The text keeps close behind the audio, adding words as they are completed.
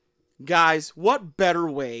Guys, what better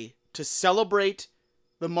way to celebrate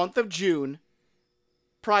the month of June,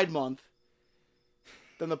 Pride Month,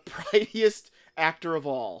 than the prideiest actor of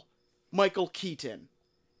all, Micheal Keaton.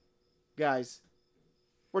 Guys,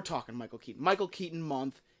 we're talking Micheal Keaton. Micheal Keaton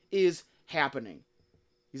Month is happening.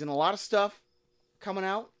 He's in a lot of stuff coming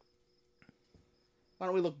out. Why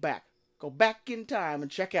don't we look back? Go back in time and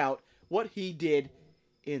check out what he did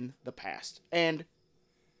in the past. And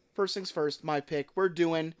first things first, my pick, we're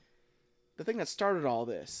doing the thing that started all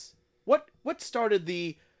this. What started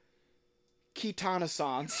the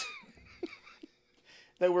Keaton-assance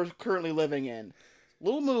that we're currently living in?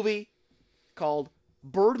 Little movie called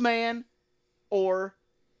Birdman, or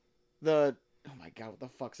oh my god, what the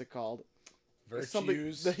fuck's it called?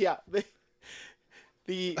 Virtues.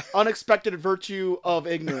 The unexpected virtue of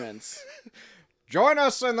ignorance. Join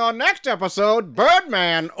us in the next episode,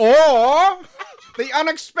 Birdman, or the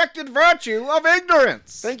unexpected virtue of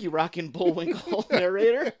ignorance. Thank you, Rockin' Bullwinkle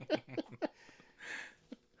narrator.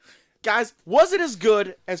 Guys, was it as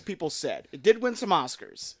good as people said? It did win some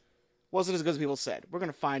Oscars. Was it as good as people said? We're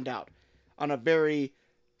going to find out on a very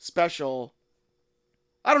special...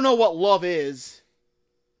 I don't know what love is.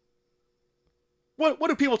 What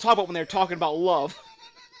do people talk about when they're talking about love?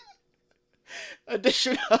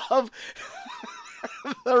 Edition of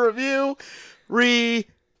the review.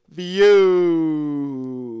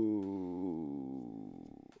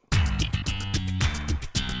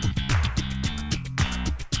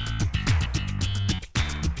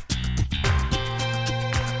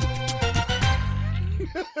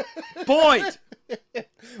 Point!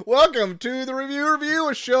 Welcome to the Review,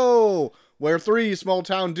 a show where three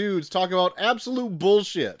small-town dudes talk about absolute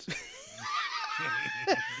bullshit.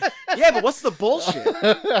 Yeah, but what's the bullshit?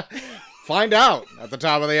 Find out at the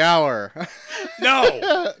top of the hour.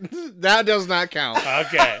 No! That does not count.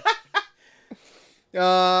 Okay.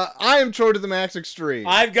 I am Troy to the Max Extreme.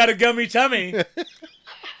 I've got a gummy tummy.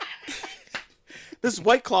 This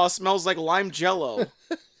White Claw smells like lime jello.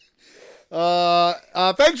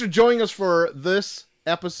 Thanks for joining us for this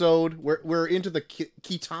episode. We're into the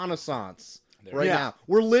Keaton-assance right now.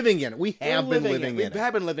 We're living in it. We have been living in it. We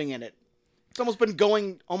have been living in it. It's almost been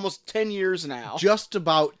going almost 10 years now. Just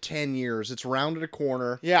about 10 years. It's rounded a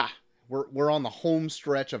corner. Yeah. We're on the home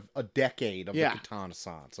stretch of a decade of the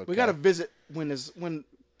Keaton-assance. Okay? We got to visit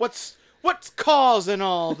what's causing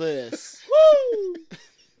all this. Woo!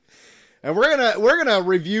 And we're gonna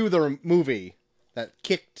review the movie that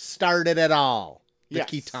started it all. The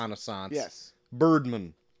Keaton-assance. Yes.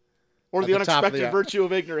 Birdman. Or the unexpected virtue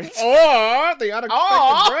of ignorance. Or the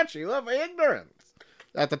unexpected virtue of ignorance.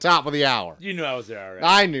 At the top of the hour. You knew I was there already.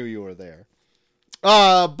 I knew you were there.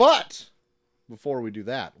 But before we do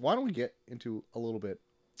that, why don't we get into a little bit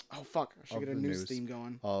Oh, fuck. I should get a news theme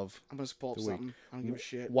going. I'm going to pull up something. I don't give a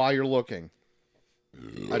shit. While you're looking,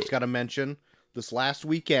 I just got to mention, this last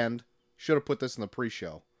weekend, should have put this in the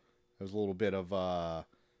pre-show. There was a little bit of a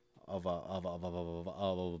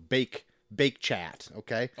bake chat,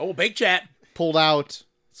 okay? Oh, bake chat. Pulled out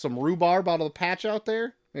some rhubarb out of the patch out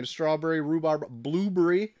there. Made a strawberry rhubarb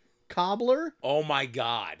blueberry cobbler. Oh my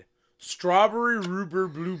god. Strawberry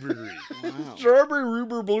rhubarb blueberry. Wow. Strawberry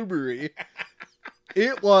rhubarb blueberry.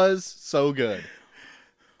 It was so good.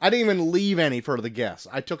 I didn't even leave any for the guests.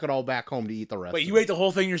 I took it all back home to eat the rest. Wait, you ate the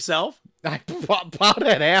whole thing yourself? I bought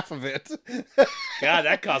at half of it. God,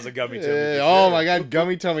 that caused a gummy tummy. Oh my god,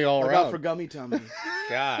 gummy tummy all Look around. out for gummy tummy.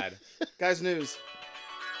 God. Guys, news.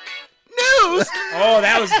 News! Oh,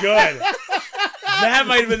 that was good. That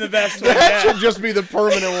might have been the best one. That should just be the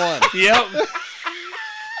permanent one. Yep.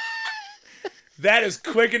 That is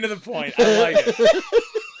quick and to the point. I like it.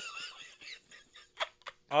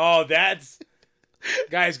 Oh, that's...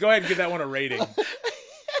 Guys, go ahead and give that one a rating.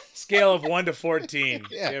 Scale of 1 to 14.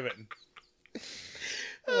 Yeah. Give it.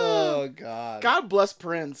 Oh, God. God bless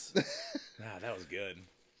Prince. Ah, that was good.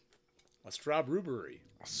 A strawberry.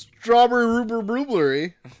 Strawberry rhubarb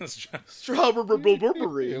blueberry.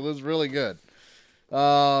 Strawberry. It was really good.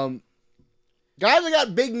 Guys, I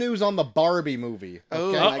got big news on the Barbie movie. Oh,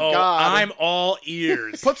 Okay? my God. I'm all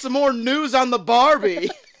ears. Put some more news on the Barbie.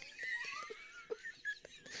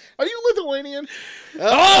 Are you Lithuanian?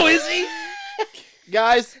 Oh, is he?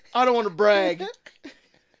 Guys, I don't want to brag.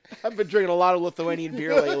 I've been drinking a lot of Lithuanian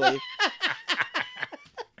beer lately.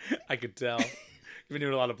 I could tell. You've been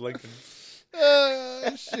doing a lot of blinking.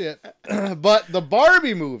 Shit. But the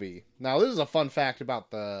Barbie movie, now this is a fun fact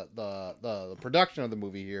about the production of the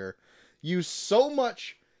movie here, used so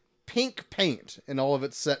much pink paint in all of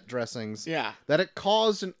its set dressings that it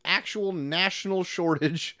caused an actual national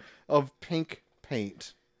shortage of pink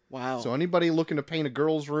paint. Wow. So anybody looking to paint a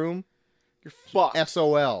girl's room, You're fucked.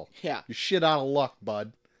 SOL. Yeah. You're shit out of luck,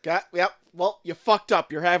 bud. Yep. Well, you fucked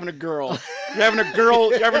up. You're having a girl. You're having a girl.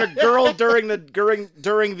 You're having a girl during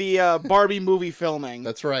the Barbie movie filming.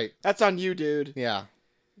 That's right. That's on you, dude. Yeah.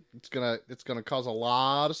 It's gonna cause a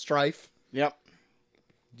lot of strife. Yep.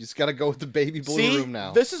 You just gotta go with the baby blue See, room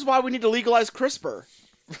now. This is why we need to legalize CRISPR.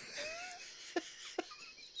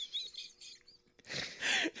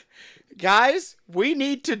 Guys, we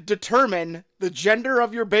need to determine the gender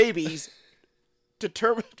of your babies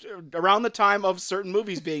around the time of certain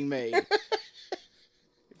movies being made.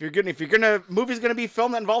 Movie's gonna be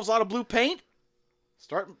filmed that involves a lot of blue paint,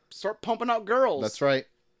 start pumping out girls. That's right.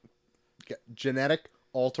 Genetic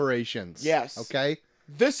alterations. Yes. Okay.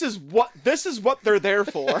 This is what they're there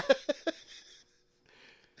for.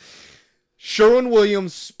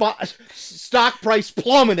 Sherwin-Williams stock price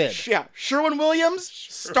plummeted. Yeah, Sherwin-Williams,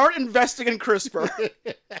 start investing in CRISPR.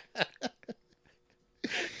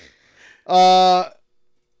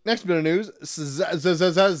 Next bit of news: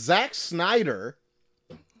 Zack Snyder.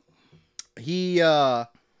 He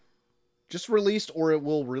just released, or it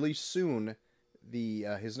will release soon,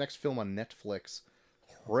 his next film on Netflix,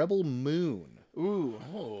 Rebel Moon. Ooh.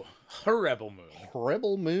 Oh, a Rebel Moon.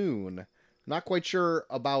 Rebel Moon. Not quite sure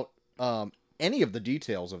about any of the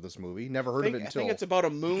details of this movie. Never heard of it until... I think it's about a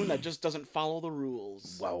moon that just doesn't follow the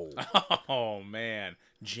rules. Whoa. Oh, man.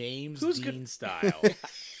 James Who's Dean style.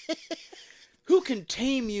 Who can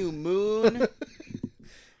tame you, Moon?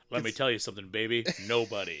 Let me tell you something, baby.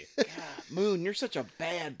 Nobody. God, Moon, you're such a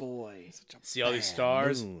bad boy. See all these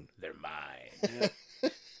stars? Moon. They're mine. Yeah.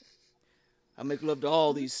 I make love to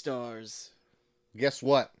all these stars. Guess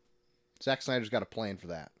what? Zack Snyder's got a plan for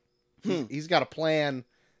that. He's got a plan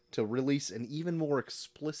to release an even more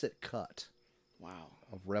explicit cut Wow.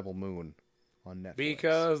 of Rebel Moon on Netflix.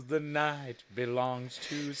 Because the night belongs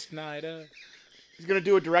to Snyder. He's gonna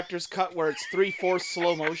do a director's cut where it's 3/4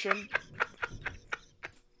 slow motion.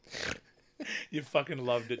 You fucking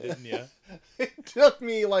loved it, didn't you? It took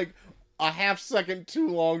me like a half second too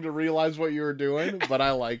long to realize what you were doing, but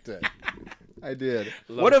I liked it. I did.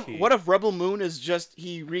 What if Rebel Moon is just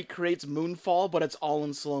he recreates Moonfall, but it's all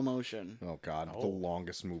in slow motion? Oh god, the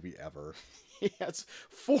longest movie ever. Yeah, it's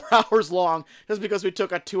 4 hours long just because we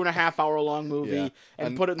took a 2.5 hour long movie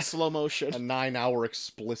and put it in slow motion. A 9-hour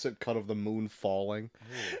explicit cut of the moon falling.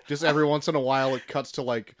 Ooh. Just every once in a while it cuts to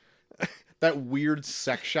like that weird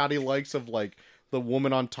sex shot he likes of like the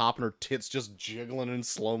woman on top and her tits just jiggling in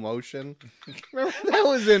slow motion. Remember that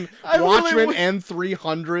was in Watchmen and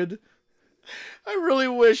 300? I really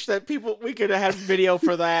wish that we could have video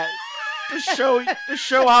for that to show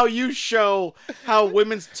how you show how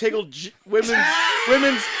women's tiggles jiggle.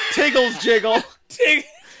 Women's tiggles.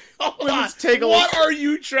 What are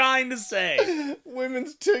you trying to say?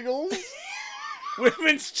 Women's tiggles.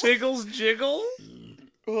 Women's tiggles jiggle.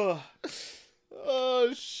 Ugh.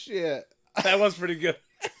 Oh shit! That was pretty good.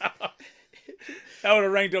 That would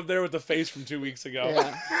have ranked up there with the face from 2 weeks ago.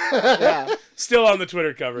 Yeah. Still on the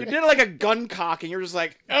Twitter cover. You did it like a gun cock, and you're just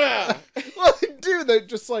like, ugh. Well, dude, they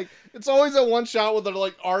just like it's always that one shot where they're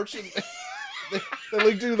like arch and they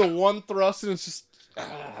like do the one thrust, and it's just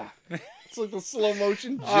it's like the slow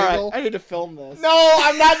motion jiggle. All right, I need to film this. No,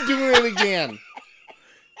 I'm not doing it again.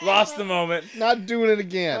 Lost the moment. Not doing it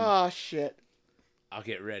again. Oh shit! I'll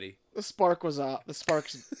get ready. The spark was out. The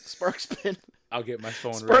spark's been. I'll get my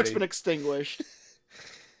phone ready. Spark's been extinguished.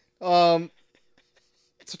 So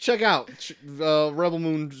check out Rebel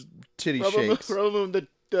Moon titty shakes. Rebel Moon,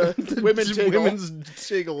 the women's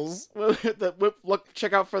tiggles.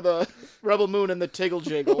 Check out for the Rebel Moon and the tiggle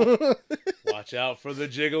jiggle. Watch out for the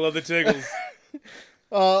jiggle of the tiggles.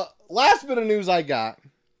 Last bit of news I got.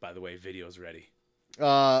 By the way, video's ready.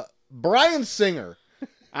 Bryan Singer.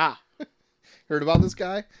 Heard about this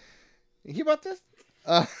guy? You hear about this?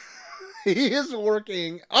 He is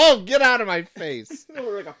working... Oh, get out of my face.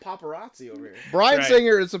 We're like a paparazzi over here. Bryan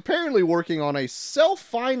Singer is apparently working on a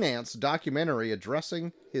self-financed documentary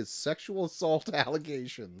addressing his sexual assault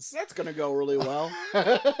allegations. That's going to go really well.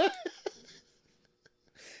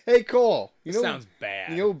 Hey, Cole. Sounds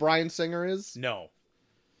bad. You know who Bryan Singer is? No.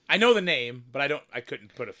 I know the name, but I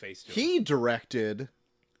couldn't put a face to it. He directed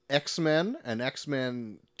X-Men and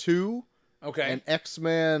X-Men 2. Okay. And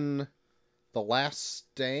X-Men The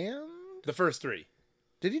Last Stand? The first three.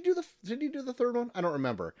 Did he do the third one? I don't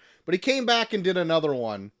remember. But he came back and did another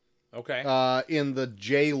one. Okay. In the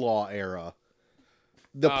J-Law era.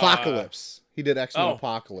 The Apocalypse. He did X-Men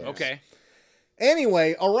Apocalypse. Okay.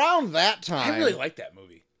 Anyway, around that time... I really like that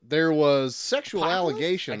movie. There was sexual Apocalypse?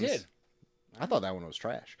 allegations. I did. I thought that one was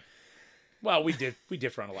trash. Well, we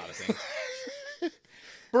differ on a lot of things.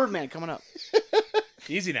 Birdman coming up.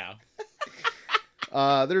 Easy now.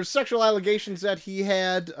 There's sexual allegations that he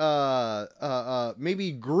had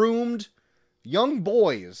maybe groomed young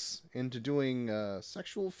boys into doing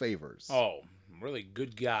sexual favors. Oh, really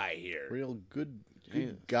good guy here. Real good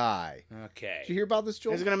guy. Okay. Did you hear about this,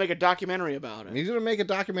 Joel? He's gonna make a documentary about it. He's gonna make a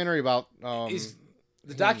documentary about. Is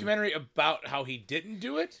the documentary about how he didn't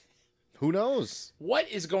do it? Who knows? What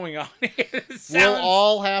is going on here? We'll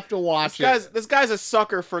all have to watch This guy's a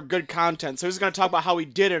sucker for good content, so he's gonna talk about how he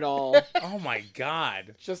did it all, Oh my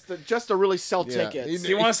god. just to really sell Yeah. tickets.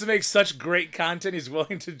 He wants to make such great content, he's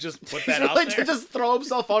willing to just put that He's out willing there. to just throw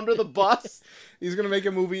himself under the bus. He's gonna make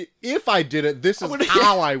a movie. If I did it, this is gonna-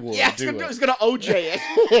 how I would Yeah, do it. he's gonna OJ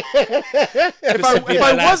it.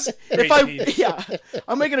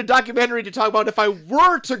 I'm making a documentary to talk about if I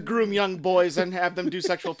were to groom young boys and have them do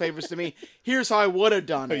sexual favors to me. Here's how I would have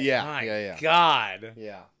done it. Yeah, My yeah. god.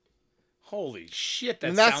 Yeah. Holy shit, that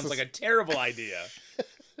And that's sounds the- like a terrible idea.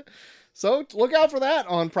 So look out for that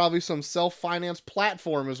on probably some self-financed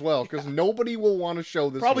platform as well, because nobody will want to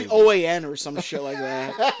show this. Probably movie. OAN or some shit like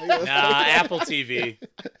that. Nah, Apple TV.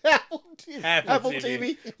 Apple TV. Apple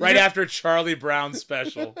TV. Right after Charlie Brown's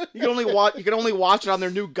special. You can only watch it on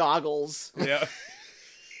their new goggles. Yeah.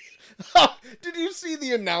 Did you see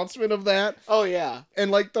the announcement of that? Oh yeah.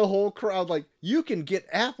 And like the whole crowd, like, you can get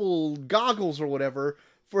Apple goggles or whatever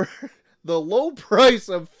for the low price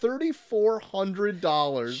of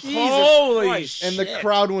 $3,400. Jesus Holy Christ. shit. And the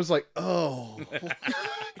crowd was like, "Oh,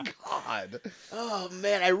 God." Oh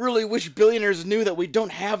man, I really wish billionaires knew that we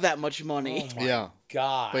don't have that much money. Oh my Yeah.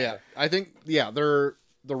 god. But yeah, I think the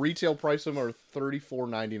retail price of them are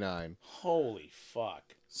 $34.99. Holy fuck.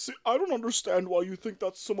 See, I don't understand why you think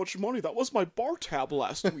that's so much money. That was my bar tab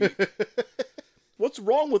last week. What's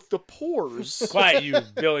wrong with the pores? Quiet, you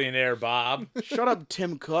billionaire Bob. Shut up,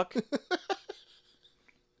 Tim Cook.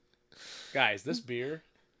 Guys, this beer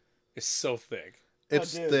is so thick.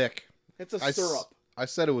 It's dude. thick. It's a I s- syrup. I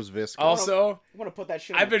said it was viscous. Also, I want to put that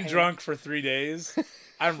shit in I've my been pants. drunk for 3 days.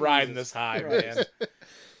 I'm riding this high, Christ. man.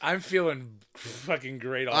 I'm feeling fucking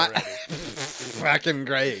great already. Fucking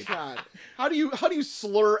great. God. How do you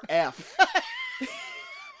slur F?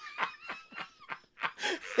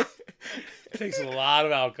 It takes a lot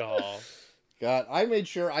of alcohol. God, I made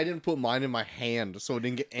sure I didn't put mine in my hand so it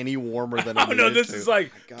didn't get any warmer than it Oh no, needed this to. is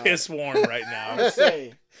like God. piss warm right I'm now. gonna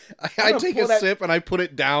say, I gonna take pull a that- sip and I put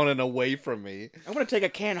it down and away from me. I'm gonna take a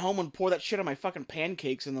can home and pour that shit on my fucking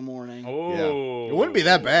pancakes in the morning. Oh, Yeah. It wouldn't be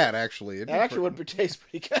that bad, actually. It'd That be actually would taste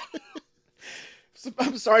pretty good. So,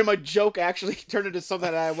 I'm sorry, my joke actually turned into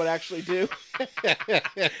something that I would actually do.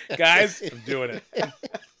 Guys, I'm doing it.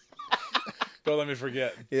 Don't let me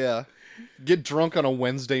forget. Yeah. Get drunk on a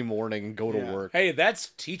Wednesday morning and go to Yeah. work. Hey, that's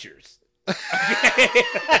teachers. Okay?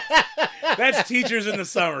 That's teachers in the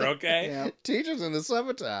summer, okay? Yeah. Teachers in the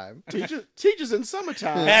summertime. Teachers in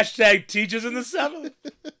summertime. Hashtag teachers in the summer.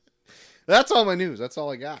 That's all my news. That's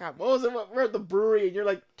all I got. God, what was it? We're at the brewery and you're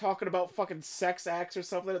like talking about fucking sex acts or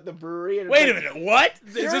something at the brewery. And it's Wait a like, minute, what?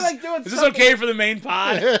 You're like doing Is this something- okay for the main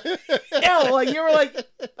pod? No, like you were like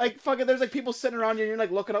fucking. There's like people sitting around you and you're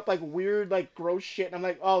like looking up like weird like gross shit. And I'm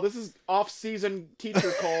like, oh, this is off-season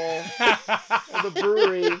teacher call at the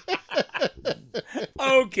brewery.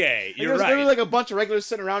 Okay, you're There's right. literally like a bunch of regulars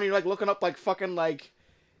sitting around and you're like looking up like fucking like.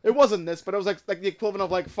 It wasn't this, but it was like the equivalent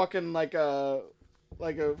of like fucking like a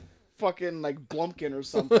fucking like Blumpkin or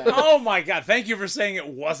something. Oh my god, thank you for saying it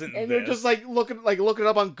wasn't And this. you're just like looking it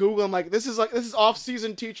up on Google. I'm like, this is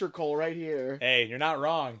off-season teacher call right here. Hey, you're not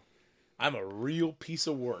wrong. I'm a real piece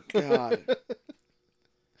of work. God.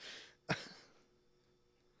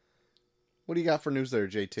 What do you got for news there,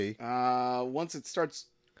 JT? Once it starts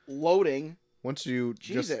loading, Once you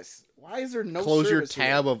just Jesus, why is there no close your service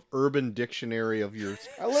tab here? of Urban Dictionary of your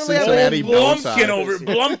I literally have Cincinnati a bow Blumpkin tie. over,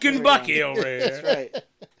 Blumpkin Bucky over That's here. right.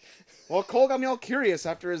 Well, Cole got me all curious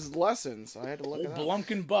after his lesson, so I had to look Oh, it up.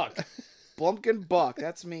 Blumpkin Buck. Blumpkin Buck,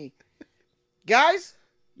 that's me. Guys,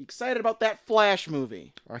 you excited about that Flash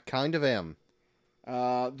movie? I kind of am.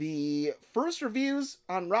 The first reviews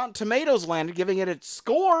on Rotten Tomatoes landed, giving it its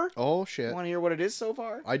score. Oh shit. Want to hear what it is so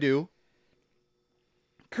far? I do.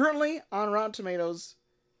 Currently on Rotten Tomatoes,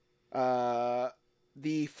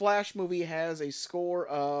 the Flash movie has a score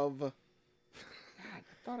of. God,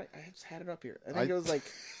 I thought I just had it up here. I think it was like.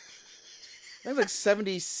 I think it was like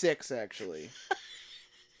 76 actually.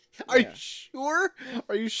 Are Yeah. you sure?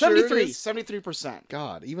 Are you sure? it 73, is? 73%.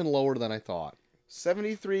 God, even lower than I thought.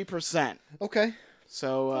 73%. Okay.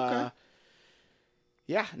 So, Okay.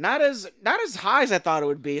 Yeah, not as high as I thought it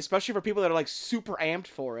would be, especially for people that are like super amped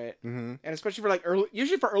for it, Mm-hmm. and especially for like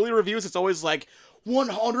usually for early reviews, it's always like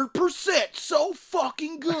 100% so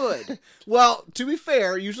fucking good. Well, to be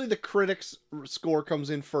fair, usually the critics' score comes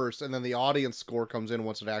in first, and then the audience score comes in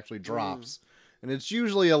once it actually drops, and it's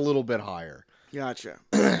usually a little bit higher. Gotcha.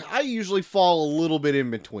 I usually fall a little bit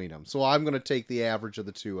in between them, so I'm gonna take the average of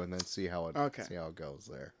the two and then see how it goes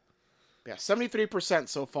there. Yeah, 73%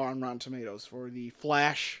 so far on Rotten Tomatoes for the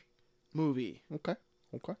Flash movie. Okay.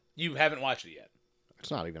 You haven't watched it yet.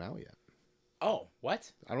 It's not even out yet. Oh,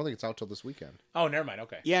 what? I don't think it's out till this weekend. Oh, never mind.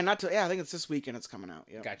 Okay. Yeah, I think it's this weekend it's coming out.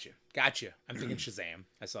 Yeah. Gotcha. I'm thinking Shazam.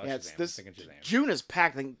 I saw Yeah, Shazam. it's this I'm thinking Shazam. June is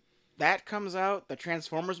packed. I think that comes out. The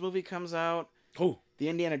Transformers movie comes out. Oh. The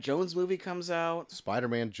Indiana Jones movie comes out.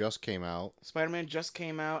 Spider-Man just came out. Spider-Man just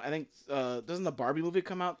came out. I think doesn't the Barbie movie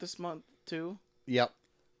come out this month too? Yep.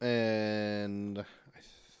 And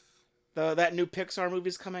That new Pixar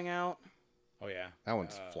movie's coming out. Oh yeah. that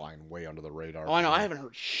one's flying way under the radar. Oh, I know. I haven't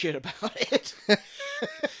heard shit about it.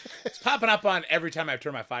 It's popping up on every time I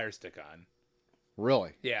turn my Fire Stick on.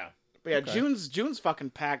 Really? Yeah. But yeah, Okay. June's fucking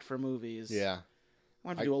packed for movies. Yeah. I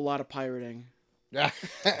want to do a lot of pirating.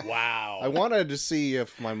 Wow. I wanted to see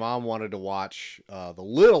if my mom wanted to watch the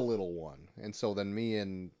little one, and so then me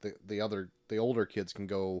and the older kids can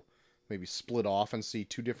go maybe split off and see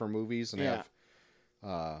two different movies and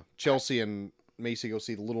have Chelsea and Macy go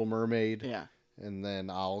see The Little Mermaid. Yeah. And then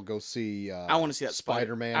I'll go see. I want to see that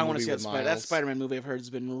Spider-Man. I want to see with that Miles. That Spider-Man movie. I've heard has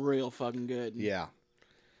been real fucking good. Yeah.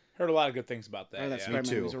 Heard a lot of good things about that. That Yeah. Spider-Man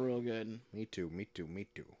too. movies are real good. Me too.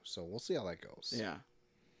 So we'll see how that goes. Yeah,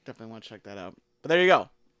 definitely want to check that out. But there you go.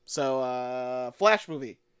 So, Flash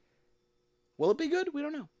movie. Will it be good? We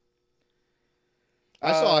don't know.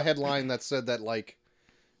 I saw a headline that said that like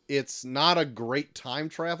it's not a great time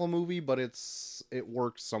travel movie, but it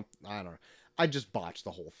works. I don't know. I just botched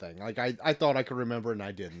the whole thing. Like I thought I could remember and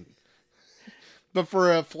I didn't. But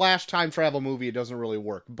for a Flash time travel movie, it doesn't really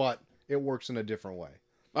work. But it works in a different way.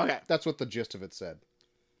 Okay. That's what the gist of it said.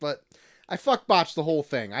 But I botched the whole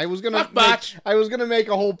thing. I was gonna make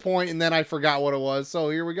a whole point and then I forgot what it was. So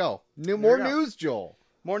here we go. More news, Joel.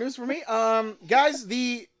 More news for me. Guys,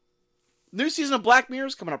 the new season of Black Mirror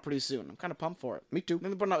is coming up pretty soon. I'm kind of pumped for it. Me too.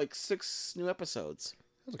 They're putting out like 6 new episodes,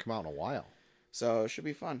 Hasn't come out in a while. so it should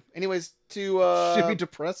be fun. Anyways, should Should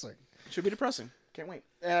be depressing. Can't wait.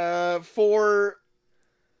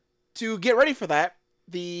 To get ready for that,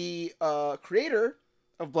 the creator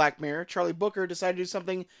of Black Mirror, Charlie Booker, decided to do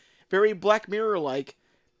something very Black Mirror-like,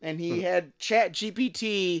 and he had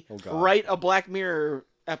ChatGPT write a Black Mirror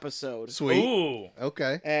episode. Sweet. Ooh.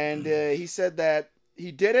 Okay. And he said that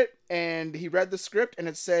he did it, and he read the script, and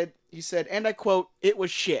he said, and I quote, "It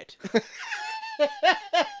was shit."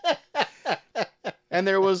 And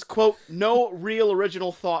there was, quote, "no real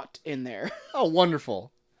original thought in there." Oh,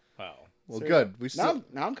 wonderful. Wow. Well, So, good.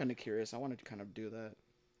 Now I'm kind of curious. I wanted to kind of do that.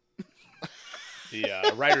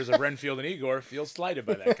 The writers of Renfield and Igor feel slighted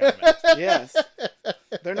by that comment. Yes.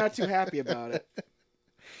 They're not too happy about it.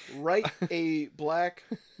 Write a Black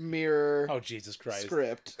Mirror Oh, Jesus Christ.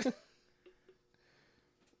 script.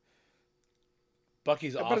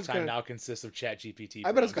 Bucky's bet off it's time gonna- now consists of ChatGPT.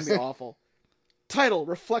 I bet it's going to be awful. Title,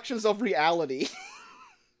 Reflections of Reality.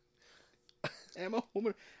 Emma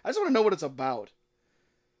Woman. I just want to know what it's about.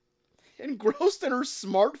 Engrossed in her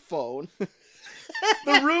smartphone.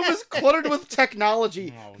 The room is cluttered with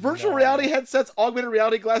technology. Oh, Virtual no. reality headsets, augmented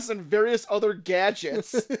reality glasses, and various other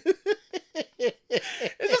gadgets.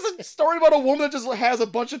 It's just a story about a woman that just has a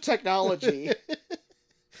bunch of technology.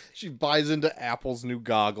 She buys into Apple's new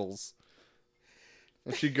goggles.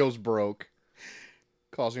 And she goes broke,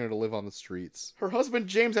 causing her to live on the streets. Her husband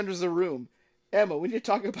James enters the room. Emma, we need to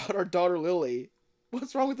talk about our daughter Lily.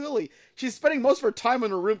 What's wrong with Lily? She's spending most of her time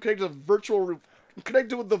in her room connected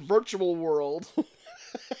with the virtual world.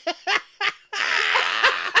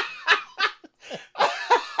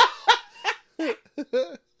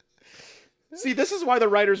 See, this is why the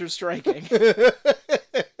writers are striking.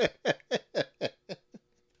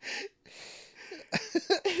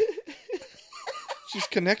 She's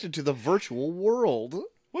connected to the virtual world.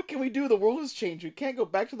 What can we do? The world has changed. We can't go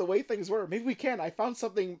back to the way things were. Maybe we can. I found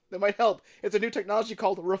something that might help. It's a new technology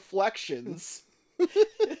called Reflections.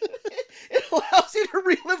 It allows you to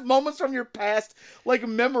relive moments from your past, like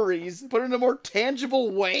memories, but in a more tangible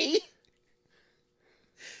way.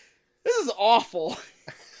 This is awful.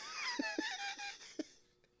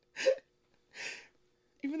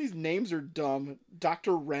 Even these names are dumb.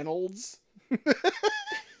 Dr. Reynolds.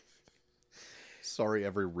 Sorry,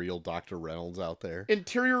 every real Dr. Reynolds out there.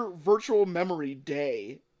 Interior Virtual Memory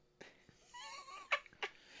Day.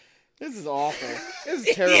 This is awful. This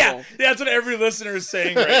is terrible. Yeah, that's what every listener is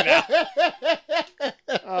saying right now.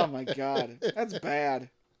 Oh my god, that's bad.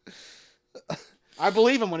 I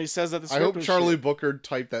believe him when he says that the I script hope was Charlie shit. Booker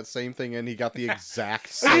typed that same thing in. He got the exact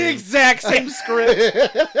The same. exact same script.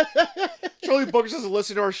 Charlie Booker's just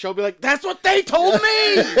listen to our show, be like, "That's what they told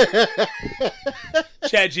me."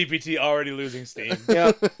 ChatGPT already losing steam.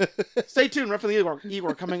 Yeah. Stay tuned. Rep for the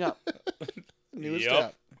Igor coming up. Newest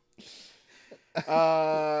Yep. step.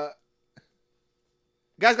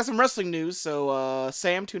 Guys, got some wrestling news. So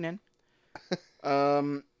Sam, tune in.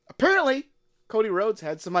 Apparently, Cody Rhodes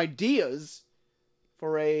had some ideas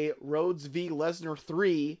for a Rhodes v Lesnar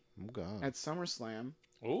 3 Oh, God. at SummerSlam.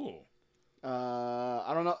 Ooh.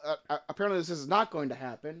 I don't know. Apparently, this is not going to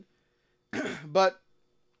happen. But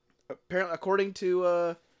apparently, according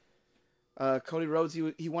to Cody Rhodes,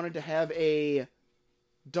 he wanted to have a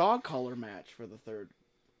dog collar match for the third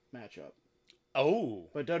matchup. Oh.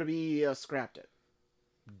 But WWE scrapped it.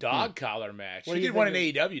 Dog collar match. What He do you did one in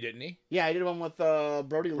think AEW, didn't he? Yeah, I did one with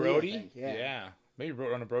Brody Lee. I Brody? think. Yeah. Maybe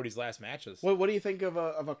one of Brody's last matches. What do you think of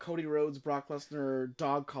a Cody Rhodes Brock Lesnar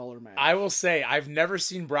dog collar match? I will say, I've never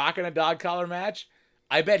seen Brock in a dog collar match.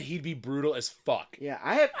 I bet he'd be brutal as fuck. Yeah,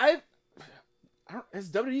 has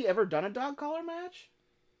WWE ever done a dog collar match?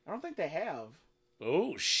 I don't think they have.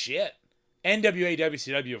 Oh, shit. NWA,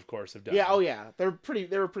 WCW, of course, have done Yeah, it. oh yeah, they were pretty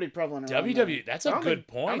prevalent. around WWE, there. that's I a don't good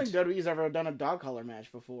think- I don't point. think WWE's ever done a dog collar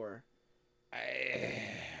match before.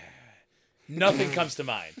 Nothing comes to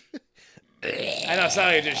mind. I know, it's not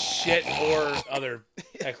like just shit or other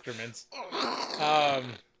excrements.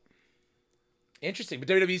 Interesting, but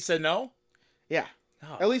WWE said no? Yeah,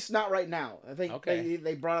 Oh. at least not right now. I think Okay.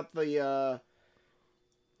 they brought up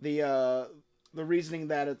the reasoning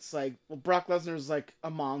that it's like, well, Brock Lesnar's like a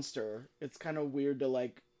monster. It's kind of weird to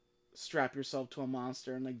like strap yourself to a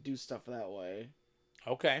monster and like do stuff that way.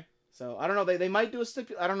 Okay. So I don't know. They might do a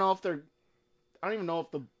I don't know if they're. I don't even know if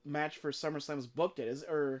the match for SummerSlam is booked yet.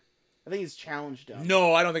 Or I think he's challenged him.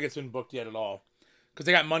 No, I don't think it's been booked yet at all. Because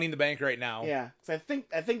they got Money in the Bank right now. Yeah, because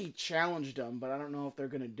I think he challenged him, but I don't know if they're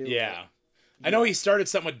gonna do it. Yeah. I know he started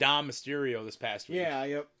something with Dom Mysterio this past week. Yeah.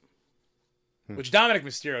 Yep. Which Dominic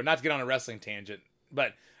Mysterio, not to get on a wrestling tangent,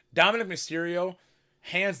 but Dominic Mysterio,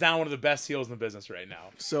 hands down one of the best heels in the business right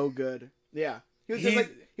now. So good. Yeah.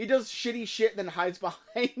 He does shitty shit, then hides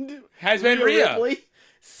behind. Rhea. Ripley.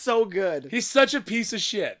 So good. He's such a piece of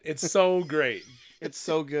shit. It's so great. It's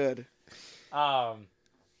so good. Also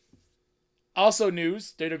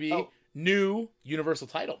news, WWE, Oh. new Universal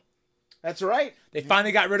title. That's right. They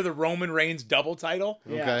finally got rid of the Roman Reigns double title.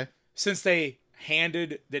 Yeah. Okay. Since they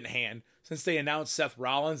since they announced Seth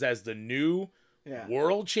Rollins as the new Yeah.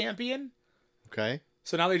 world champion. Okay.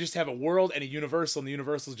 So now they just have a world and a Universal, and the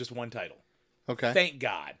Universal is just one title. Okay. Thank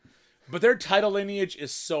God. But their title lineage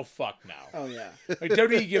is so fucked now. Oh yeah. Like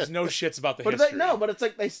WWE gives no shits about the But history. but it's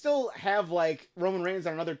like they still have like Roman Reigns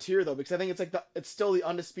on another tier though, because I think it's like it's still the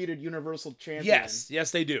undisputed Universal Champion.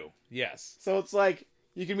 Yes, they do. Yes. So it's like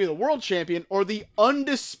you can be the world champion or the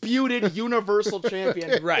undisputed Universal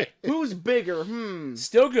Champion. Right. Who's bigger?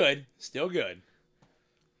 Still good.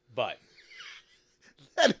 But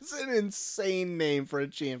That is an insane name for a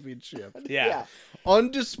championship. yeah.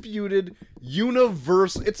 Undisputed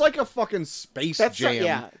Universal. It's like a fucking Space Jam.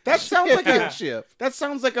 Yeah. That sounds like a championship. that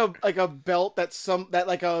sounds like a belt that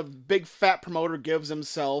like a big fat promoter gives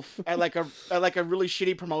himself at like a really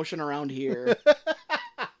shitty promotion around here.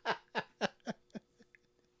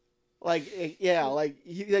 Like yeah, like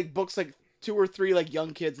he like books like 2 or 3 like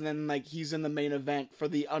young kids, and then like he's in the main event for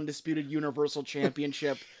the undisputed Universal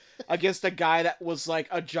Championship against a guy that was like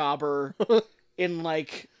a jobber in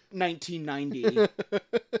like 1990.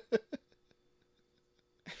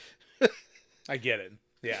 I get it.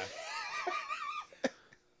 Yeah.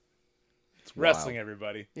 It's Wrestling, wild.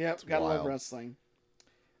 everybody. Yep, gotta love wild. wrestling.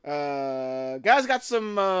 Guys, got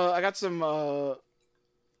some. I got some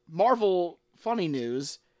Marvel funny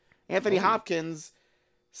news. Anthony Hopkins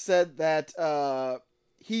said that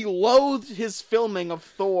he loathed his filming of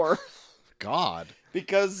Thor God.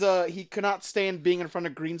 because he could not stand being in front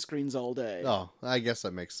of green screens all day. Oh, I guess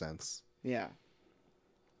that makes sense. Yeah,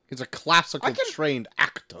 He's a classical I can- trained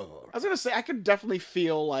actor. I was gonna say I could definitely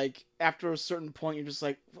feel like after a certain point you're just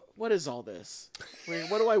like, what is all this?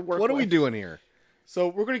 What do I work? What are we with? doing here? So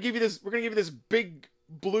we're gonna give you this. We're gonna give you this big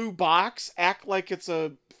blue box. Act like it's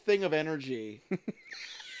a thing of energy.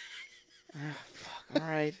 Fuck. All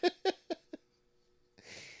right.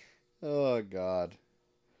 Oh God.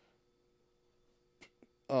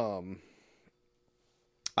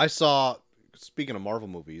 I saw. Speaking of Marvel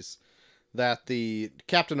movies, that the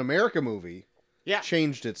Captain America movie Yeah.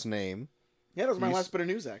 changed its name Yeah, that was my last bit of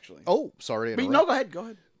news, actually. Oh, sorry. But no, go ahead. Go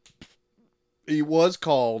ahead. It was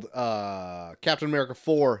called Captain America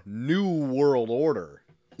 4 New World Order.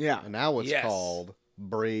 Yeah. And now it's called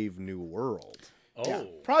Brave New World. Oh. Yeah.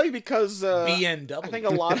 Probably because BNW. I think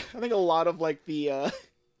a lot of like the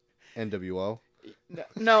NWO.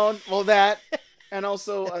 No, well that, and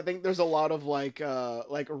also I think there's a lot of like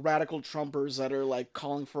radical Trumpers that are like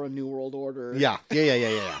calling for a new world order. Yeah. Yeah.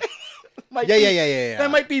 Yeah.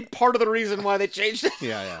 That might be part of the reason why they changed it.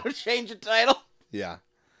 Yeah. Change the title. Yeah.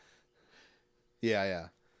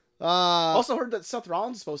 Also heard that Seth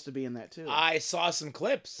Rollins is supposed to be in that too. I saw some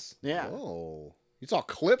clips. Yeah. Oh. You saw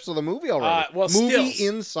clips of the movie already? Well, Movie stills.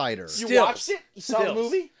 Insider. You watched it? You saw the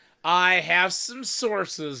Stills. movie? I have some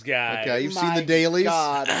sources, guys. Okay, you've seen My the dailies?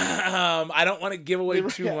 God. I don't want to give away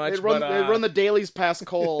too much, They run, but they run the dailies past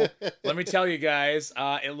Cole. let me tell you guys,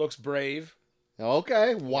 it looks brave.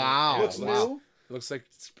 Okay, wow. Looks wow. new. It looks like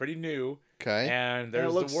it's pretty new. Okay. And And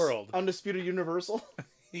there's it looks the world. Undisputed Universal.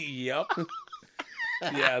 Yep.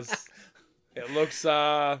 Yes. It looks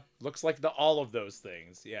like all of those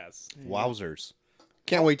things. Yes. Wowzers.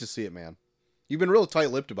 Can't wait to see it, man. You've been real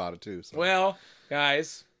tight-lipped about it, too. So. Well,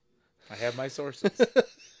 guys, I have my sources.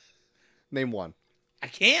 Name one. I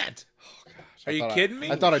can't. Oh, gosh. Are you kidding me?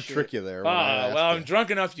 I thought I'd trick you there. When I asked Well, you. I'm drunk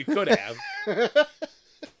enough you could have.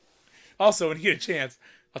 Also, when you get a chance,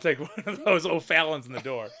 I'll take one of those O'Fallons in the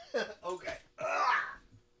door. Okay.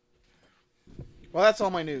 Well, that's all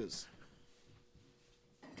my news.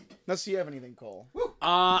 Unless you have anything, Cole.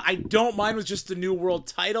 I don't mind with just the New World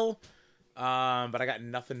title, but I got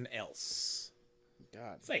nothing else.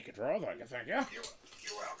 God. Thank you, Charles. Thank you. You're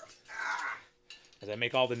welcome. As I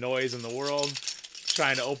make all the noise in the world,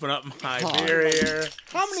 trying to open up my beer here.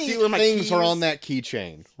 How many Stealing my things keys. are on that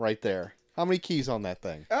keychain right there? How many keys on that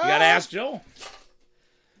thing? You gotta ask Joel.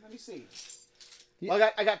 Let me see.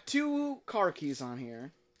 Well, I got 2 car keys on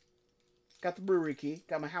here. Got the brewery key.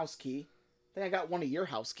 Got my house key. Then I got one of your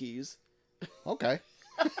house keys. Okay.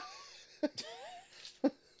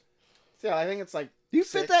 So yeah, I think it's like. Do you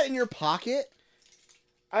 6. fit that in your pocket?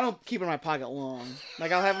 I don't keep it in my pocket long.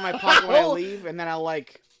 Like I'll have it in my pocket when I leave, and then I'll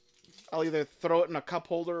either throw it in a cup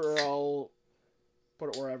holder or I'll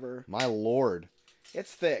put it wherever. My lord.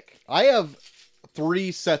 It's thick. I have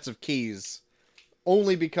 3 sets of keys,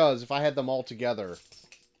 only because if I had them all together,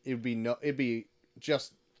 it'd be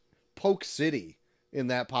just Polk City in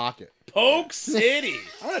that pocket. Polk City.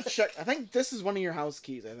 I'm gonna check. I think this is one of your house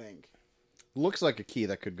keys. I think. Looks like a key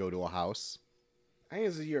that could go to a house. I think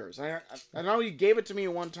this is yours. I know you gave it to me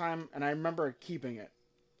one time, and I remember keeping it.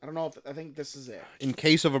 I don't know if I think this is it. In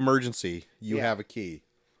case of emergency, you Yeah. have a key.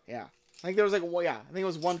 Yeah, I think there was like I think it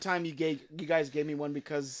was one time you guys gave me one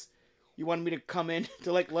because you wanted me to come in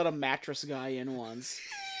to like let a mattress guy in once,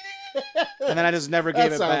 and then I just never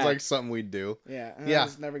gave That it sounds back. like something we'd do. Yeah, and Yeah. I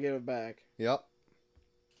just never gave it back. Yep.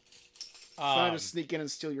 So I just sneak in and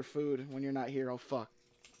steal your food when you're not here. Oh fuck!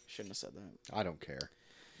 Shouldn't have said that. I don't care.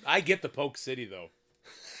 I get the Polk City though.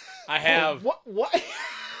 I have. What?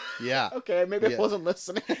 Yeah. Okay, maybe Yeah. I wasn't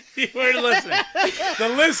listening. You weren't listening. The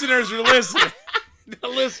listeners are listening. The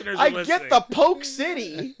listeners are I listening. get the Polk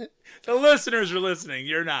City. The listeners are listening.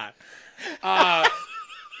 You're not. I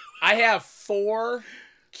have 4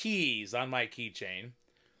 keys on my keychain.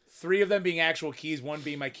 3 of them being actual keys, 1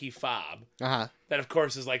 being my key fob. Uh-huh. That, of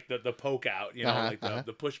course, is like the poke out, you know, Uh-huh, like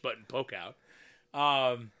the push button poke out.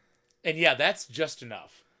 And yeah, that's just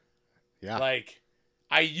enough. Yeah. Like,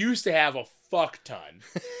 I used to have a fuck ton.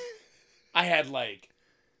 I had like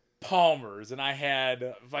Palmer's, and I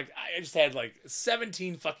just had like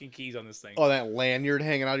 17 fucking keys on this thing. Oh, that lanyard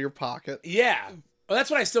hanging out of your pocket. Yeah. Well, that's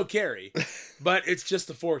what I still carry, but it's just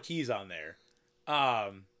the 4 keys on there.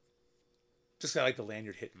 Just I like the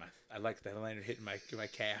lanyard hitting my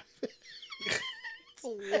calf. It's a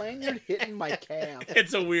lanyard hitting my calf.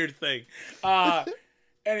 It's a weird thing.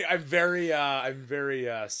 Anyway, I'm very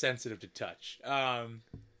sensitive to touch.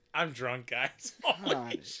 I'm drunk, guys.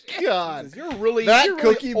 Holy shit. God. You're really That you're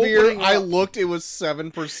really cookie beer, opening I up. looked, it was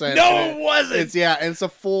 7%. No, and it wasn't. and it's a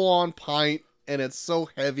full-on pint, and it's so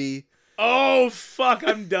heavy. Oh, fuck,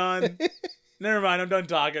 I'm done. Never mind, I'm done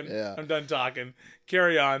talking. Yeah. I'm done talking.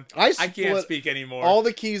 Carry on. I can't split- speak anymore. All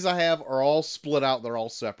the keys I have are all split out. They're all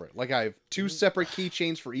separate. Like, I have 2 separate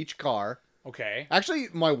keychains for each car. Okay. Actually,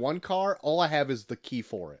 my one car, all I have is the key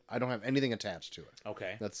for it. I don't have anything attached to it.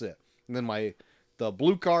 Okay. That's it. And then the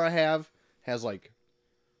blue car I have has, like,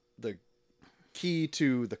 the key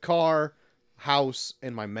to the car, house,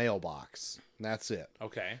 and my mailbox. And that's it.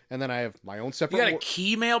 Okay. And then I have my own You separate... got a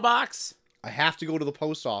key mailbox? I have to go to the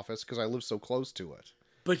post office because I live so close to it.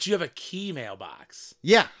 But you have a key mailbox.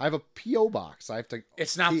 Yeah, I have a P.O. box. I have to...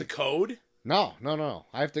 It's not key- the code? No.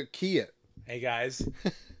 I have to key it. Hey guys,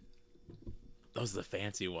 those are the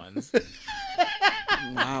fancy ones.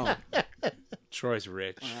 Wow. Troy's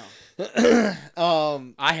rich. Wow.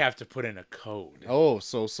 I have to put in a code. Oh,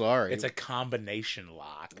 so sorry. It's a combination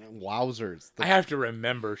lock. Wowzers. I have to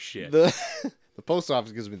remember shit. The post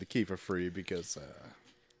office gives me the key for free because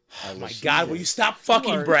Oh my God, will you stop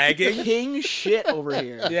fucking bragging? King shit over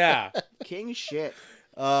here. Yeah. King shit.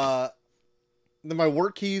 then my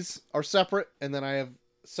work keys are separate, and then I have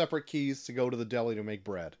separate keys to go to the deli to make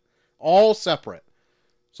bread. All separate.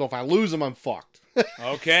 So if I lose them, I'm fucked.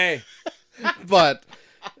 Okay. But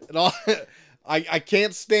I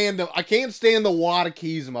can't stand them. I can't stand the wad of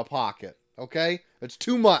keys in my pocket. Okay, it's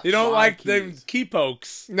too much. You don't like the key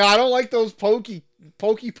pokes. No, I don't like those pokey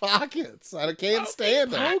pockets. I can't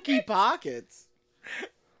stand them. Pokey pockets.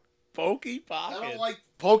 Pokey pockets. I don't like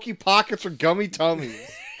pokey pockets or gummy tummies.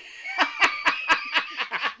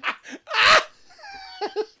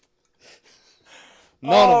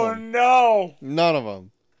 Oh no! None of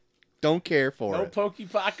them. Don't care for No it. pokey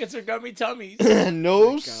pockets or gummy tummies.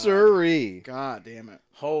 No God. siree. God damn it.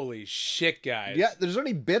 Holy shit, guys! Yeah, there's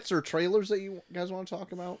any bits or trailers that you guys want to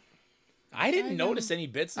talk about? I didn't notice any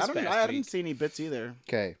bits this I past haven't week. seen any bits either.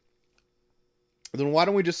 Okay. Then why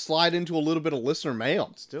don't we just slide into a little bit of listener mail?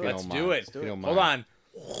 Let's do it. Let's do it. Hold on.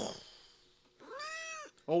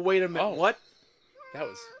 Oh, wait a minute. Oh. What? That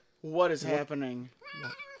was. What is happening?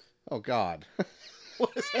 Oh God.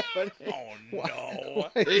 What is happening? Oh no!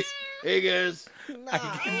 Hey guys. I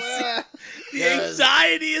can see the Guys.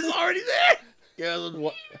 anxiety is already there.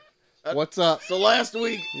 Guys, What's up? so last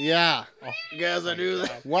week, Yeah. guys, I do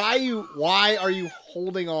that. Why are you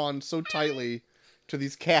holding on so tightly to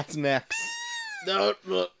these cats' necks? No,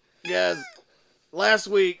 look, guys, last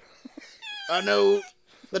week, I know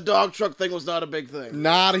the dog truck thing was not a big thing.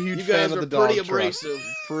 Not a huge You fan guys of are the dog pretty truck. abrasive.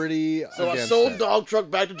 Pretty. So I against sold it. dog truck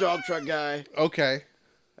back to dog truck guy. Okay.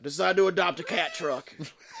 I decided to adopt a cat truck.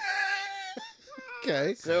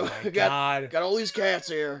 Okay. So Oh I got all these cats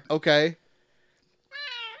here. Okay.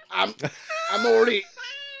 I'm already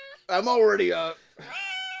God,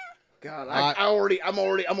 I'm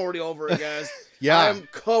already over it, guys. Yeah. I'm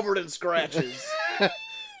covered in scratches.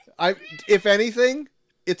 If anything,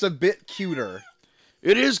 it's a bit cuter.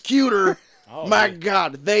 It is cuter. Oh, My he-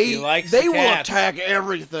 God, he likes they the will cats. attack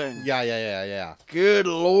everything. Yeah. Good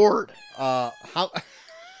Lord. How?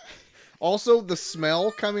 Also, the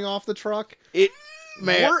smell coming off the truck.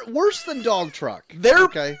 Man, Worse than dog truck. their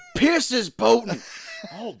Okay. piss is potent.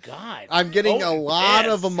 Oh God! I'm getting a lot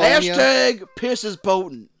of ammonia. Hashtag piss is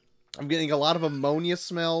potent. I'm getting a lot of ammonia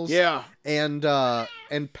smells. Yeah. And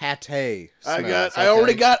pate. Smells, I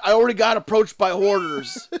already got approached by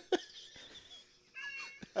hoarders.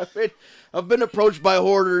 I've been approached by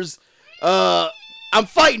hoarders. I'm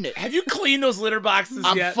fighting it. Have you cleaned those litter boxes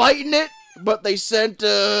I'm yet? fighting it, but they sent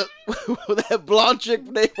that blonde chick.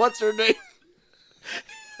 What's her name?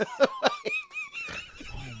 Oh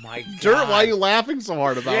my God! Dirt, why are you laughing so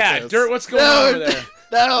hard about Yeah, this? Dirt. What's going on over there?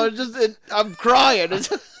 No, I'm crying.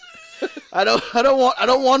 I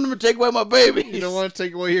don't want them to take away my babies. You don't want to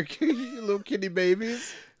take away your little kitty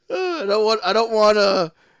babies? I don't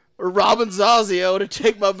want Robin Zazio to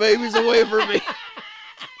take my babies away from me.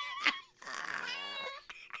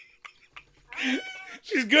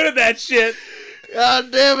 She's good at that shit.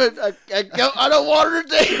 God damn it! I don't want her to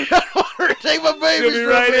take. I don't want her to take my babies She'll be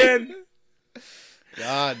from right me. in.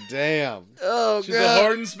 God damn. Oh She's God! a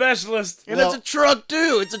hoarding specialist. And Well- it's a truck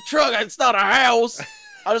too. It's a truck. It's not a house.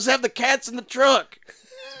 I just have the cats in the truck.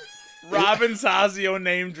 Robin Sazio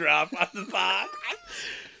name drop on the pod.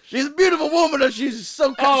 She's a beautiful woman, and she's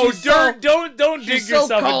so. Oh, she's Dirt! So, Don't dig she's so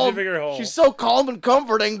yourself calm. a bigger hole. She's so calm and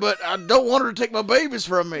comforting, but I don't want her to take my babies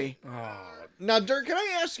from me. Oh, Now, Dirt, can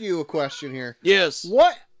I ask you a question here? Yes.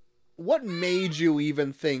 What made you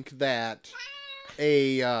even think that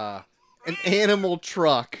an animal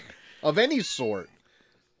truck of any sort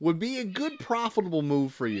would be a good profitable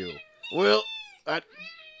move for you? Well,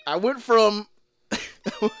 I went from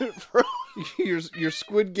your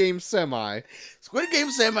Squid Game semi. Squid Game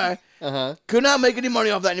Semi. Uh-huh. Could not make any money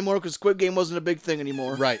off that anymore because Squid Game wasn't a big thing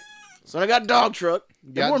anymore. Right. So I got Dog Truck.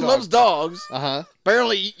 Got Everyone dog loves dogs. Uh-huh.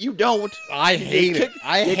 Apparently you don't. I hate it.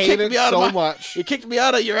 I you hate kicked it me out of so my- much. You kicked me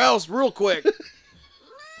out of your house real quick.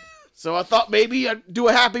 So I thought maybe I'd do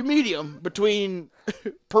a happy medium between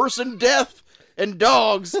person death and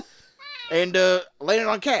dogs and landed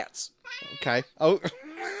on cats. Okay. Oh,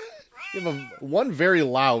 you have one very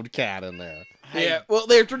loud cat in there. Yeah, well,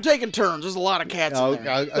 they're taking turns. There's a lot of cats in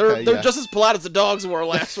there. Okay, They're yeah. just as polite as the dogs were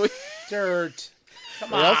last week. Dirt. Come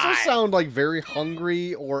They on. also sound like very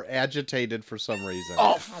hungry or agitated for some reason.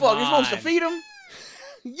 Oh fuck! You're supposed to on. feed them.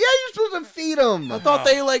 yeah, you're supposed to feed them. I thought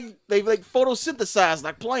they photosynthesize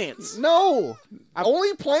like plants. No,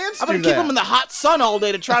 only plants I'm do gonna that. keep them in the hot sun all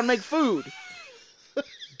day to try and make food.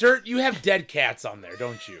 Dirt, you have dead cats on there,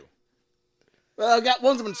 don't you? Well, I got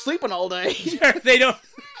ones that have been sleeping all day. They don't.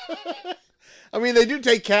 I mean, they do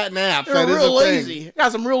take cat naps. They're That is real a thing. lazy.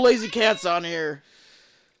 Got some real lazy cats on here.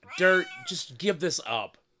 Dirt, just give this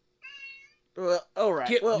up. All right.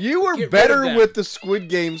 Get- Well, You were Get rid of better them. with the Squid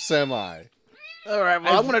Game semi. all right.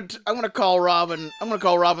 Well, I'm gonna call Robin. I'm gonna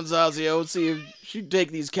call Robin Zazio and see if she'd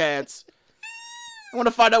take these cats. I want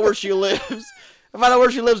to find out where she lives. I find out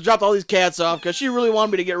where she lives. Dropped all these cats off because she really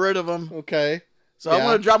wanted me to get rid of them. Okay. So I'm Yeah.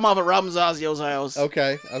 gonna drop them off at Robin Zazio's house.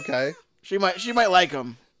 Okay. She might like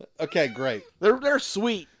them. Okay, great. They're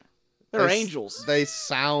sweet. They're They- angels. They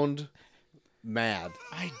sound mad.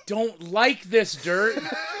 I don't like this, Dirt.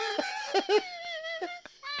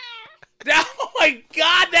 Oh my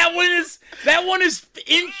god, that one is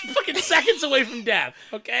in fucking seconds away from death,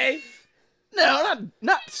 okay? No,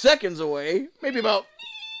 not seconds away. Maybe about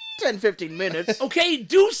 10, 15 minutes. Okay,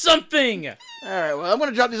 do something! All right, well, I'm going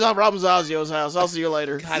to drop these off at Robin Zazio's house. I'll see you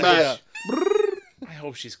later. God, Bye. I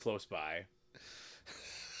hope she's close by.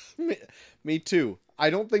 Me too. I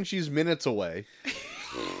don't think she's minutes away.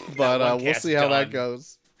 But one we'll cat's see how that done.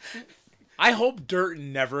 goes. I hope Dirt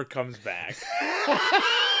never comes back.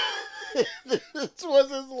 This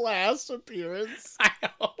was his last appearance. I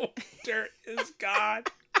hope Dirt is gone.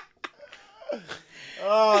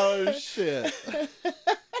 Oh, shit.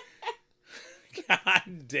 God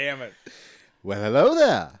damn it. Well, hello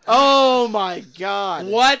there. Oh, my God.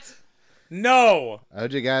 What? No. I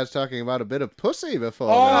heard you guys talking about a bit of pussy before.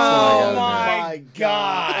 Oh, That's what I got my in here.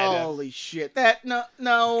 God. Holy shit.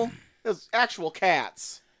 No. Those actual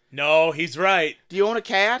cats. No, he's right. Do you own a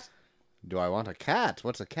cat? Do I want a cat?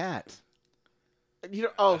 What's a cat? You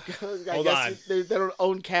don't, oh, I Hold guess on. they don't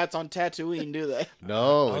own cats on Tatooine, do they?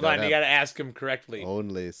 No. we Hold don't on, you have gotta ask him correctly.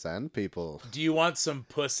 Only sand people. Do you want some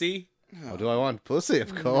pussy? Oh, do I want pussy?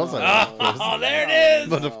 Of course No. I want pussy. Oh, there it is.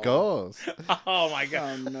 But of course. Oh my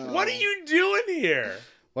god. Oh, no. What are you doing here?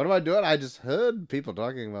 What am I doing? I just heard people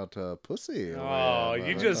talking about pussy. Oh,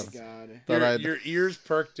 you just- God. Thought Your, I'd- your ears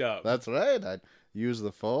perked up. That's right. I'd use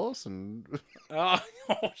the force and Oh,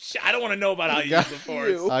 shit. I don't want to know about how you Got use the force.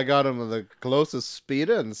 you. I got him the closest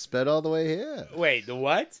speeder and sped all the way here. Wait, the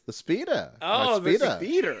what? The speeder. Oh, My the speeder.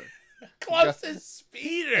 Peter. Closest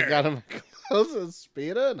speeder. I got him closest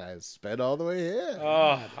speeder and I sped all the way here.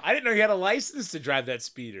 Oh, I didn't know you had a license to drive that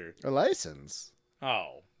speeder. A license.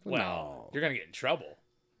 Oh, well, No. you're gonna get in trouble.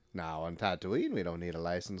 Now on Tatooine, we don't need a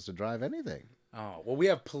license to drive anything. Oh, well, we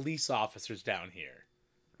have police officers down here.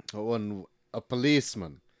 One a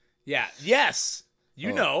policeman. Yeah, yes,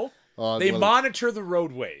 you Oh. know. Or, They well, monitor the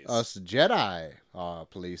roadways. us Jedi are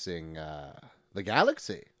policing the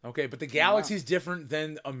galaxy. Okay, but the galaxy's different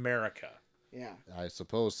than America. Yeah. I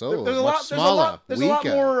suppose so. There's a Much lot. smaller, There's a lot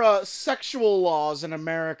weaker. more sexual laws in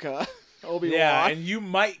America. Obi-Wan. Yeah, and you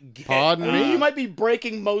might get. Pardon me? You might be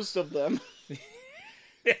breaking most of them,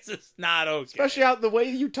 This is not okay. especially out the way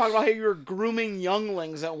you talk about how you were grooming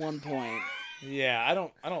younglings at one point, Yeah, I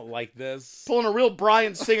don't like this. pulling a real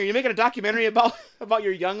Bryan Singer. You making a documentary about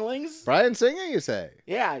your younglings? Brian Singer, you say?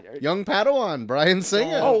 Yeah. Young Padawan, Brian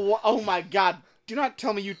Singer. Oh my God! Do not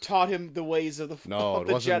tell me you taught him the ways of the No, of it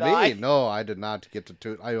the wasn't Jedi. me. No, I did not get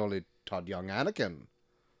to. I only taught young Anakin.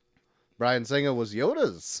 Brian Singer was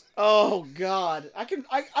Yoda's. Oh God!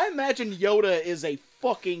 I imagine Yoda is a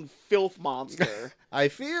fucking filth monster. I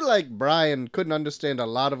feel like Brian couldn't understand a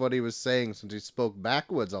lot of what he was saying since he spoke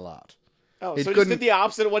backwards a lot. Oh, He so he just couldn't- did the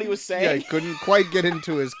opposite of what he was Yeah, saying. he couldn't quite get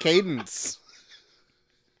into his cadence,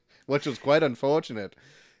 which was quite unfortunate.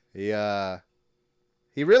 He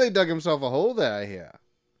really dug himself a hole there, I hear.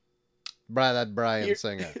 That Brian You're-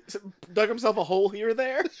 Singer. Dug himself a hole here or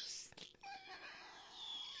there.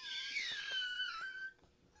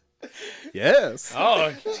 Yes.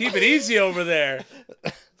 Oh, keep it easy over there.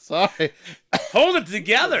 Sorry. Hold it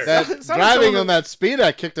together. That, Sounded driving someone- on that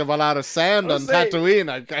speeder kicked him a lot of sand I on was saying- Tatooine.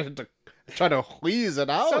 I got to try to wheeze it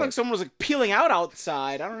out. Sounded like someone was like peeling out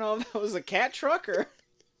outside. I don't know if that was a cat truck or.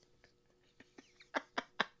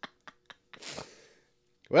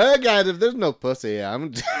 Well, guys, if there's no pussy,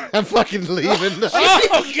 I'm fucking leaving.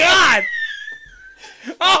 Oh God!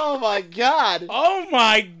 Oh my God! Oh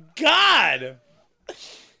my God!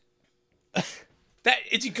 That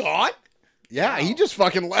is he gone? Yeah, he just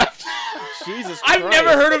fucking left. Jesus Christ! I've never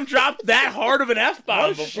heard him drop that hard of an F-bomb Oh,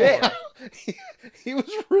 before. shit. He was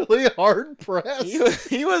really hard pressed.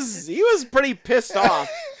 He was pretty pissed off.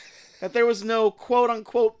 that there was no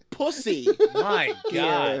quote-unquote pussy My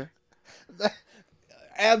God. here.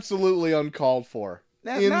 Absolutely uncalled for.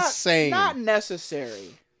 Insane. Not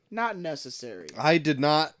necessary. Not necessary. I did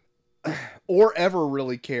not or ever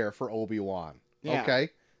really care for Obi-Wan. Yeah. Okay?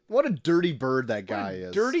 What a dirty bird that guy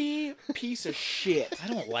is. Dirty piece of shit. I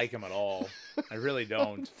don't like him at all. I really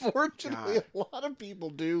don't. Unfortunately, a lot of people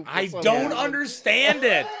do. I don't understand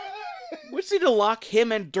it. We just need to lock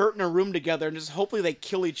him and Dirt in a room together and just hopefully they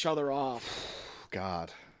kill each other off.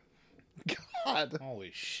 God.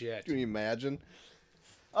 Holy shit. Can you imagine?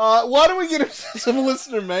 Why don't we get into some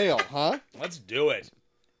listener mail, huh? Let's do it.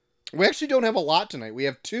 We actually don't have a lot tonight. We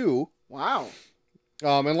have 2. Wow.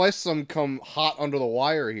 Unless some come hot under the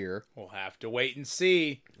wire here. We'll have to wait and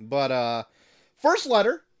see. But, first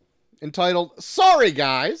letter, entitled, Sorry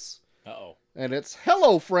Guys. Uh-oh. And it's,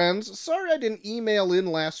 Hello friends, sorry I didn't email in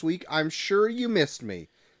last week. I'm sure you missed me.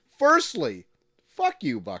 Firstly, fuck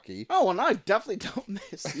you, Bucky. Oh, well, now I definitely don't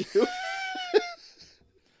miss you.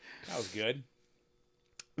 That was good.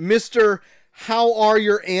 Mr. How are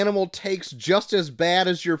your animal takes just as bad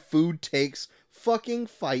as your food takes? Fucking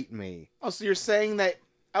fight me. Oh, so you're saying that...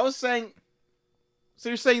 So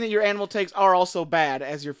you're saying that your animal takes are also bad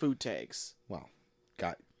as your food takes. Well,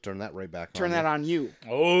 turn that right back on. Turn that on you.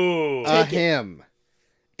 Oh. Him.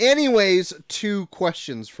 Anyways, 2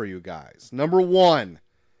 questions for you guys. Number 1,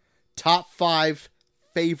 top 5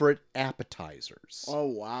 favorite appetizers. Oh,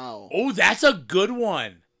 wow. Oh, that's a good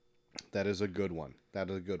one. That is a good one.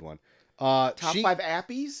 Top 5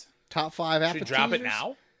 appies? Top 5 appetizers. Should we drop it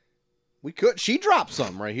now? We could. She dropped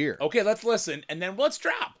some right here. Okay, let's listen, and then let's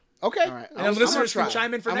drop. Okay. All right. And then listeners can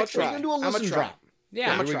chime in for I'm next gonna week. try. We can do a I'm gonna listen try. drop.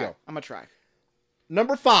 Yeah. Here we I'm go. gonna try.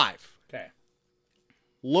 Number 5, Okay.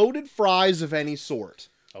 loaded fries of any sort.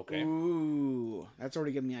 Okay. Ooh, that's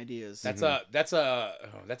already giving me ideas. That's a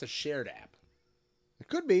shared app. It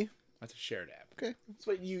could be. That's a shared app. Okay.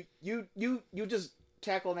 So wait, you just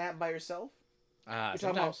tackle an app by yourself?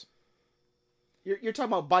 Sometimes. You're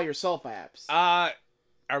talking about by yourself apps.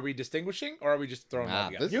 Are we distinguishing, or are we just throwing them all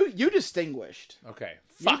together? You distinguished. Okay.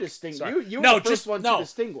 You Fuck. distinguished. Sorry. You were no, the first just one no. to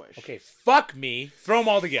distinguish. Okay. Fuck me. Throw them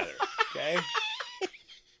all together. Okay.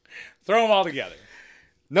 Throw them all together.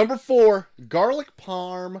 Number 4, garlic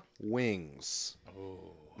parm wings.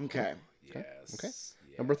 Oh. Okay. Yes. Okay. Yes.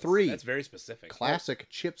 Number 3, That's very specific. classic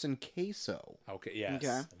chips and queso. Okay. Yes.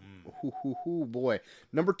 Okay. Ooh, boy.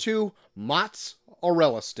 Number 2,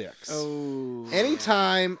 mozzarella sticks. Oh.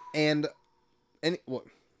 Anytime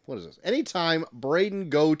what is this? Anytime Braden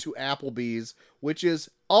go to Applebee's, which is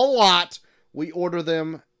a lot, we order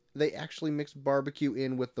them. They actually mixed barbecue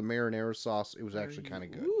in with the marinara sauce. It was actually kind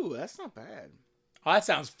of good. Ooh, that's not bad. Oh, that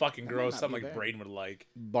sounds fucking That might gross. not Something be like bad. Braden would like.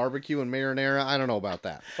 Barbecue and marinara, I don't know about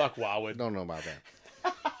that. Fuck Wildwood. Don't know about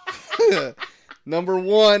that. Number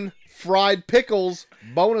 1, fried pickles.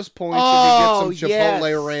 Bonus points Oh, if you get some Chipotle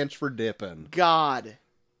yes. ranch for dipping. God.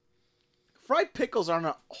 Fried pickles are on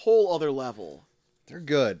a whole other level. They're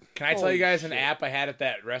good. Can I tell Holy you guys an shit. app I had at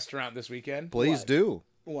that restaurant this weekend? Please What? do.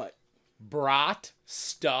 What? Brat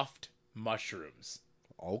stuffed mushrooms.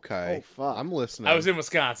 Okay. Oh, fuck. I'm listening. I was in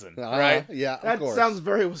Wisconsin, right? Yeah, of That course. sounds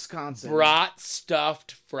very Wisconsin. Brat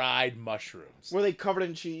stuffed fried mushrooms. Were they covered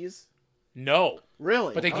in cheese? No,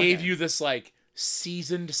 Really? but they Okay. gave you this like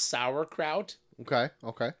seasoned sauerkraut Okay.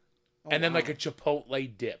 Oh, and then wow. like a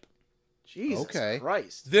chipotle dip. Jesus Okay.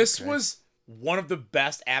 Christ. This Okay. was one of the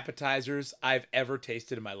best appetizers I've ever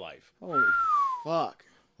tasted in my life. Holy fuck.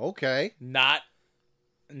 Okay. Not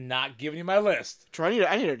giving you my list. Troy,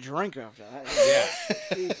 I need a drink after that.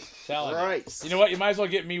 Yeah. Jesus Telling you. Christ. You know what? You might as well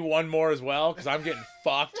get me one more as well because I'm getting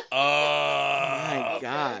fucked up. My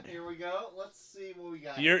God. Here we go. Let's see what we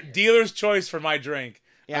got. Your dealer's choice for my drink.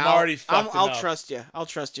 Yeah, I'm already fucked I'll enough. trust you. I'll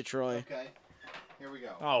trust you, Troy. Okay. Here we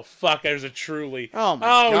go. Oh fuck! There's a Truly. Oh, my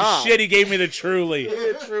God. shit! He gave me the Truly,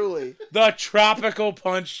 Yeah, truly. the tropical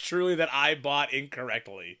punch Truly that I bought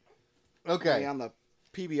incorrectly. Okay. Hey, on the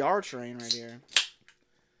PBR train right here.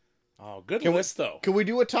 Oh, good Can we- list though. Can we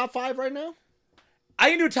do a top 5 right now? I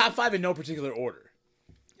can do top 5 in no particular order.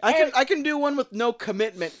 I can do one with no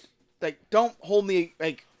commitment. Like, don't hold me.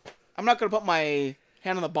 Like, I'm not gonna put my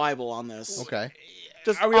hand on the Bible on this. Okay.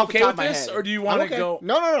 Just Are we off the okay top with of my this, head. or do you I'm want to okay. go?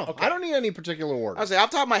 No. Okay. I don't need any particular I order. was like, off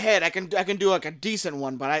the top of my head, I can do like a decent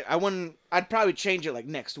one, but I wouldn't. I'd probably change it like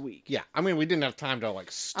next week. Yeah. I mean, we didn't have time to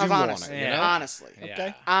like stew I was on honest. it. Yeah. You know? Honestly. Yeah.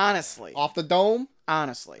 Okay. Honestly. Off the dome.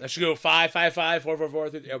 Honestly. Let's go 5, 5, 5, 4, 4, 4,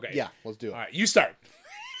 3. Okay. Yeah. Let's do it. All right. You start.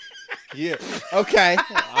 Yeah. Okay.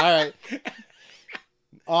 All right.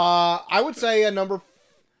 I would say a number.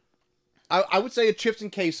 I would say a chips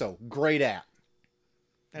and queso. Great app.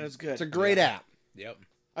 That is good. It's a great app. Yep.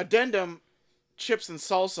 Addendum. chips and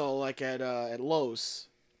salsa like at Los.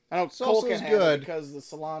 I know Salsa's Cole can have good. it because of the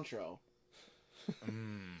cilantro.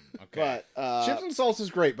 Okay. But Chips and salsa is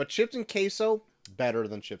great, but chips and queso better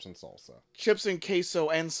than chips and salsa. chips and queso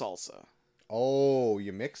and salsa. Oh,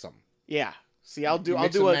 you mix them. Yeah. See, I'll do a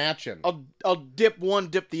a matching. I'll dip one,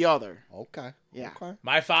 dip the other. Okay. Yeah. Okay.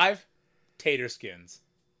 My 5, tater skins.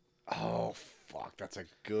 Oh fuck, that's a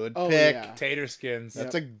good Oh, pick. yeah. Tater skins.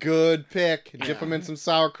 That's a good pick. Dip them in some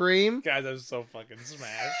sour cream. Guys, I'm so fucking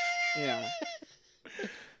smashed. Yeah.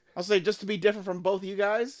 I'll say just to be different from both of you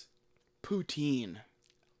guys, poutine.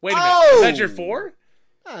 Wait a minute. Oh! Is that your 4?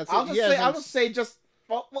 I'll just say just.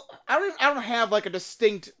 Well, I don't have like a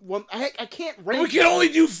distinct one. I can't rank. We can only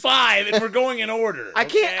do 5 if we're going in order. I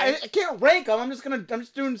can't. okay? I can't rank them. I'm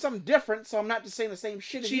just doing something different, so I'm not just saying the same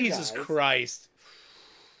shit as you guys. Jesus Christ.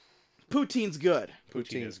 Poutine's good,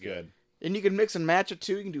 Poutine is good. and you can mix and match it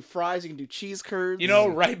too. You can do fries. You can do cheese curds. You know,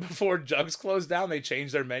 right before Jugs closed down, they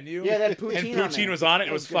changed their menu. Yeah, that poutine. And on poutine there. was on it. It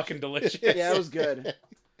That was good fucking shit. delicious. Yeah, it was good.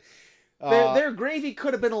 Their gravy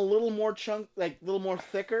could have been a little more a little more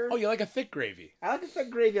thicker. Oh, you like a thick gravy? I like a thick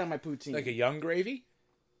gravy on my poutine. Like a young gravy?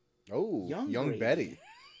 Oh, Young young gravy. Betty.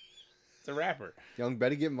 It's a rapper. Young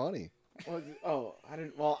Betty get money. Oh, I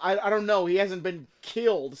didn't. Well, I don't know. He hasn't been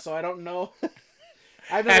killed, so I don't know.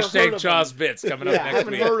 I've never heard Hashtag of Jaws him. Bits coming up Yeah, I next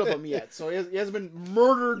haven't week. heard of him yet. So he hasn't been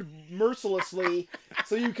murdered mercilessly,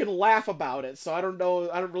 so you can laugh about it. So I don't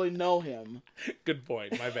know. I don't really know him. Good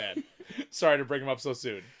point. My bad. Sorry to bring him up so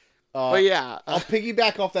soon. But yeah, I'll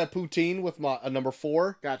piggyback off that poutine with my number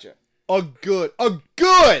 4. gotcha. A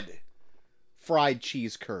good fried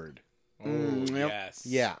cheese curd. Oh, yep. yes.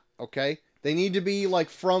 Yeah. Okay. They need to be like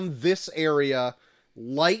from this area,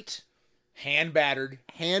 light, Hand battered.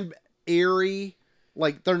 hand airy.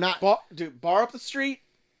 Like they're not. Bar up the street.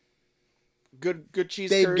 Good cheese.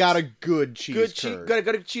 They've curds. got a good cheese curd. Got a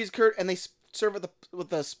good cheese curd, and they serve it with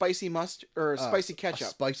the spicy mustard or spicy A ketchup.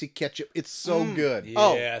 spicy ketchup. It's so good.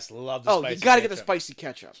 Oh. Yes, love the Oh, spicy you gotta get the ketchup. spicy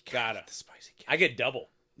ketchup. Gotta. The spicy ketchup. I get double.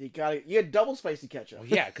 You get double spicy ketchup. Well,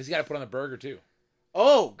 yeah, because you gotta put on the burger too.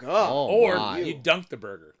 Oh god. Oh, Or my. you dunk the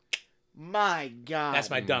burger. My god. That's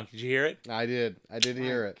my dunk. Did you hear it? I did My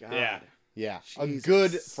hear it. God. Yeah. Yeah, Jesus. a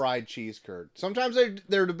good fried cheese curd. Sometimes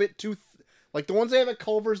they're a bit too, like the ones they have at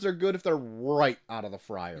Culver's. They're good if they're right out of the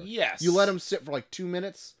fryer. Yes. You let them sit for like 2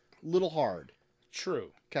 minutes. Little hard.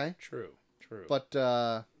 True. Okay. True. But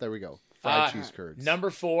there we go. Fried cheese curds. Number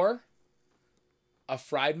 4, a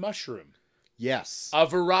fried mushroom. Yes. A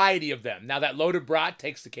variety of them. Now that loaded brat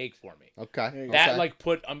takes the cake for me. Okay. There you go. That okay. like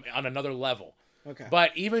put on another level. Okay.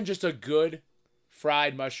 But even just a good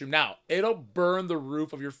fried mushroom. Now, it'll burn the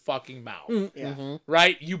roof of your fucking mouth. yeah. Mhm.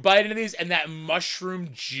 Right? You bite into these and that mushroom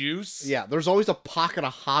juice. Yeah. There's always a pocket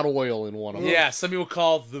of hot oil in one of them. Yeah, some people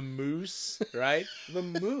call it the mousse, right? The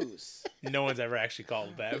moose. No one's ever actually called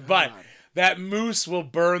it that. But God. that mousse will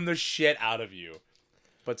burn the shit out of you.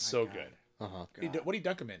 But so God. good. Uh-huh. What do you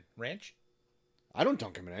dunk them in? Ranch? I don't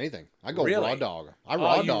dunk them in anything. I go Really? raw dog. I Oh,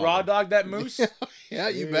 raw you dog. raw 'em. dog that mousse? Yeah,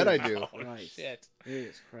 you bet I do. Oh, Christ. shit.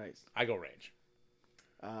 Jesus Christ. I go range.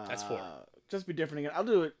 That's 4. Just be different again. I'll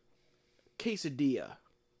do a quesadilla.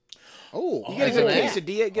 Oh, You get a as good an app.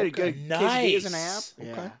 quesadilla. Get a good quesadilla as an app. Nice. Okay.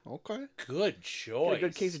 Yeah. Okay. Good Get choice. a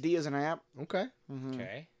good quesadilla as an app. Okay. Mm-hmm.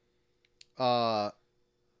 Okay.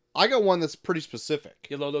 I got one that's pretty specific.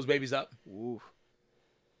 You load those babies up? Ooh.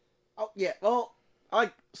 Oh yeah. Well, I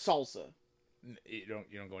like salsa. You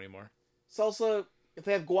don't go anymore? Salsa. If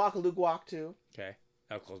they have guac, I'll do guac too. Okay.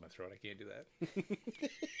 That'll close my throat. I can't do that.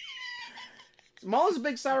 Molly's a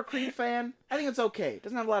big sour cream fan. I think it's okay. It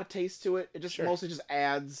doesn't have a lot of taste to it. It just Sure. mostly just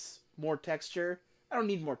adds more texture. I don't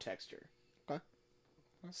need more texture. Okay.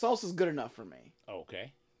 Salsa's good enough for me.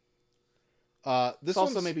 Okay. This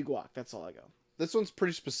Salsa one's, maybe guac. That's all I go. This one's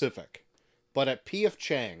pretty specific, but at P.F.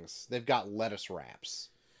 Chang's they've got lettuce wraps.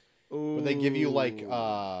 Ooh. Where they give you like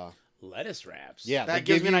Lettuce wraps. yeah, they that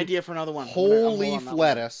gives give me an you idea for another one. whole I'm leaf on that one.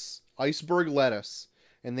 lettuce, iceberg lettuce,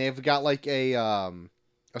 and they've got like a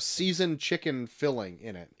seasoned chicken filling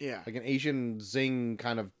in it. Yeah. Like an Asian zing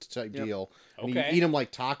kind of type Yep. deal. And Okay. you eat them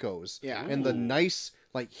like tacos. Yeah. And the Ooh. nice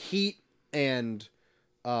like heat and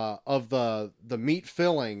of the meat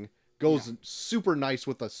filling goes super nice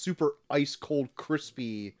with a super ice cold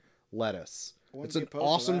crispy lettuce. I wouldn't It's be an opposed to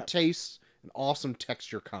awesome that. taste, an awesome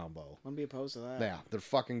texture combo. Wouldn't be opposed to that. Yeah, they're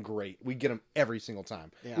fucking great. We get them every single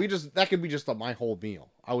time. Yeah. That could be just my whole meal.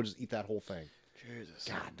 I would just eat that whole thing. Jesus.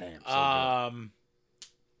 God damn. So good.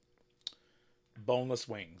 Boneless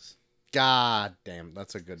wings. God damn,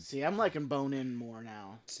 that's a good. See, I'm liking bone in more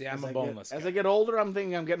now. See, I'm As a I boneless As guy. I get older, I'm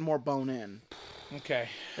thinking I'm getting more bone in. Okay.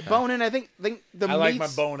 Bone in, I think the I like my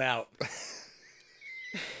meats- bone out.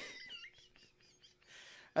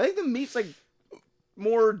 I think the meat's like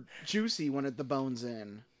more juicy when the bone's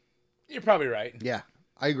in. You're probably right. Yeah,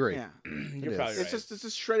 I agree. Yeah, You're probably right. it's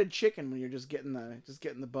just shredded chicken when you're just getting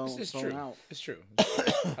the bone, It's bone true. out. It's true.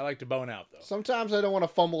 I like to bone out though. Sometimes I don't want to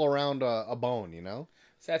fumble around a bone, you know?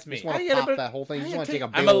 So that's I me. just want I to get it, pop but that whole thing. You I just want to take-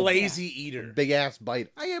 take a I'm big, a lazy eater. big ass bite.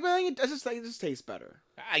 But I think it just tastes better.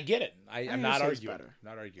 I get it. I'm think not it tastes arguing. better.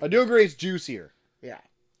 Not arguing. I do agree it's juicier. Yeah.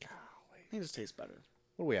 I think it just tastes better.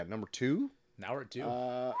 What are we at? Number 2? Now we're at 2. Wait,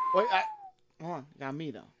 hold on, got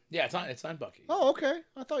me though. Yeah, it's on Bucky. Oh, okay.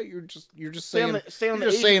 I thought you're just Stay on saying the- stay on you're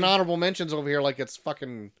the just saying Asian- honorable mentions over here like it's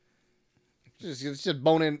fucking it's just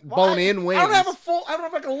bone in Well, wings. I don't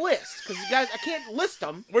have like a list because guys, I can't list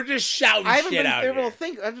them. We're just shouting I haven't shit been out able here. to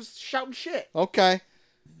think. I'm just shouting shit. Okay.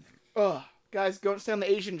 Ugh, guys, go stay on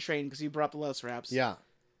the Asian train because you brought up the lettuce wraps. Yeah.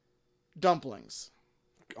 Dumplings.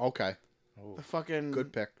 Okay. The fucking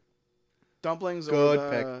Good pick. dumplings. Good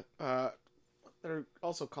or the, they're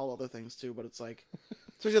also called other things too, but it's like,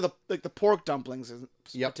 especially the pork dumplings in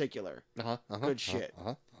particular. Good shit.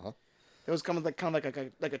 Those come with kind of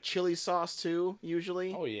like a chili sauce too,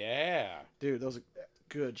 usually. Oh yeah. Dude, those are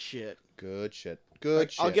good shit. Good shit.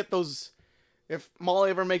 I'll get those. If Molly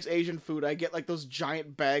ever makes Asian food, I get like those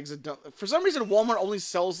giant bags of for some reason, Walmart only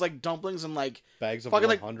sells like dumplings and like bags of fucking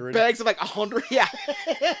 100. like bags of like 100. Yeah.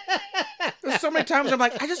 There's so many times I'm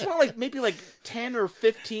like, I just want like maybe like 10 or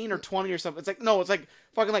 15 or 20 or something. It's like no, it's like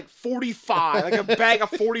fucking like 45, like a bag of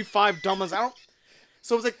 45 dumplings. I don't.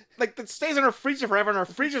 So it's like it stays in our freezer forever, and our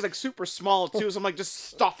freezer's like super small too. So I'm like just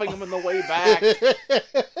stuffing them in the way back.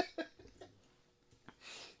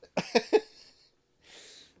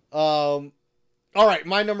 All right,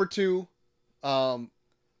 my number 2.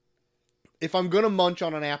 If I'm gonna munch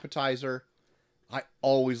on an appetizer, I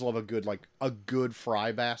always love a good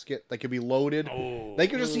fry basket. They could be loaded. Oh. They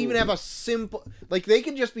could just even have a simple, like they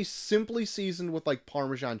could just be simply seasoned with like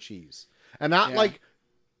Parmesan cheese, and not like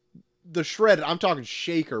the shredded. I'm talking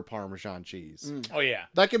shaker Parmesan cheese. Oh yeah.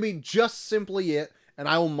 That could be just simply it, and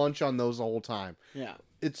I will munch on those the whole time. Yeah.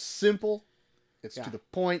 It's simple. It's to the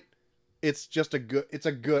point. It's just a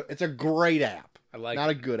great app. I like Not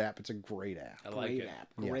it. a good app. It's a great app. I like Great it. app.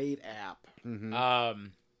 Great app. Mm-hmm.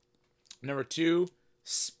 Number 2,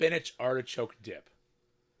 spinach artichoke dip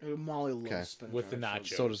Molly loves spinach with the artichoke.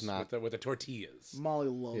 nachos. So does not. with the tortillas. Molly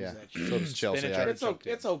loves Yeah. that shit. So does Chelsea. Spinach I- artichoke.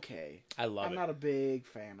 It's okay. I love I'm it. not a big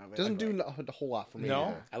fan of it. Doesn't do a whole lot for me. No,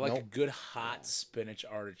 either. I like a Nope. good hot spinach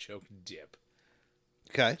artichoke dip.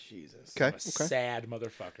 Okay. Jesus. Okay. I'm a sad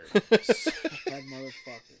motherfucker. That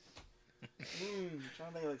motherfucker.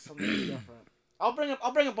 Trying to think of like something different. I'll bring up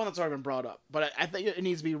one that's already been brought up, but I think it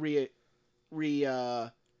needs to be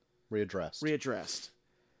Readdressed. readdressed.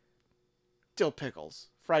 Dill pickles,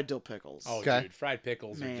 fried dill pickles. Oh, Okay. dude, fried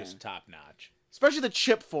pickles are Man. just top notch. Especially the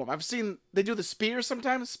chip form. I've seen they do the spears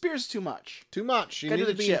sometimes. Spears too much. Too much. You Gotta need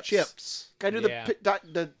do to the be in chips. chips. Gotta do Yeah.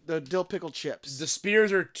 the dill pickle chips. The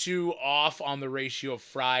spears are too off on the ratio of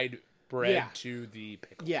fried bread Yeah. to the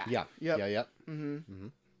pickle. Yeah. Yeah. Yep. Yeah. Yep.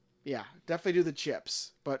 Yeah, definitely do the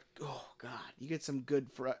chips. But oh god, you get some good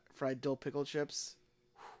fried dill pickle chips.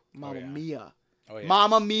 Mamma yeah. mia. Oh yeah.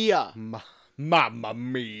 Mamma mia. Mamma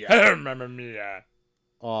mia. Mamma mia.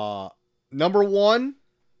 Number 1.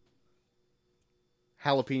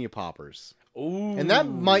 Jalapeno poppers. Ooh. And that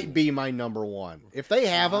might be my number 1. If they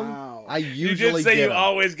have them, Wow. I You usually did say get you 'em.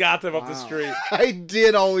 always got them up the Wow. street. I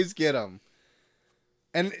did always get them.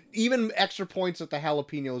 And even extra points that the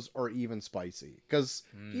jalapenos are even spicy. Because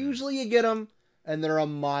usually you get them and they're a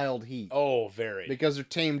mild heat. Oh, very. Because they're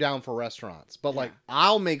tamed down for restaurants. But like,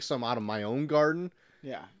 I'll make some out of my own garden.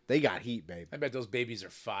 Yeah. They got heat, babe. I bet those babies are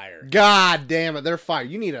fire. God damn it, they're fire.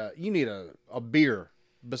 You need a beer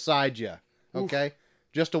beside you, okay?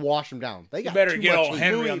 Just to wash them down. They You got better too get much old heat.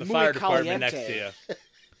 Henry Muy- on the muy fire department caliente. next to you.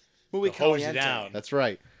 Muy To hose you caliente. down. That's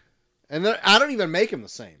right. And I don't even make them the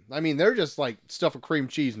same. I mean, they're just like stuff of cream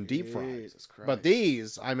cheese and deep fry. Jesus Christ. But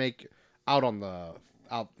these I make out on the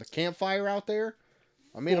campfire out there.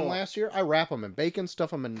 I made them last year. I wrap them in bacon, stuff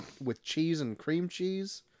them in with cheese and cream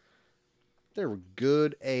cheese. They're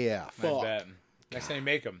good AF. I bet. Next time you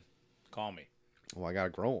make them, call me. Oh, I gotta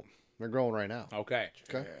grow them. They're growing right now. Okay.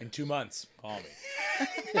 Okay. In 2 months, call me.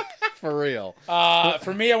 For real.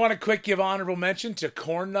 For me, I want to quick give honorable mention to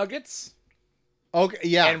corn nuggets Okay,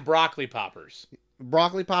 yeah. and broccoli poppers.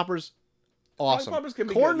 Broccoli poppers, awesome. poppers can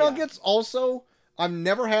be Corn good, yeah. nuggets also. I've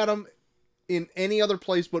never had them in any other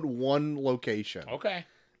place but one location. Okay.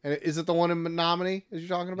 And is it the one in Menominee? Is you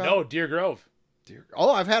talking about? No, Deer Grove.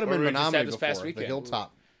 Oh, I've had them Where in we just had Menominee this before. past The weekend.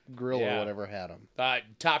 Hilltop Grill Yeah. or whatever had them.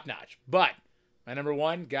 Top notch. But my number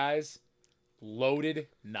 1, guys, loaded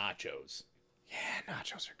nachos. Yeah,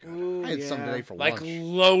 nachos are good. Ooh, I had some yeah. today for Like lunch.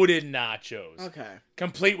 loaded nachos. Okay.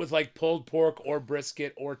 Complete with like pulled pork or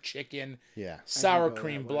brisket or chicken, Yeah. sour go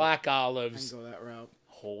cream, that way. black I can olives. go that route.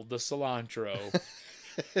 Hold the cilantro.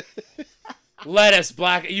 Lettuce,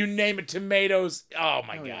 black, you name it, tomatoes. Oh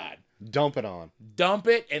my Oh, God. yeah. Dump it on. Dump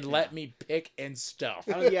it and let me pick and stuff.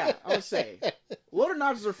 Yeah, I would say loaded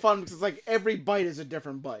nachos are fun because it's like every bite is a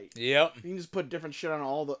different bite. Yep. You can just put different shit on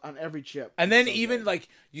on every chip. And then It's so even good. like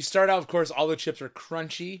you start out, of course, all the chips are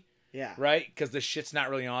crunchy, yeah, right? Because the shit's not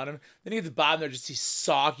really on them. Then you get to the bottom, they're just these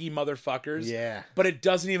soggy motherfuckers. Yeah. But it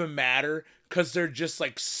doesn't even matter because they're just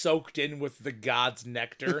like soaked in with the god's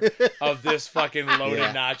nectar of this fucking loaded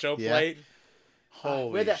Yeah. nacho Yeah. plate. we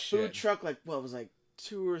Holy had that shit. food truck like what was it, like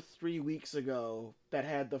 2 or 3 weeks ago that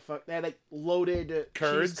had they had like loaded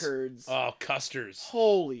Curds? cheese curds. Oh, Custer's.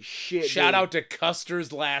 Holy shit! Shout dude. out to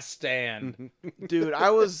Custer's Last Stand. dude. I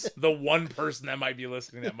was. The one person that might be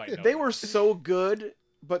listening that might know. They were so good,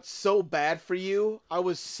 but so bad for you. I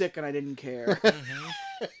was sick and I didn't care.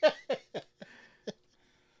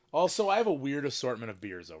 Also, I have a weird assortment of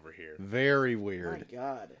beers over here. Very My weird.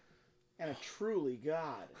 God, and a truly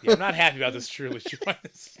God. Yeah, I'm not happy about this truly.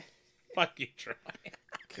 Fuck you, Troy.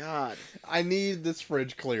 God. I need this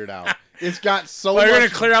fridge cleared out. It's got so Well, much. you're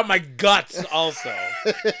gonna clear out my guts also.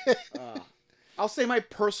 I'll say my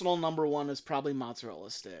personal number one is probably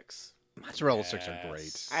mozzarella sticks. Mozzarella sticks are great.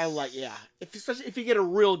 Yes. I like, yeah. Especially if you get a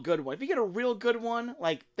real good one. If you get a real good one,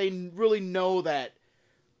 like they really know that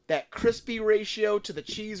crispy ratio to the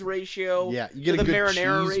cheese ratio. Yeah, you get to a the good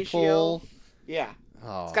marinara cheese ratio. pull. Yeah,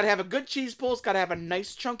 Oh. it's got to have a good cheese pull. It's got to have a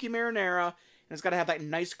nice chunky marinara, and it's got to have that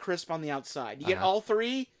nice crisp on the outside. You get all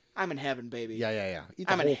three, I'm in heaven, baby. Yeah. Eat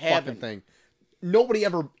the I'm in whole heaven. fucking thing. Nobody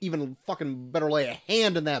ever even fucking better lay a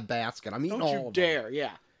hand in that basket. I'm eating Don't all you of them. dare,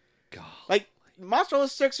 yeah. God. Like mozzarella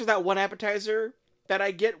sticks are that one appetizer that I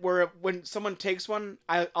get where when someone takes one,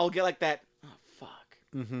 I'll get like that. Oh fuck.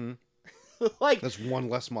 Mm-hmm. like That's one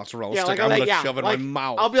less mozzarella yeah, stick. like I'm gonna yeah, shove it like, in my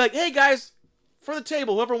mouth. I'll be like, hey guys, for the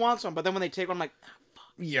table, whoever wants one. But then when they take one, I'm like,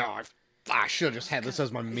 Yeah, I should have just had this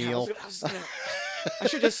as my meal. I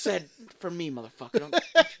should have just said for me, motherfucker. Don't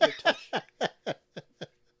you touch.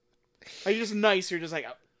 Are you just nice? You're just like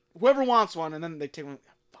whoever wants one, and then they take one.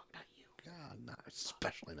 Fuck, not you. God, no,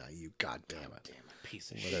 especially not you. God damn it. Damn it.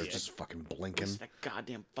 Piece of Over there shit. just fucking blinking. What's that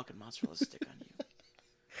goddamn fucking mozzarella stick on you?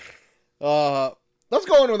 Let's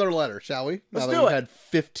go on with our letter, shall we? Let's now that do we've it. had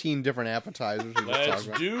 15 different appetizers. we just Let's talked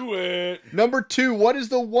about. do it. Number 2, what is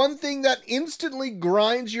the one thing that instantly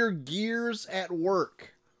grinds your gears at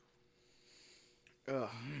work? Ugh.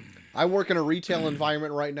 I work in a retail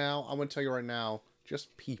environment right now. I'm going to tell you right now,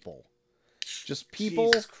 just people. Just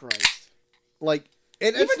people. Jesus Christ. Like,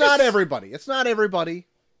 it's Even not just- everybody. It's not everybody.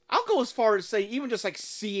 I'll go as far as say even just like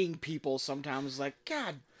seeing people sometimes is like,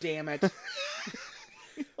 God damn it.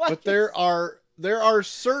 But there are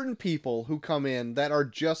certain people who come in that are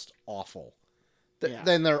just awful. Yeah.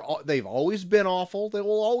 Then they've always been awful. They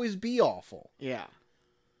will always be awful. Yeah.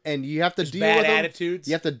 And you have to Just deal bad with them. attitudes.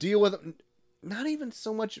 You have to deal with them. Not even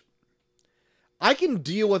so much. I can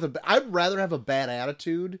deal with I'd rather have a bad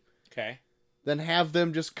attitude Okay. than have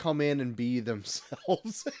them just come in and be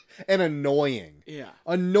themselves and annoying. Yeah.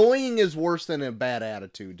 Annoying is worse than a bad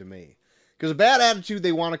attitude to me. Because a bad attitude,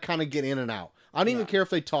 they want to kind of get in and out. I don't even Yeah. care if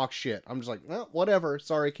they talk shit. I'm just like, well, whatever.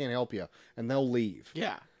 Sorry, can't help you. And they'll leave.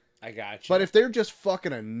 Yeah. I got you. But if they're just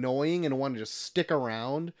fucking annoying and want to just stick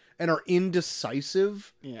around and are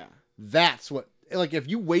indecisive, Yeah. that's what, like, if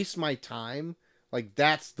you waste my time, like,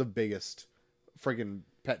 that's the biggest friggin'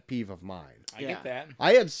 pet peeve of mine. I Yeah. get that.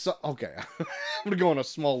 I had okay, I'm gonna go on a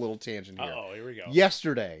small little tangent here. Uh-oh, here we go.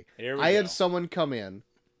 Yesterday, Here we I go. had someone come in.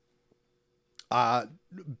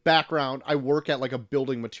 Background: I work at like a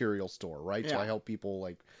building material store, right? So Yeah. I help people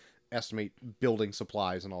like estimate building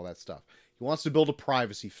supplies and all that stuff. He wants to build a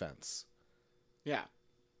privacy fence. Yeah.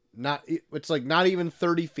 It's like not even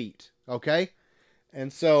 30 feet, okay?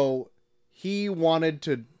 And so he wanted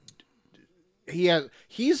to.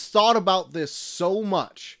 He's thought about this so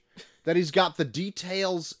much that he's got the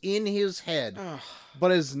details in his head, Ugh.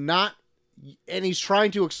 but is not, and he's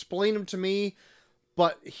trying to explain them to me,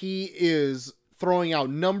 but he is throwing out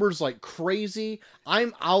numbers like crazy.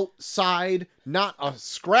 I'm outside, not a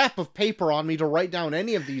scrap of paper on me to write down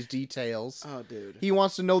any of these details. Oh, dude. He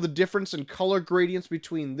wants to know the difference in color gradients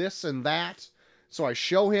between this and that. So I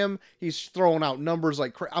show him. He's throwing out numbers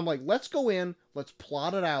like I'm like, let's go in, let's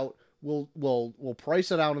plot it out. We'll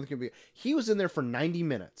price it out on the computer. He was in there for 90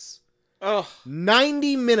 minutes. Ugh.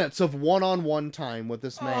 90 minutes of one-on-one time with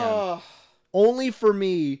this man. Ugh. Only for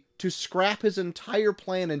me to scrap his entire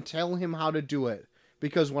plan and tell him how to do it.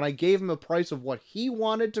 Because when I gave him a price of what he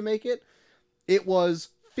wanted to make it It was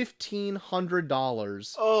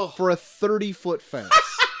 $1,500 Oh. for a 30-foot fence.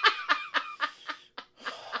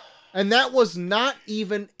 And that was not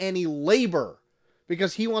even any labor,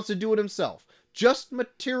 because he wants to do it himself. Just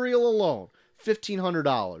material alone,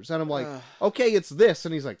 $1,500. And I'm like, okay, it's this.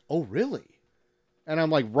 And he's like, oh, really? And I'm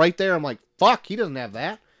like, right there, I'm like, fuck, he doesn't have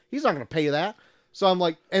that. He's not going to pay that. So I'm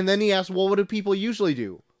like, and then he asked, well, what do people usually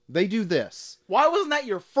do? They do this. Why wasn't that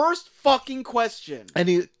your first fucking question?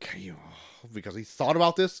 And because he thought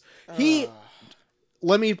about this, let me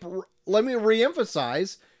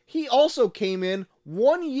reemphasize, he also came in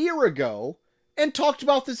 1 year ago and talked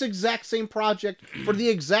about this exact same project for the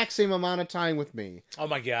exact same amount of time with me. Oh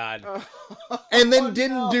my God. And then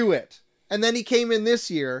didn't do it. And then he came in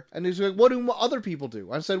this year and he's like, what do other people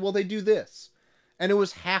do? I said, well, they do this. And it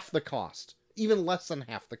was half the cost, even less than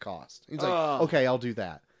half the cost. He's like, okay, I'll do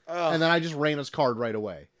that. And then I just ran his card right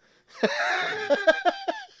away.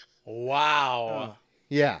 Wow.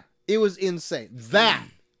 Yeah, it was insane. That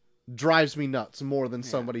drives me nuts more than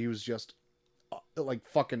somebody who's just like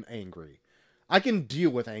fucking angry. I can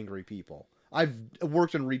deal with angry people. I've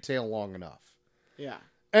worked in retail long enough. Yeah.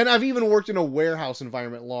 And I've even worked in a warehouse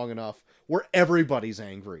environment long enough where everybody's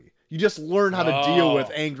angry. You just learn how to deal with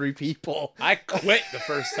angry people. I quit the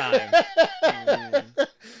first time.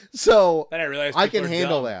 So Then I realized I people can are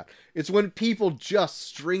handle dumb. that. It's when people just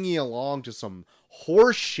string you along to some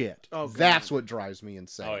horse shit. Oh, God. That's what drives me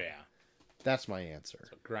insane. Oh yeah. That's my answer.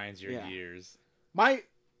 So it grinds your gears.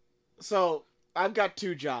 So I've got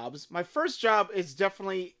 2 jobs. My first job is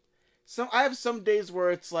definitely I have some days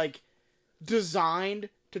where it's like designed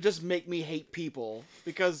to just make me hate people,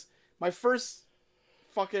 because my first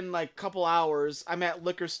fucking like couple hours I'm at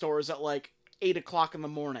liquor stores at like 8 o'clock in the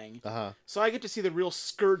morning. So I get to see the real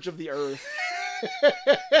scourge of the earth.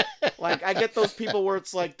 Like I get those people where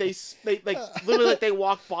it's like they like literally like they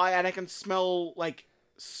walk by and I can smell like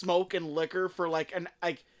smoke and liquor for like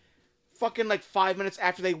fucking like 5 minutes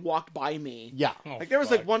after they walked by me. Yeah. Like there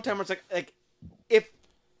was like one time where it's like if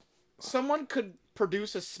someone could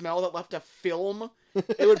produce a smell that left a film,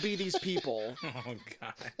 it would be these people. Oh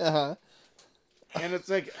God. And it's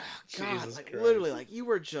like, God, Jesus like Christ. literally, like you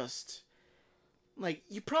were just, like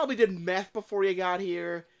you probably did meth before you got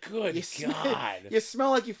here. Good God. You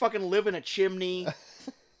smell like you fucking live in a chimney.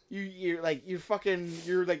 You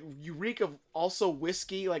reek of also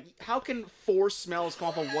whiskey. Like, how can 4 smells come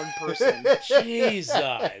off of one person?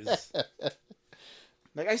 Jesus.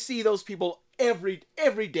 Like I see those people every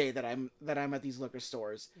day that I'm at these liquor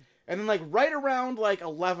stores, and then like right around like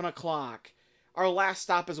 11 o'clock, our last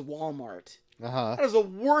stop is Walmart. That is the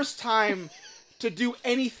worst time to do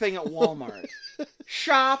anything at Walmart.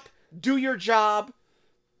 Shop, do your job.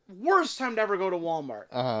 Worst time to ever go to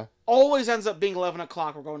Walmart. Always ends up being 11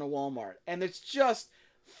 o'clock. We're going to Walmart, and it's just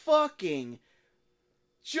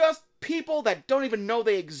people that don't even know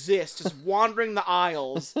they exist, just wandering the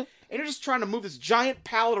aisles. And you're just trying to move this giant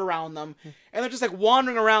pallet around them, and they're just like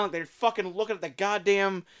wandering around like they're fucking looking at the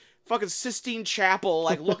goddamn fucking Sistine Chapel,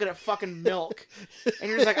 like looking at fucking milk. And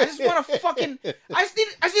you're just like, I just want to fucking, I just need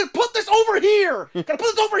to put this over here. Gotta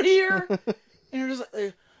put this over here. And you're just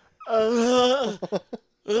like,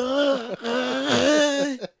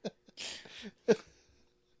 like,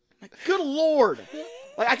 good Lord.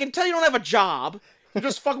 Like, I can tell you don't have a job. You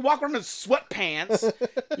just fucking walk around in sweatpants.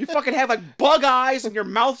 You fucking have like bug eyes and your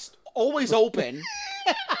mouth's always open.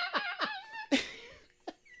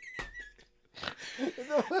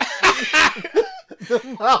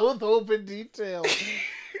 The mouth open detail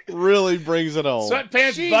really brings it home.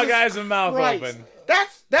 Sweatpants, Jesus bug eyes, and mouth Christ. open.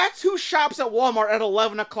 That's who shops at Walmart at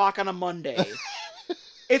 11 o'clock on a Monday.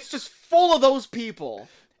 It's just full of those people.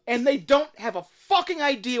 And they don't have a fucking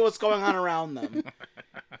idea what's going on around them.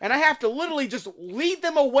 And I have to literally just lead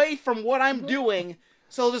them away from what I'm doing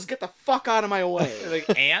so they'll just get the fuck out of my way.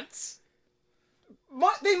 Like ants?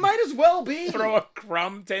 They might as well be. Throw a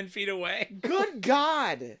crumb 10 feet away? Good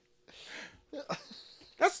God.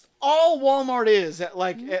 That's all Walmart is at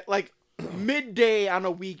like midday on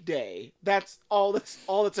a weekday. That's all that's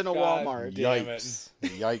in a God Walmart. damn Yikes.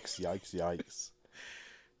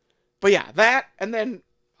 But yeah, that, and then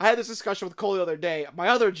I had this discussion with Cole the other day. My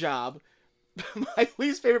other job, my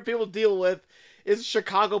least favorite people to deal with is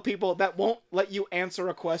Chicago people that won't let you answer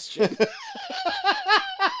a question.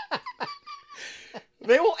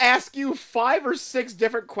 They will ask you 5 or 6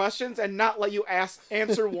 different questions and not let you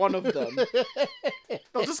answer one of them.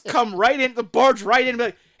 They'll just come right in, the barge right in, and be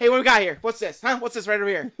like, "Hey, what we got here? What's this? Huh? What's this right over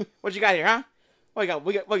here? What you got here, huh?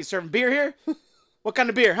 What you serving beer here? What kind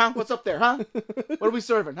of beer, huh? What's up there, huh? What are we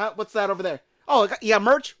serving, huh? What's that over there? Oh, you got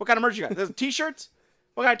merch? What kind of merch you got? There's t-shirts?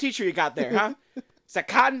 What kind of t-shirt you got there, huh? Is that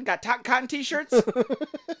cotton? Got cotton t-shirts?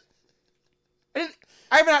 I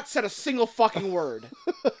have not said a single fucking word.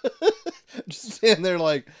 Just standing there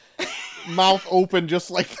like mouth open, just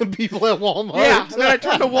like the people at Walmart. Yeah, and then I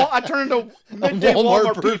turn into midday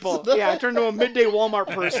Walmart Walmart people. Yeah, I turn into a midday Walmart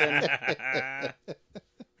person.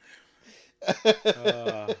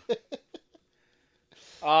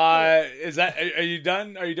 Is that? Are you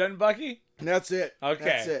done? Are you done, Bucky? That's it. Okay.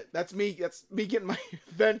 That's it. That's me getting my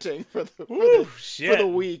venting for the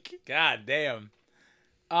week. God damn.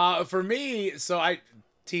 For me, so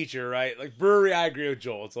teacher, right? Like brewery, I agree with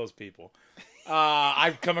Joel. It's those people.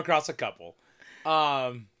 I've come across a couple.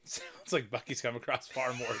 Sounds like Bucky's come across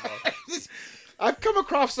far more though. I've come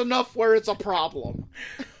across enough where it's a problem.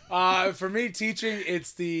 For me, teaching,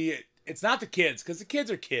 it's not the kids, because the kids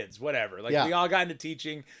are kids, whatever. Like, Yeah. we all got into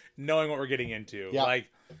teaching knowing what we're getting into. Yeah. Like,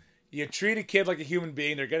 you treat a kid like a human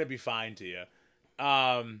being, they're going to be fine to you.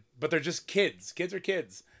 But they're just kids. Kids are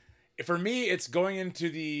kids. For me, it's going into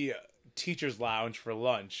the teacher's lounge for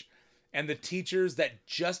lunch, and the teachers that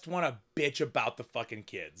just want to bitch about the fucking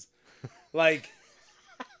kids. Like,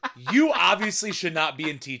 you obviously should not be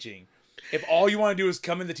in teaching if all you want to do is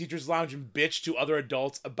come in the teacher's lounge and bitch to other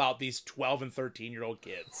adults about these 12 and 13-year-old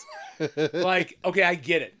kids. Like, okay, I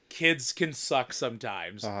get it. Kids can suck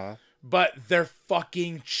sometimes. But they're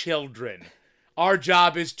fucking children. Our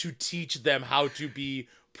job is to teach them how to be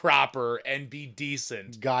proper and be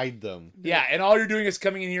decent. Guide them. Yeah, and all you're doing is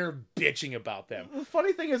coming in here bitching about them. The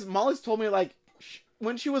funny thing is, Molly's told me, like,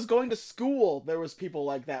 when she was going to school, there was people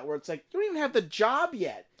like that, where it's like, you don't even have the job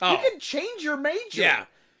yet. Oh. You can change your major. Yeah.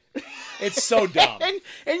 It's so dumb.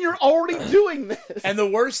 and you're already doing this. And the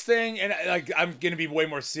worst thing, and like I'm going to be way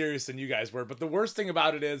more serious than you guys were, but the worst thing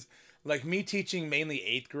about it is, like me teaching mainly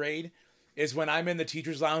 8th grade, is when I'm in the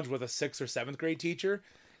teacher's lounge with a 6th or 7th grade teacher,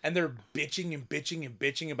 and they're bitching and bitching and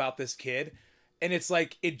bitching about this kid. And it's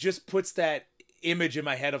like, it just puts that image in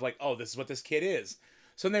my head of like, oh, this is what this kid is.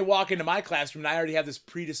 So when they walk into my classroom, and I already have this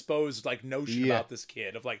predisposed like notion about this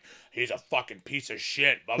kid of like, he's a fucking piece of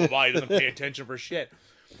shit, blah, blah, blah, he doesn't pay attention for shit.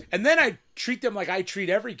 And then I treat them like I treat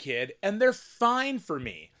every kid, and they're fine for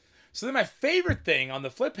me. So then my favorite thing on the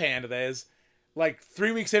flip hand of that is, like,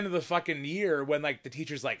 3 weeks into the fucking year, when, like, the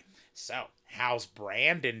teacher's like, so, how's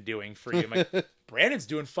Brandon doing for you? I'm like, Brandon's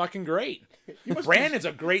doing fucking great. Brandon's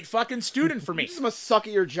a great fucking student for me. You just must suck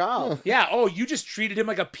at your job. Yeah, oh, you just treated him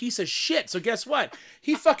like a piece of shit. So guess what?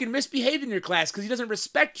 He fucking misbehaved in your class because he doesn't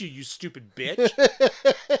respect you, you stupid bitch.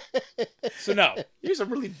 So no. Here's some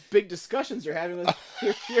really big discussions you're having with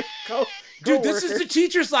your Dude, this is the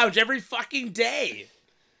teacher's lounge every fucking day.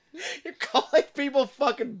 You're calling people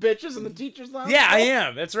fucking bitches in the teacher's lounge? Yeah, I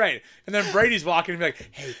am. That's right. And then Brady's walking and be like,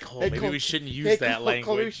 hey, Cole, maybe we shouldn't use that language.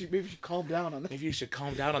 Cole, maybe we should calm down on that. Maybe you should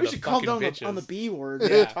calm down on We the should fucking calm down bitches. on the B word.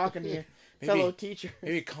 Yeah. Talking to your fellow teacher.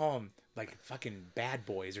 Maybe call them like fucking bad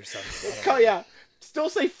boys or something. Yeah. Still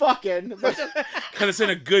say fucking. Because it's in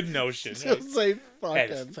a good notion. Just say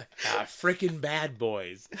fucking. Frickin' bad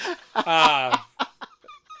boys.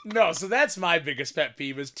 No, so that's my biggest pet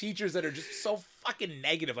peeve is teachers that are just so fucking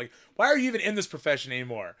negative. Like, why are you even in this profession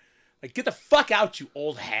anymore? Like, get the fuck out, you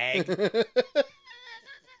old hag.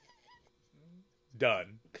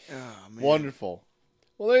 Done. Oh, man. Wonderful.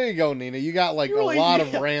 Well, there you go, Nina. You got like a lot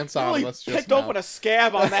of rants on really us just picked now. open a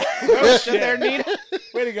scab on that notion there, Nina.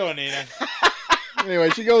 Way to go, Nina. Anyway,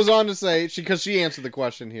 she goes on to say, because she answered the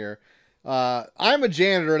question here. I'm a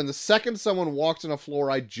janitor, and the second someone walks on a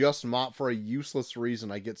floor I just mopped for a useless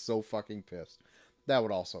reason, I get so fucking pissed. That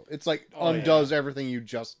would also. It's like undoes everything you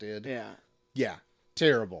just did. Yeah. Yeah.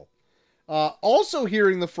 Terrible. Also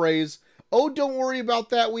hearing the phrase, oh, don't worry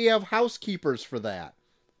about that. We have housekeepers for that.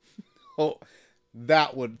 Oh,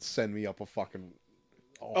 that would send me up a fucking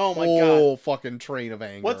whole fucking train of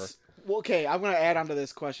anger. Okay, I'm going to add on to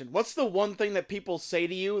this question. What's the one thing that people say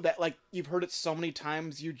to you that, like, you've heard it so many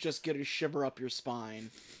times, you just get a shiver up your spine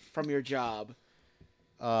from your job?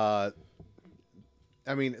 I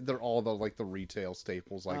mean, they're all the retail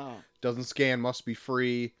staples, like, doesn't scan, must be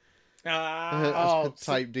free,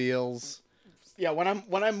 type deals. Yeah, when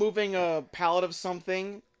I'm moving a pallet of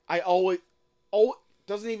something, I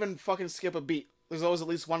doesn't even fucking skip a beat. There's always at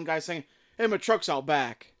least one guy saying, hey, my truck's out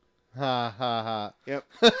back. Ha ha ha. Yep.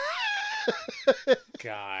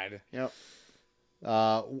 God. Yep.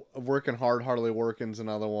 Working hard, hardly working's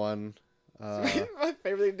another one. My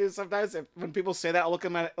favorite thing to do sometimes, when people say that, I'll look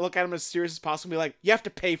at them as serious as possible and be like, you have to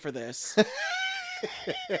pay for this.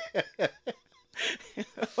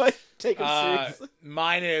 Like, take them seriously.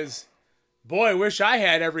 Mine is, boy, I wish I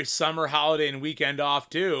had every summer, holiday, and weekend off,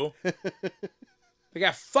 too. They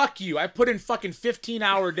got, fuck you. I put in fucking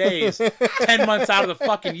 15-hour days 10 months out of the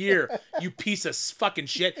fucking year, you piece of fucking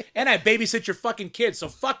shit. And I babysit your fucking kids, so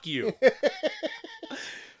fuck you.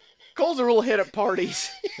 Cole's a real hit at parties.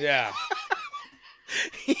 Yeah.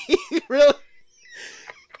 He really.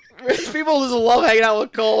 Rich people just love hanging out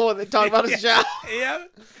with Cole when they talk about his job. Yeah.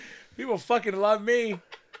 People fucking love me.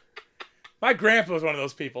 My grandpa was one of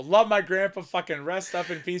those people. Love my grandpa. Fucking rest up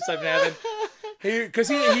in peace up in heaven. Because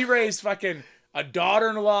he raised fucking a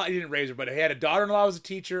daughter-in-law. He didn't raise her, but he had a daughter-in-law who was a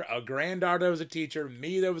teacher, a granddaughter that was a teacher,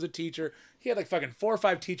 me that was a teacher. He had like fucking 4 or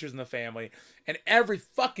 5 teachers in the family. And every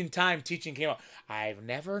fucking time teaching came up, I've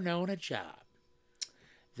never known a job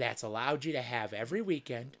that's allowed you to have every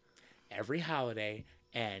weekend, every holiday,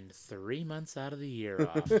 and 3 months out of the year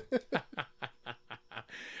off.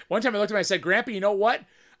 One time I looked at him and I said, Grandpa, you know what?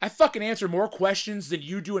 I fucking answer more questions than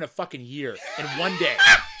you do in a fucking year in one day.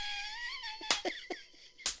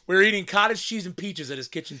 We were eating cottage cheese and peaches at his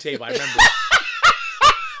kitchen table. I remember.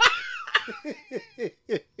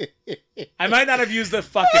 I might not have used the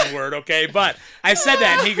fucking word, okay? But I said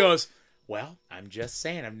that and he goes, well, I'm just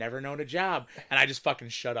saying, I've never known a job. And I just fucking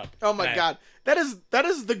shut up. Oh my God. That is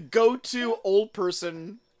the go-to old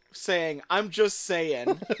person saying, I'm just saying.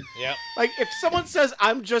 Yep. Like, if someone says,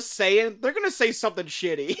 I'm just saying, they're going to say something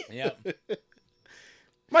shitty. Yep.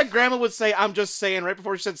 My grandma would say, I'm just saying, right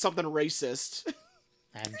before she said something racist.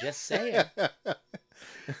 I'm just saying.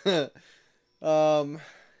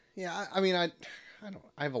 Yeah, I mean, I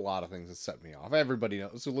have a lot of things that set me off. Everybody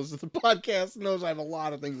knows who listens to the podcast knows I have a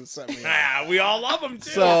lot of things that set me off. We all love them, too.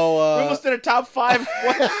 So, we almost did a top 5.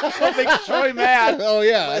 What makes Troy mad? Oh,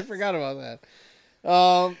 yeah, I forgot about that.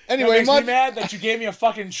 Anyway, makes me mad that you gave me a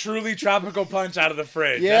fucking truly tropical punch out of the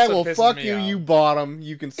fridge. Yeah, That's what well, pisses fuck me you. off. You bought them.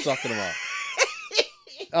 You can suck them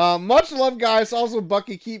up. Much love, guys. Also,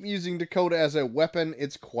 Bucky, keep using Dakota as a weapon.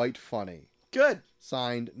 It's quite funny. Good.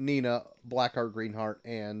 Signed, Nina, Blackheart, Greenheart,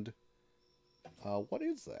 and what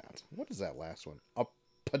is that? What is that last one? A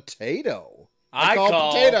potato. I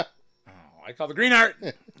call potato. Oh, I call the green heart.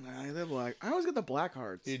 I always get the black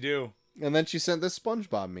hearts. You do. And then she sent this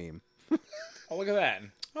SpongeBob meme. Oh, look at that.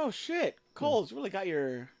 Oh shit, Cole's really got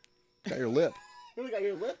your lip. really got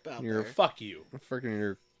your lip out Your there. Fuck you. Freaking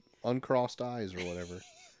your uncrossed eyes or whatever.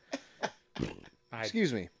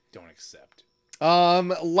 Excuse me. Don't accept.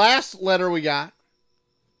 Last letter we got.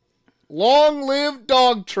 Long live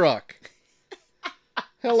dog truck.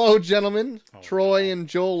 Hello, gentlemen. Troy and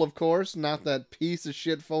Joel, of course. Not that piece of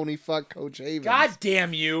shit phony fuck Coach Havens. God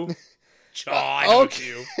damn you. I know it's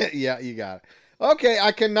you. Yeah, you got it. Okay,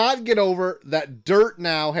 I cannot get over that Dirt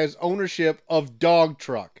now has ownership of Dog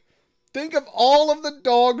Truck. Think of all of the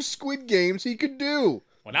dog Squid Games he could do.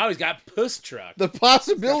 Well, now he's got Puss Truck. The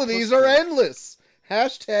possibilities are endless.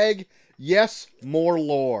 Hashtag yes, more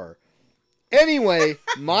lore. Anyway,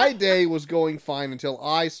 my day was going fine until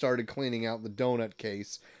I started cleaning out the donut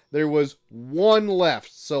case. There was one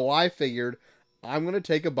left, so I figured I'm going to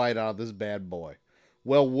take a bite out of this bad boy.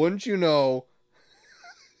 Well, wouldn't you know,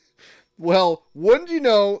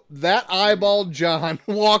 that eyeball John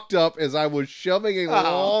walked up as I was shoving a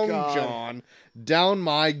long John down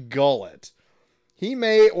my gullet. He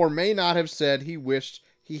may or may not have said he wished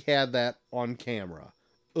he had that on camera.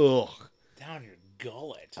 Ugh. Down your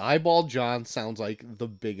gullet. Eyeball John sounds like the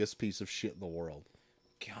biggest piece of shit in the world.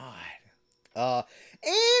 God.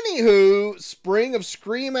 Anywho, Spring of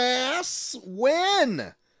Scream Ass,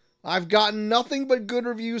 when? I've gotten nothing but good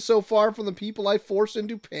reviews so far from the people I forced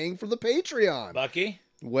into paying for the Patreon. Bucky?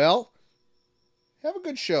 Well, have a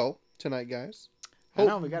good show tonight, guys. I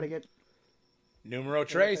know, we gotta get... Numero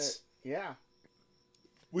Trace. Yeah.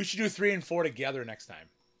 We should do 3 and 4 together next time.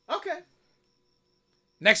 Okay.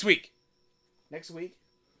 Next week. Next week.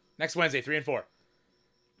 Next Wednesday, 3 and 4.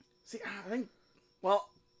 See, I think... Well,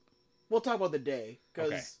 we'll talk about the day,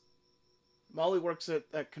 because Molly works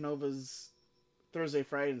at Canova's Thursday,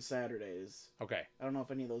 Friday, and Saturdays. Okay. I don't know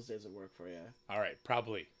if any of those days would work for you. All right,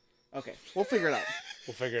 probably. Okay, we'll figure it out.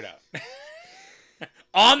 We'll figure it out.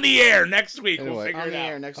 On the air next week. Anyway, we'll figure On it the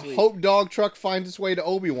air out. next I week. hope Dog Truck finds its way to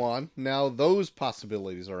Obi-Wan. Now those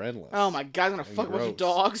possibilities are endless. Oh my god, I'm gonna fuck a bunch of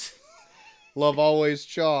dogs. Love always,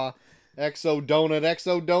 Chaw. Exo Donut,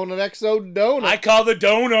 Exo Donut, Exo Donut. I call the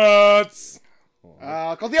donuts.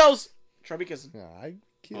 Call the O's. Try be kissing. Yeah, I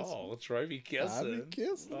kiss. Oh, let's try be I kissing. be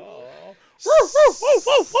kissing. Oh.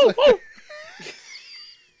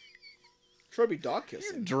 Try be dog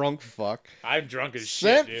kissing. Drunk fuck. I'm drunk as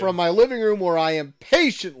Sent shit, dude. from my living room where I am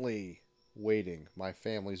patiently waiting my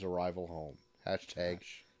family's arrival home. Hashtag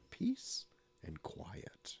peace and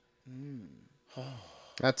quiet.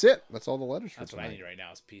 That's it. That's all the letters for That's what tonight. I need right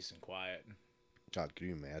now is peace and quiet. God, can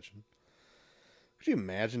you imagine? Could you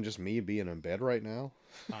imagine just me being in bed right now?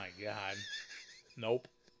 My God. Nope.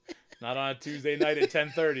 Not on a Tuesday night at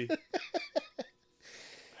 10:30.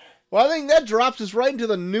 Well, I think that drops us right into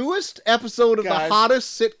the newest episode of Guys. the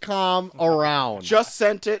hottest sitcom around. Just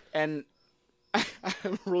sent it, and I'm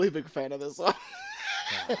a really big fan of this one.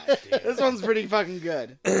 God damn. This one's pretty fucking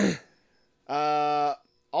good.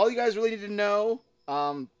 All you guys really need to know.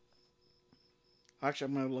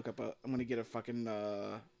 Actually, I'm gonna get a fucking.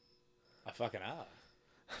 A fucking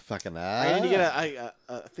Fucking I need to get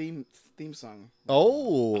a theme song.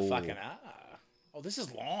 Oh. A fucking Oh, this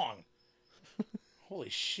is long. Holy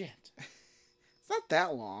shit. It's not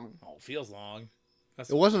that long. Oh, it feels long.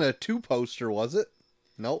 That's It wasn't a 2-poster, was it?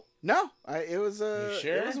 Nope. No, it was a. You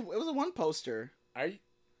sure? It was a 1 poster. Are you?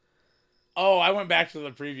 Oh, I went back to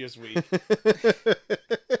the previous week. That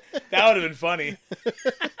would have been funny.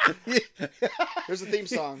 Here's the theme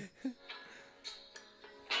song.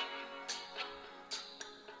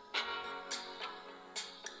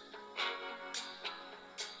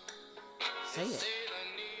 Say it.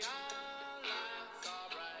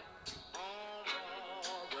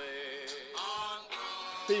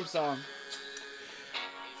 Theme song.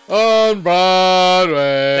 On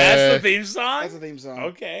Broadway. That's the theme song? That's the theme song.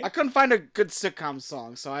 Okay. I couldn't find a good sitcom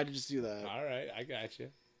song, so I had to just do that. All right, I got you.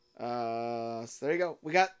 So there you go.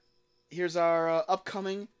 Here's our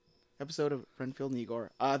upcoming episode of Renfield and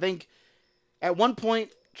Igor. I think at one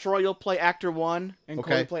point Troy, you'll play actor 1 and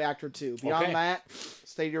Okay. Corey play actor 2. Beyond Okay. that,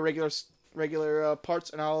 stay to your regular parts,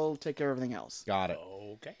 and I'll take care of everything else. Got it.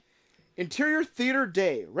 Okay. Interior Theater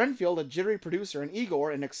Day. Renfield, a jittery producer, and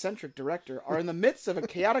Igor, an eccentric director, are in the midst of a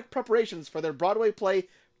chaotic preparations for their Broadway play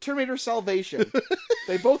Terminator Salvation.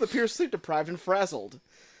 They both appear sleep-deprived and frazzled.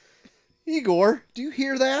 Igor, do you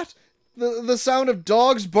hear that? The sound of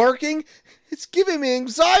dogs barking? It's giving me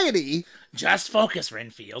anxiety. Just focus,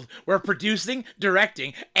 Renfield. We're producing,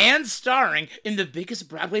 directing, and starring in the biggest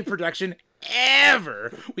Broadway production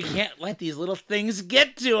ever. We can't let these little things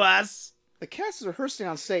get to us. The cast is rehearsing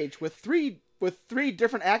on stage with three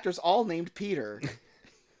different actors all named Peter.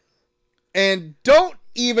 And don't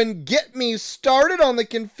even get me started on the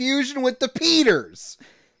confusion with the Peters.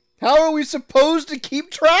 How are we supposed to keep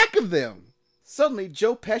track of them? Suddenly,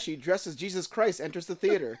 Joe Pesci, dressed as Jesus Christ, enters the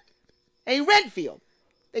theater. Hey, Renfield!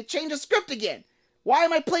 They changed the script again! Why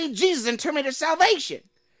am I playing Jesus in Terminator Salvation?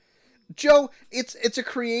 Joe, it's a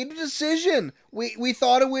creative decision. We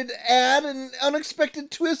thought it would add an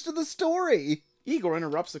unexpected twist to the story. Igor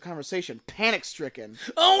interrupts the conversation, panic-stricken.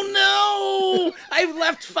 Oh no! I've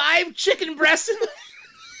left 5 chicken breasts in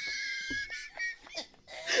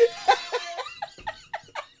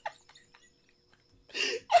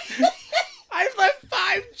I've left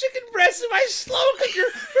 5 chicken breasts in my slow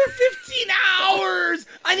cooker for 15 hours!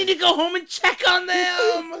 I need to go home and check on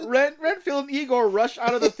them! Renfield and Igor rush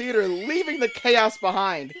out of the theater, leaving the chaos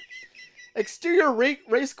behind. Exterior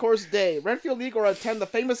race course day. Renfield and Igor attend the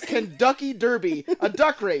famous Kentucky Derby, a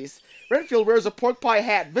duck race. Renfield wears a pork pie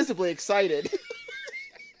hat, visibly excited.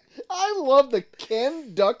 I love the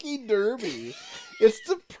Kentucky Derby. It's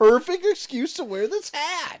the perfect excuse to wear this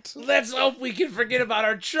hat. Let's hope we can forget about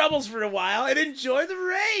our troubles for a while and enjoy the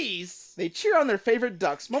race! They cheer on their favorite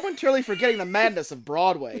ducks, momentarily forgetting the madness of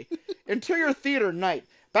Broadway. Interior theater night.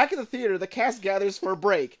 Back at the theater, the cast gathers for a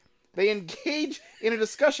break. They engage in a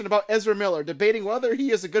discussion about Ezra Miller, debating whether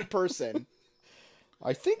he is a good person.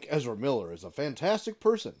 I think Ezra Miller is a fantastic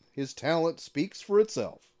person. His talent speaks for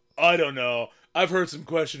itself. I don't know. I've heard some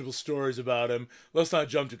questionable stories about him. Let's not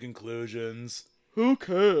jump to conclusions. Who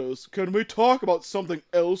cares? Can we talk about something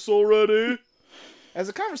else already? As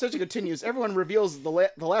the conversation continues, everyone reveals the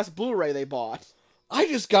last Blu-ray they bought. I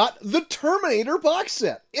just got the Terminator box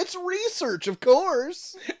set. It's research, of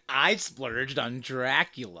course. I splurged on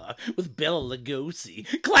Dracula with Bela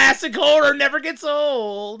Lugosi. Classic horror never gets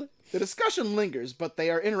old. The discussion lingers, but they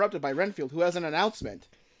are interrupted by Renfield, who has an announcement.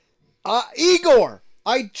 Igor,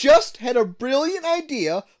 I just had a brilliant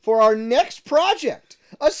idea for our next project.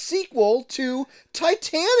 A sequel to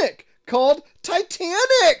Titanic called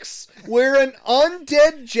Titanics, where an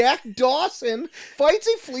undead Jack Dawson fights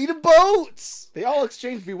a fleet of boats. They all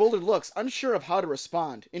exchange bewildered looks, unsure of how to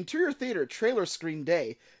respond. Interior theater trailer screen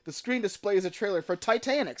day. The screen displays a trailer for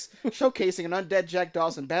Titanics, showcasing an undead Jack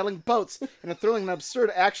Dawson battling boats in a thrilling and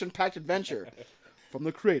absurd action-packed adventure. From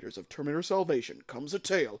the creators of Terminator Salvation comes a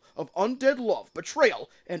tale of undead love, betrayal,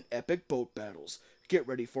 and epic boat battles. Get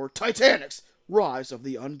ready for Titanics, Rise of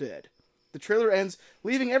the Undead. The trailer ends,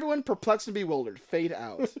 leaving everyone perplexed and bewildered. Fade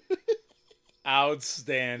out.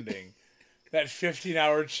 Outstanding. That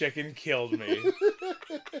 15-hour chicken killed me.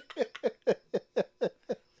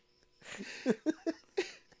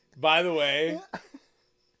 By the way,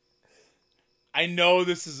 I know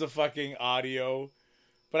this is a fucking audio,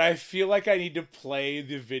 but I feel like I need to play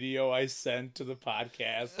the video I sent to the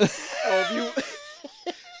podcast. Oh, you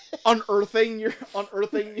unearthing your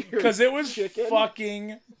Because it was chicken?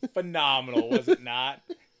 fucking phenomenal, was it not?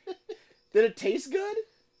 Did it taste good?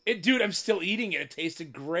 Dude, I'm still eating it. It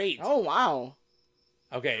tasted great. Oh wow.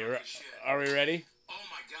 Okay, are we ready? Oh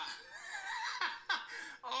my god.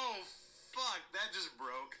 Oh fuck, that just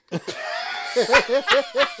broke.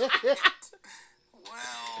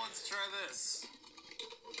 Well, let's try this.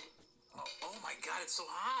 Oh my god, it's so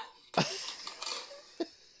hot.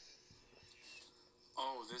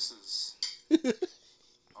 Oh, this is...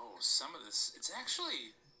 Oh, some of this... It's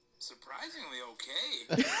actually surprisingly okay.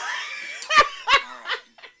 Alright.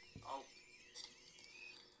 Oh.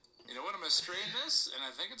 You know what? I'm gonna strain this, and I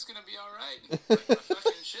think it's gonna be alright. My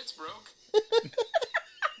fucking shit's broke.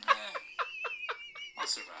 I'll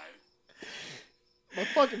survive. My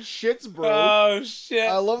fucking shit's broke. Oh, shit.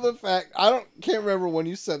 I love the fact can't remember when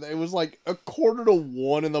you said that. It was like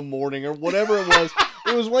 1:45 in the morning or whatever it was.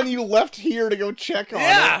 It was when you left here to go check on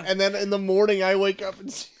it, and then in the morning I wake up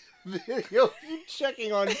and see a video of you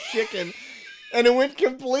checking on chicken, and it went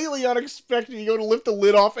completely unexpected. You go to lift the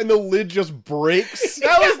lid off, and the lid just breaks.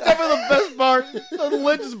 That was definitely the best part. The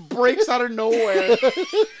lid just breaks out of nowhere.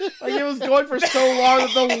 Like it was going for so long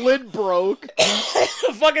that the lid broke.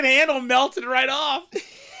 The fucking handle melted right off.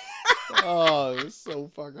 Oh, it was so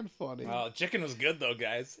fucking funny. Oh, chicken was good though,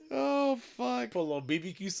 guys. Oh fuck. Put a little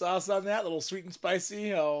BBQ sauce on that, a little sweet and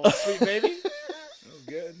spicy. Oh, sweet baby. That was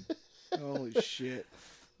good. Holy shit.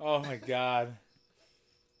 Oh my god.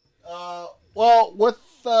 Well, with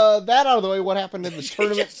that out of the way, what happened in the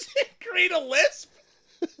tournament? Just create a lisp.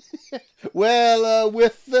 Well,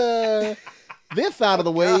 with this out of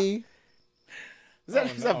the way, Is that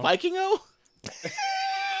Vikingo?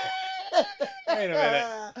 Wait a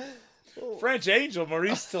minute. French Angel,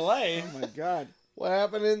 Maurice Tillet. Oh my god. what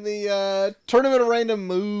happened in the tournament of random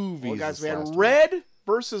movies? Well, guys, this we had last week? Red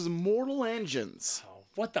versus Mortal Engines. Oh,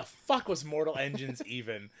 what the fuck was Mortal Engines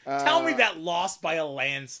even? Tell me that lost by a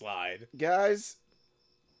landslide. Guys,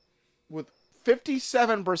 with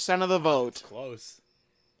 57% of the vote, Close.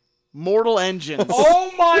 Mortal Engines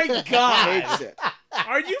Oh my god. takes it.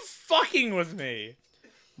 Are you fucking with me?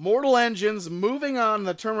 Mortal Engines moving on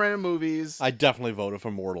the Term Random Movies, I definitely voted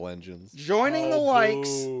for Mortal Engines. joining the likes,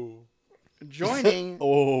 boo. joining.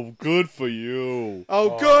 Oh, good for you.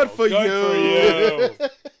 Oh, good for Good you. for you.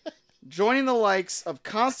 Joining the likes of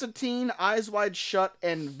Constantine, Eyes Wide Shut,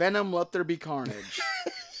 and Venom, Let There Be Carnage.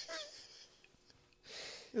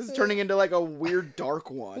 This is turning into like a weird dark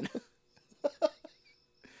one.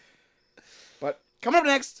 But coming up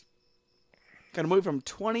next, got a movie from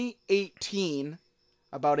 2018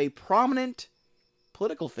 about a prominent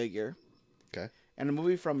political figure. Okay. And a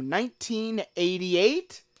movie from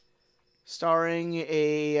 1988 starring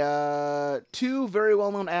a two very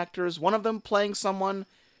well-known actors, one of them playing someone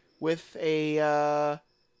with a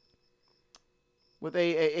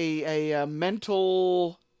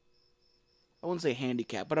mental, I wouldn't say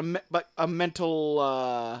handicap, but a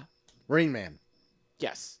mental Rain Man.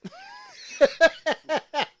 yes.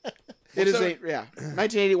 It is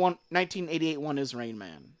 1988 one is Rain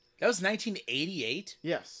Man. That was 1988?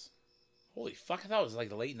 Yes. Holy fuck, I thought it was like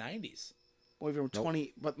the late 90s. Movie from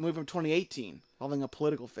 2018 involving a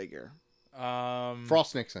political figure.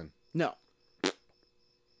 Frost Nixon. No.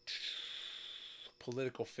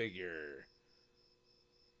 Political figure.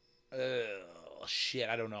 Shit,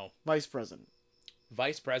 I don't know. Vice President.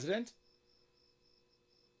 Vice President?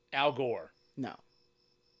 Al Gore. No.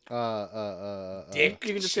 Dick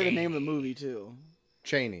You can just say the name of the movie too.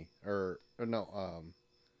 Cheney. Or no,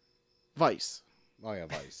 Vice. oh yeah,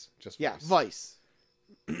 Vice. Just Yeah, Vice.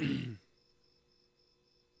 Vice.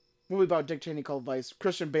 Movie about Dick Cheney called Vice.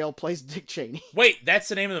 Christian Bale plays Dick Cheney. Wait, that's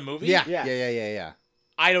the name of the movie? Yeah, Yeah. yeah.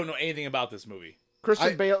 I don't know anything about this movie.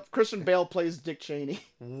 Christian Bale plays Dick Cheney.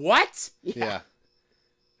 What? Yeah.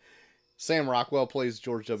 Sam Rockwell plays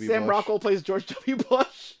George W. Sam Bush. Rockwell plays George W.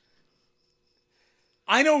 Bush.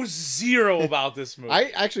 I know zero about this movie.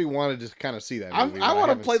 I actually wanted to kind of see that movie. I but want to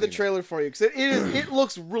haven't play the seen it. trailer for you because it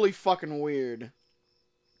looks really fucking weird.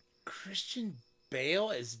 Christian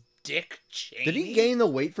Bale as Dick Cheney? Did he gain the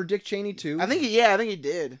weight for Dick Cheney too? I think he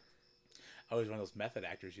did. Oh, he's one of those method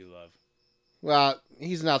actors you love. Well,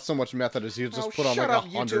 he's not so much method as he'll just put on shut like up,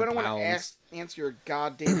 you 100 two. I don't pounds. want to answer your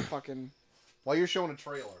goddamn fucking. While you're showing a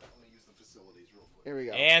trailer, let me use the facilities real quick. Here we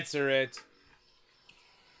go. Answer it.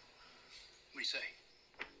 We say.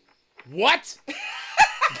 What?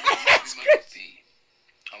 That's Christian.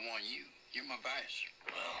 I want you. You're my vice.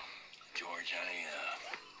 Well, George,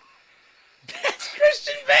 That's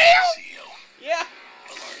Christian Bale? CEO. Yeah.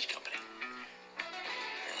 a large company.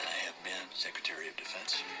 And I have been Secretary of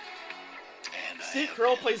Defense. And I Steve have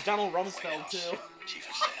Carell been plays Donald White Rumsfeld House too. Chief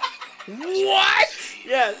of Staff. What?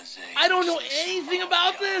 Yes. I don't know anything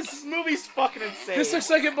about this. This movie's fucking insane. This looks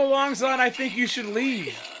like it belongs on I Think You Should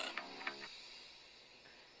Leave.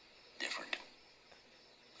 Different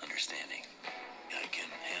understanding. I can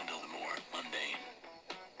handle the more mundane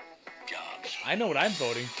jobs. I know what I'm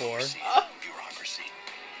voting for. Bureaucracy,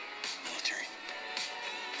 military,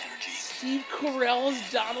 energy. Steve Carell's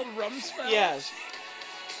Donald Rumsfeld? Yes.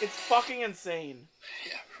 It's fucking insane.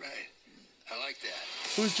 Yeah, right. I like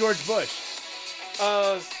that. Who's George Bush?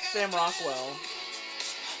 Sam Rockwell.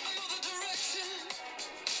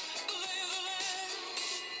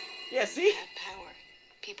 Yeah, see? You have power.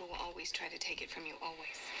 People will always try to take it from you,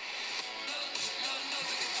 always.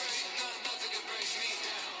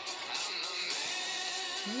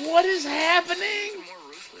 What is happening? More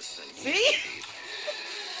ruthless than See?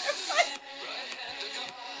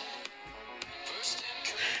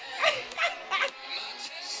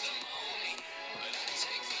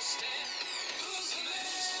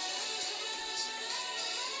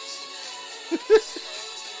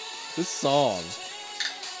 This song.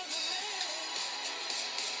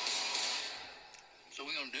 So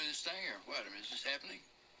we gonna do this thing or what? I mean, is this happening?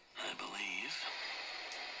 I believe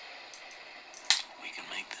we can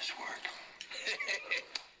make this work.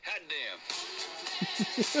 Hot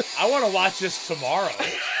damn. I want to watch this tomorrow.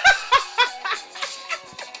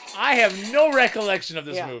 I have no recollection of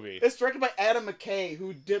this Yeah. movie. It's directed by Adam McKay,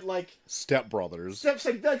 who did like Step Brothers. Step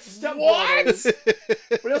What? Brothers.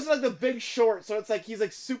 But he also like The Big Short, so it's like he's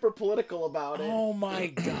like super political about it. Oh my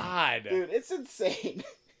god. Dude, it's insane.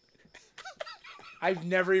 I've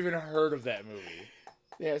never even heard of that movie.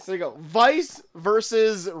 Yeah, so you go. Vice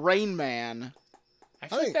versus Rain Man. I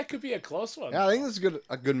feel like think- that could be a close one. Yeah, I think this is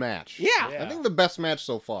a good match. Yeah. Yeah. I think the best match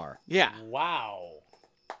so far. Yeah. Wow.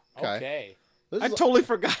 Okay. Okay. This I is- totally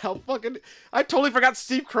forgot I totally forgot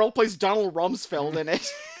Steve Carell plays Donald Rumsfeld in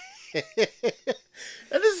it.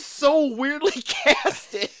 That is so weirdly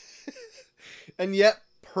casted. and yet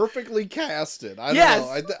perfectly casted. I don't Yes.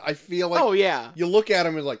 know. I feel like Oh yeah. you look at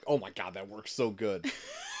him and like, oh my god, that works so good.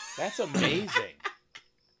 That's amazing.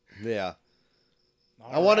 Yeah.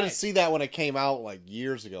 All I wanted to right. see that when it came out like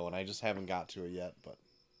years ago, and I just haven't got to it yet. But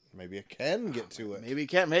maybe I can get to it. Maybe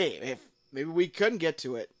can't maybe we couldn't get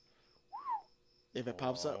to it. If it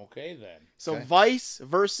pops up. Okay then. So Okay. Vice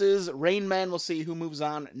versus Rain Man. We'll see who moves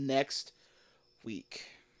on next week.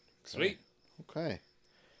 Sweet. Okay. Have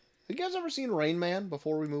you guys ever seen Rain Man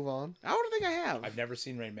before we move on? I don't think I have. I've never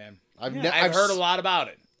seen Rain Man. I've I've heard a lot about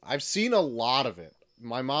it. I've seen a lot of it.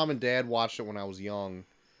 My mom and dad watched it when I was young.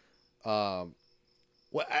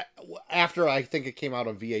 After I think it came out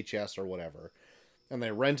on VHS or whatever, and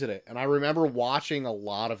they rented it, and I remember watching a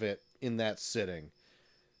lot of it in that sitting.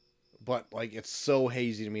 But like, it's so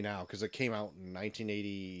hazy to me now because it came out in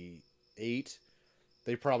 1988.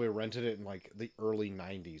 They probably rented it in like the early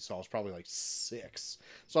 90s, so I was probably like 6.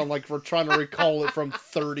 So I'm like, we're trying to recall it from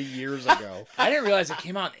 30 years ago. I didn't realize it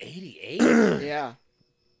came out in 88. Yeah.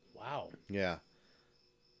 Wow. Yeah.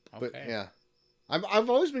 Okay. But yeah, I've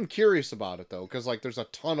always been curious about it though, because like there's a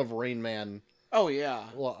ton of Rain Man, Oh yeah.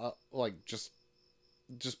 like just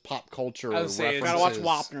pop culture I would say it's- Gotta watch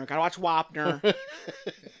references. Wapner. Gotta watch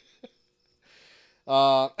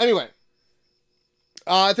Wapner. Anyway,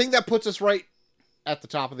 I think that puts us right at the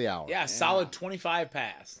top of the hour. Yeah, solid 25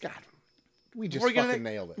 pass. God, we just Before we get fucking into-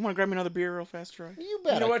 nailed it. You want to grab me another beer real fast, Troy? You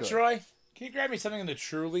bet. You know I what, could. Troy? Can you grab me something in the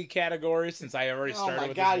Truly category since I already Oh started my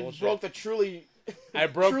with god, this you bullshit? broke the Truly. I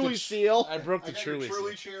broke Truly the seal. I broke the Truly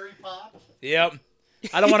seal. cherry pop. Yep.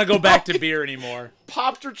 I don't want to go back to beer anymore.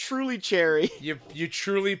 Popped her Truly cherry. You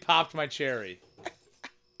truly popped my cherry.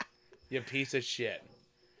 You piece of shit.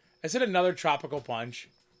 Is it another tropical punch?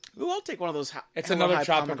 Ooh, I'll take one of those. It's Hella another High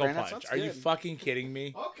tropical pomegranates. punch. That's Are you good. fucking kidding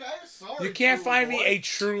me? Okay, sorry. You can't find me a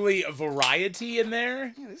truly variety in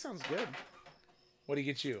there? Yeah, this sounds good. What do you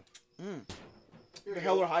get you? The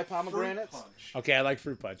Heller High pomegranates. Okay, I like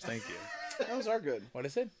fruit punch. Thank you. Those are good. What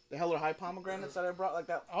is it? The Heller High pomegranates that I brought, like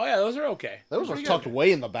that. Oh yeah, those are okay. Those are pretty tucked good.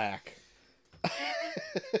 way in the back.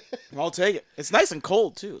 I'll take it. It's nice and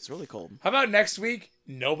cold too. It's really cold. How about next week?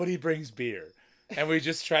 Nobody brings beer, and we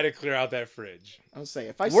just try to clear out that fridge. I would say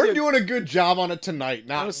if I We're see doing a good job on it tonight.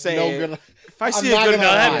 Not was saying, no good. if I I'm see not a good gonna No,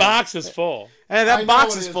 lie. that box is full. hey, I that know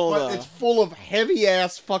box it is full but though. It's full of heavy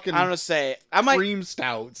ass fucking I'm gonna say I might. cream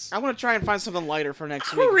stouts. I'm gonna try and find something lighter for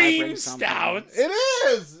next week. if I Cream bring something. stouts. It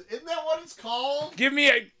is. Isn't that what it's called? Give me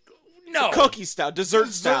a no Cookie stout, dessert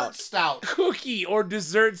stout. stout. cookie or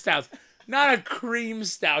dessert stouts. Not a cream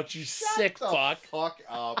stout, you sick fuck. Fuck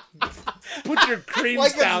up. Put your cream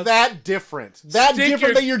Like stouts. it's that different. That Stick different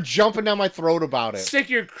your- that you're jumping down my throat about it. Stick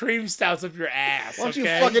your cream stouts up your ass, Why don't you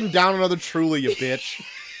okay? fucking down another Truly, you bitch?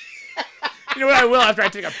 You know what I will after I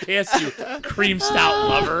take a piss, you cream stout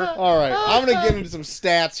lover. All right, I'm gonna get into some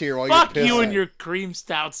stats here while Fuck you're you pissing. and your cream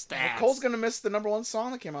stout stats. Cole's gonna miss the #1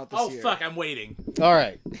 song that came out this Oh, year. fuck, I'm waiting. All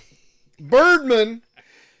right, Birdman,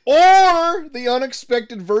 or The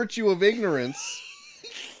Unexpected Virtue of Ignorance,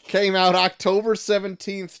 came out October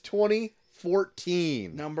 17th,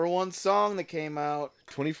 2014. #1 song that came out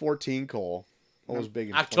 2014, Cole. What was big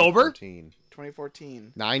in October? 2014?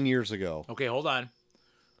 2014. 9 years ago. Okay, hold on.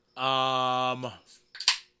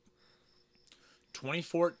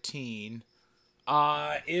 2014.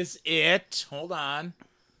 Is it? Hold on.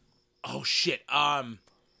 Oh shit.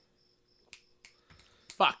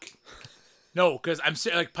 Fuck. No, because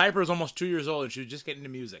like Piper was almost 2 years old and she was just getting into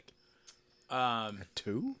music.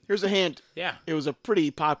 2? Here's a hint. Yeah. It was a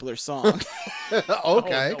pretty popular song.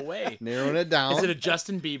 Okay. Oh, no way. Narrowing it down. Is it a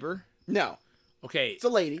Justin Bieber? No, Okay. it's a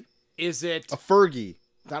lady, Is it? a Fergie?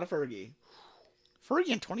 not a Fergie. Fergie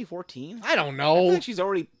in 2014? I don't I know. think she's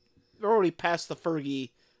already past the Fergie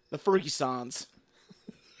songs.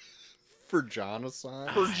 For Jonathan.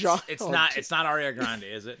 For John. It's not. It's not Ariana Grande,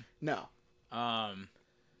 is it? No.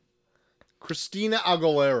 Christina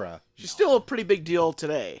Aguilera. She's still a pretty big deal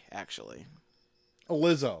today, actually. A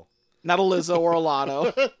Lizzo. Not a Lizzo or a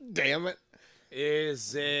Lotto. Damn it.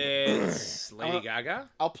 Is it Lady Gaga?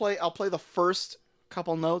 I'll play the first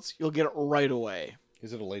couple notes. You'll get it right away.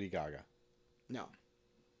 Is it a Lady Gaga? No.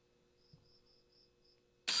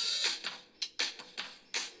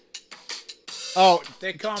 Oh,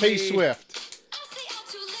 They call Tay me Swift.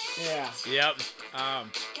 Yeah. Yep.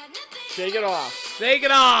 Shake it off. Take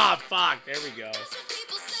it off. Fuck. There we go.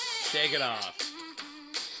 Take it off.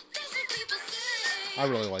 I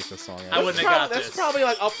really like this song. I wouldn't have got That's this. probably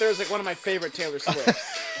like up there as like one of my favorite Taylor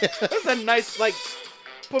Swifts. That's a nice like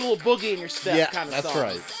put a little boogie in your step Yeah, kind of that's song.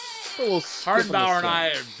 right. A little skip in the Hardenbauer and step. I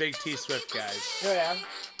are big T Swift guys. Oh, yeah.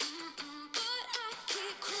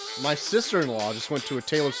 My sister-in-law just went to a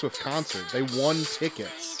Taylor Swift concert. They won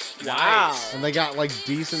tickets. Wow. And they got like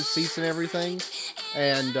decent seats and everything.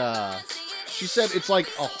 And she said it's like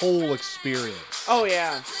a whole experience. Oh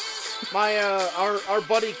yeah. My our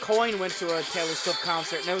buddy Coyne went to a Taylor Swift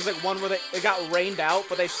concert, and it was like one where they got rained out,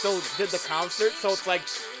 but they still did the concert. So it's like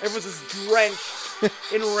everyone's just drenched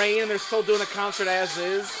in rain, and they're still doing the concert as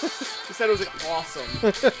is. He said it was like awesome.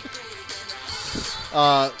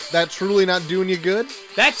 That truly not doing you good?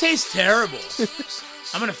 That tastes terrible.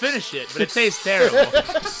 I'm gonna finish it, but it tastes terrible.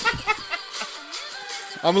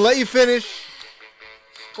 I'm gonna let you finish.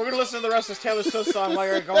 We're gonna listen to the rest of this Taylor Swift song while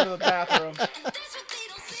you're going to the bathroom.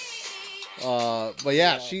 But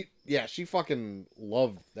yeah, she fucking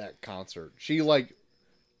loved that concert. She like,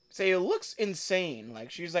 Say it looks insane.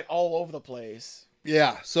 Like she's like all over the place.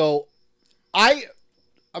 yeah. So, I'm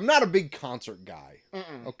not a big concert guy.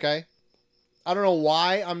 Okay, I don't know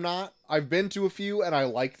why I'm not. I've been to a few and I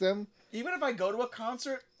like them. Even if I go to a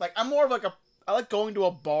concert, like I'm more of like I like going to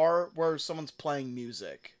a bar where someone's playing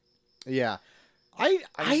music. Yeah, I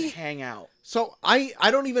just hang out. So I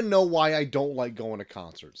don't even know why I don't like going to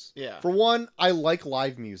concerts. Yeah. For one, I like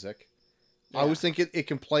live music. I Yeah. always think it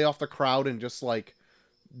can play off the crowd and just like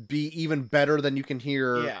be even better than you can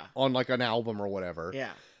hear Yeah. on like an album or whatever.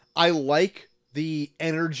 Yeah. I like the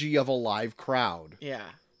energy of a live crowd. Yeah.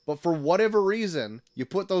 But for whatever reason, you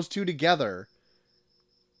put those two together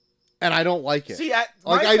and I don't like it. See,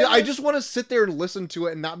 like I just want to sit there and listen to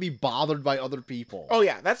it and not be bothered by other people. Oh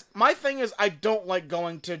yeah, that's my thing. Is I don't like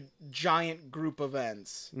going to giant group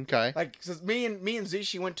events. Okay. Like, cause me and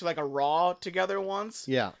Zishi went to like a Raw together once.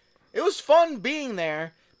 Yeah. It was fun being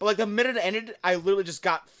there, but like the minute it ended, I literally just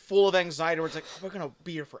got full of anxiety. Where it's like, we're gonna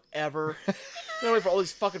be here forever. We're gonna wait for all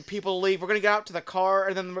these fucking people to leave. We're gonna get out to the car,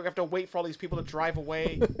 and then we're gonna have to wait for all these people to drive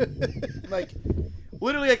away. Like,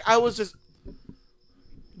 literally, like I was just.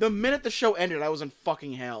 The minute the show ended, I was in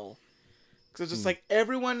fucking hell. Because it's just like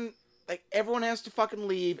everyone has to fucking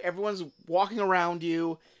leave. Everyone's walking around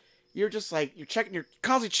you. You're just like, you're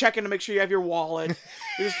constantly checking to make sure you have your wallet.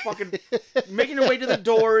 You're just fucking making your way to the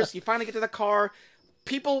doors. You finally get to the car.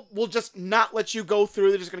 People will just not let you go through.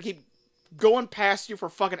 They're just going to keep going past you for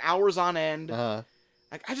fucking hours on end. Uh-huh.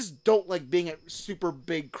 Like, I just don't like being at super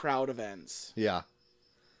big crowd events. Yeah.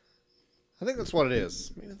 I think that's what it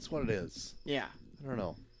is. I mean, that's what it is. Yeah. I don't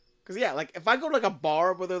know. Because, yeah, like, if I go to, like, a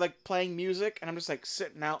bar where they're, like, playing music, and I'm just, like,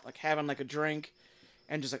 sitting out, like, having, like, a drink,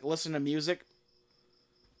 and just, like, listening to music,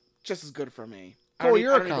 just as good for me. Oh,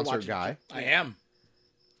 you're a concert guy. I am.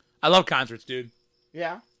 I love concerts, dude.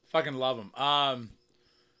 Yeah? Fucking love them.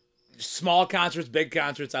 Small concerts, big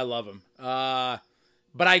concerts, I love them.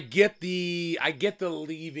 But I get the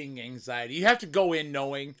leaving anxiety. You have to go in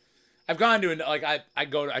knowing. I've gone to like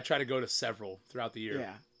I try to go to several throughout the year.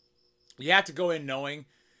 Yeah. You have to go in knowing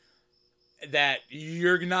that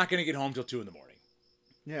you're not going to get home till 2 a.m.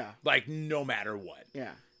 Yeah. Like no matter what.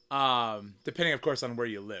 Yeah. Depending of course on where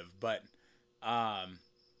you live, but I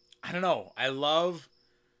don't know. I love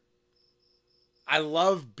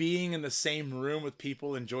being in the same room with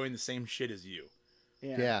people enjoying the same shit as you.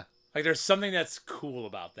 Yeah. Like there's something that's cool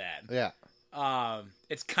about that. Yeah.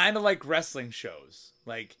 It's kind of like wrestling shows,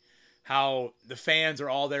 like how the fans are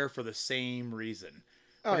all there for the same reason.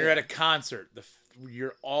 When you're at a concert,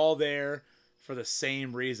 you're all there for the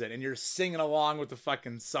same reason, and you're singing along with the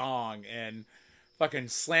fucking song and fucking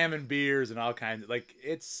slamming beers and all kinds of like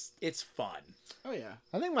it's fun. Oh yeah.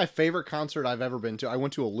 I think my favorite concert I've ever been to, I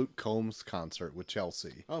went to a Luke Combs concert with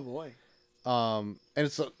Chelsea. Oh boy. And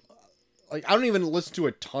it's like I don't even listen to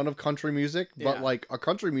a ton of country music, but Yeah. like a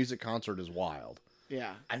country music concert is wild.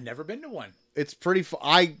 Yeah. I've never been to one. It's pretty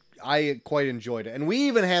I quite enjoyed it. And we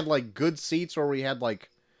even had like good seats where we had like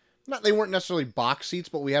they weren't necessarily box seats,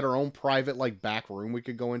 but we had our own private like back room we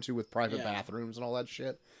could go into with private bathrooms and all that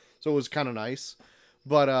shit. So it was kind of nice.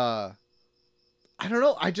 But I don't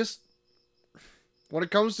know, I just when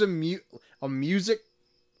it comes to a music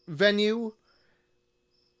venue,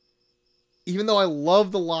 even though I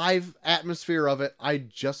love the live atmosphere of it, I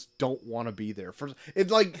just don't want to be there.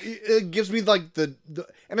 It gives me like the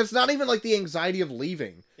and it's not even like the anxiety of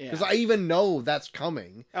leaving because I even know that's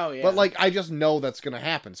coming. Oh yeah. But like I just know that's gonna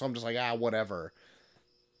happen, so I'm just like whatever.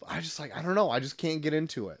 I just like I don't know. I just can't get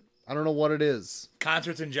into it. I don't know what it is.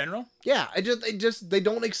 Concerts in general? Yeah, they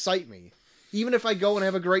don't excite me. Even if I go and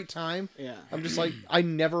have a great time, I'm just like I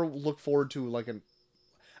never look forward to like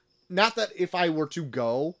not that if I were to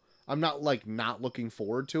go, I'm not like not looking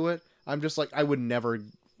forward to it. I'm just like I would never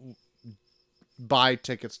buy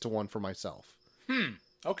tickets to one for myself.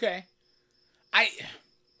 Okay.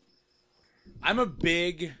 I'm a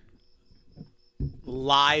big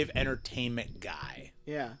live entertainment guy.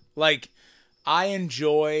 Yeah. Like I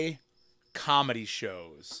enjoy comedy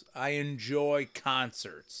shows. I enjoy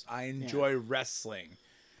concerts. I enjoy wrestling.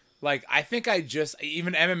 Like I think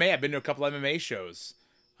even MMA, I've been to a couple MMA shows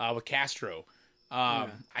with Castro. I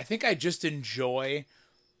think I just enjoy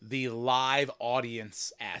the live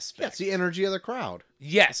audience aspect. Yeah, it's the energy of the crowd.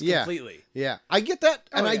 Yes, completely. Yeah, I get that,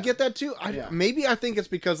 and I yeah. get that too. Maybe I think it's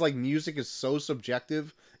because like music is so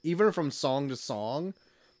subjective, even from song to song,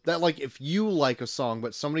 that like if you like a song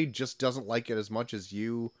but somebody just doesn't like it as much as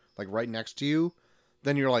you, like right next to you,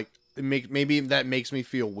 then you're like, maybe that makes me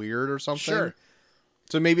feel weird or something. Sure.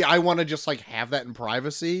 So maybe I want to just like have that in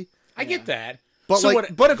privacy. I get that. But So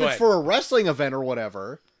like, but if go it's ahead. for a wrestling event or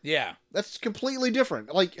whatever, Yeah. that's completely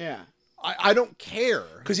different. Like, Yeah. I don't care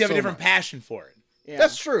Because you have so a different much. passion for it. Yeah.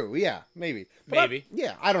 That's true. Yeah, maybe. But Maybe.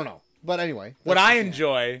 I don't know. But anyway, What I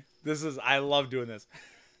enjoy, I love doing this.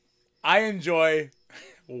 I enjoy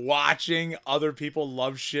watching other people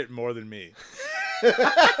love shit more than me.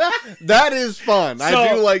 that is fun. I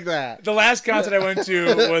So- do like that. The last concert I went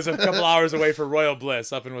to was a couple hours away for Royal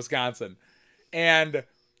Bliss up in Wisconsin. And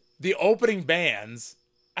the opening bands,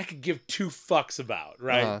 I could give 2 fucks about,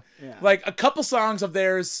 right? Uh-huh. Yeah. Like a couple songs of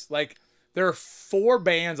theirs, like there are 4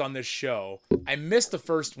 bands on this show. I missed the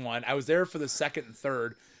first one. I was there for the second and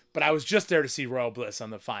third, but I was just there to see Royal Bliss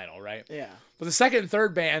on the final, right? Yeah. But the second and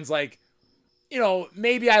third bands, like, you know,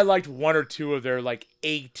 maybe I liked 1 or 2 of their like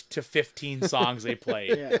 8 to 15 songs they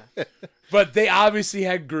played. Yeah. But they obviously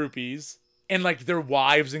had groupies and like their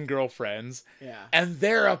wives and girlfriends. Yeah. And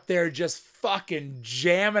they're up there just fucking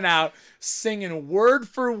jamming out, singing word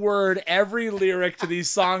for word every lyric to these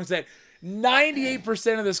songs that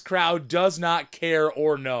 98% of this crowd does not care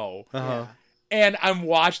or know. Uh-huh. And I'm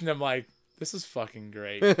watching them like, this is fucking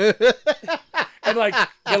great. And like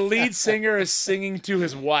the lead singer is singing to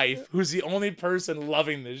his wife, who's the only person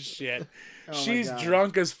loving this shit. my She's God.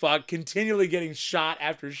 drunk as fuck, continually getting shot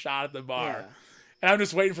after shot at the bar. Yeah. And I'm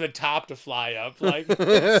just waiting for the top to fly up. Like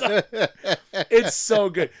it's so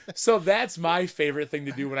good. So that's my favorite thing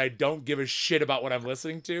to do when I don't give a shit about what I'm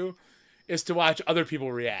listening to, is to watch other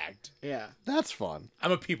people react. Yeah. That's fun.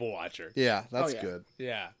 I'm a people watcher. Yeah, that's yeah. good.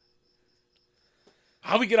 Yeah.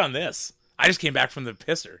 How'd we get on this? I just came back from the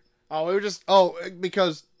pisser. Oh, we were just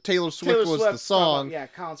Because Taylor Swift was the song. Yeah,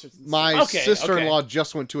 concerts. And My stuff. Okay, sister-in-law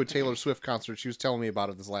just went to a Taylor Swift concert. She was telling me about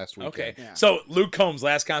it this last weekend. Okay. Yeah. So Luke Combs,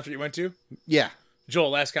 last concert you went to? Yeah.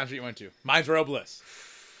 Joel, last concert you went to? Mine's Royal Bliss.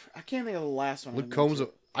 I can't think of the last one. Luke I went Combs. to.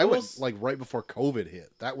 I went was- like right before COVID hit.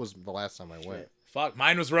 That was the last time I went. Fuck,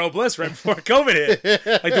 mine was Royal Bliss right before COVID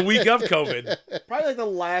hit. Like the week of COVID. Probably like the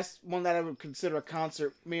last one that I would consider a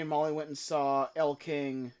concert. Me and Molly went and saw El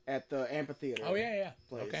King at the amphitheater. Oh, yeah.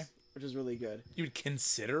 Place, Okay. which is really good. You would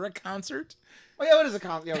consider a concert? Oh yeah, it is a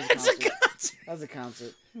concert. Yeah, it was a It's concert. a concert. That's a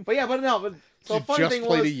concert. But yeah, but no, but so She funny just thing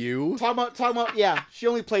played was to you. talking about yeah, she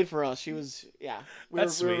only played for us. She was we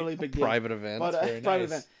That's were a sweet. really big deal. Private event. But Very private nice.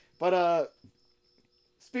 event. But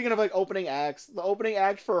speaking of like opening acts, the opening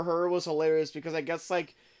act for her was hilarious because I guess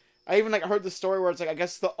like I even like heard the story where it's like I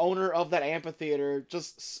guess the owner of that amphitheater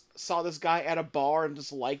just saw this guy at a bar and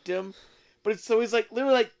just liked him, but it's so he's like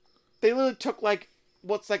literally like they literally took like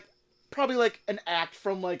what's like probably like an act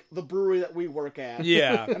from like the brewery that we work at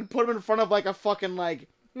Yeah. and put him in front of like a fucking like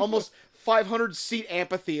almost 500 seat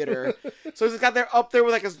amphitheater. So he's got there up there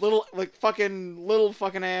with like his little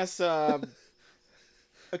fucking ass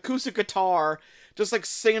acoustic guitar, just like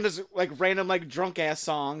singing his like random like drunk ass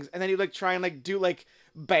songs, and then he'd like try and like do like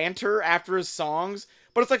banter after his songs,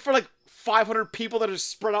 but it's like for like 500 people that are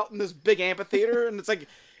spread out in this big amphitheater, and it's like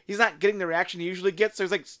he's not getting the reaction he usually gets, so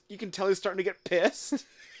he's like you can tell he's starting to get pissed.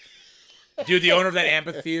 Dude, the owner of that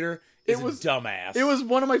amphitheater is It was- a dumbass. It was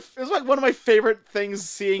like one of my favorite things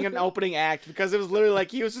seeing an opening act because it was literally like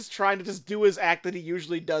he was just trying to just do his act that he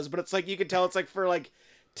usually does, but it's like you can tell it's like for like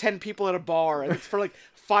 10 people at a bar and it's for like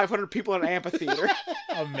 500 people at an amphitheater.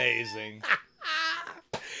 amazing.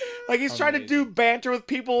 Like he's trying to do banter with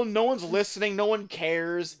people, no one's listening, no one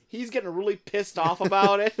cares. He's getting really pissed off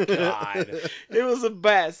about it. God. It was the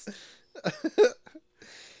best.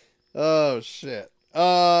 Oh shit.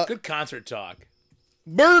 Good concert talk.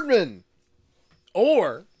 Birdman,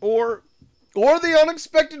 Or Or the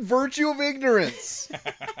unexpected virtue of ignorance.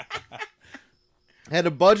 Had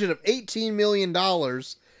a budget of $18 million.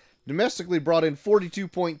 Domestically brought in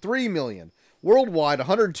 $42.3 million. Worldwide,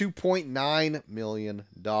 $102.9 million.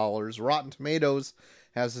 Rotten Tomatoes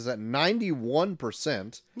has this at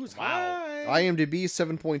 91%. wow. IMDb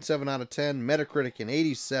 7.7 out of 10. Metacritic an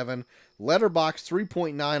 87. Letterboxd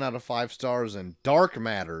 3.9 out of 5 stars. And Dark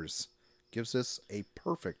Matters gives this a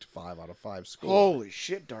perfect 5 out of 5 score. holy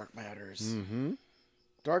shit, Dark matters. Mm-hmm.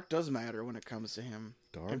 Dark does matter when it comes to him.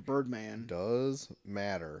 Dark And Birdman. does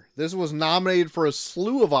matter. This was nominated for a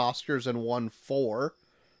slew of Oscars and won 4.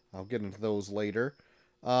 I'll get into those later.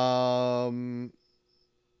 Oh,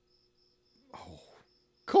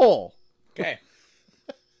 Cole. Okay.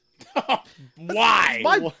 Why?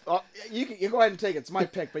 My, you go ahead and take it. It's my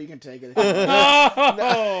pick, but you can take it.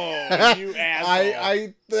 Oh, you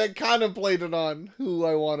asshole. I contemplated on who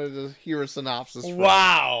I wanted to hear a synopsis from.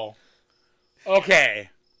 Wow. Okay.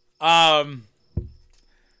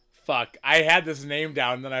 Fuck. I had this name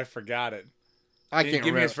down and then I forgot it. I Can you can't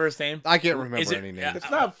give me remember. his first name? I can't remember Is it- any names.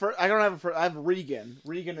 It's not. I don't have. I have Regan.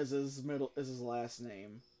 Regan is his last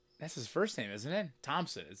name. That's his first name, isn't it?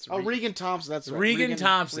 Thompson. It's Oh, Regan Thompson. That's right. Regan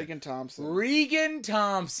Thompson. Regan Thompson. Regan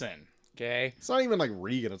Thompson. Okay. It's not even like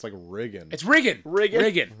Regan. It's like Riggin. It's Regan. Regan.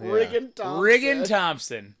 Regan. Regan Thompson. Regan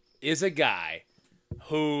Thompson is a guy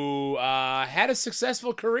who had a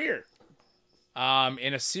successful career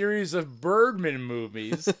in a series of Birdman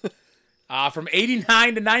movies from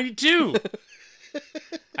 89 to 92.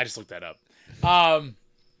 I just looked that up.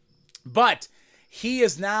 But he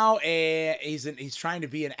is now he's trying to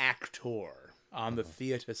be an actor on the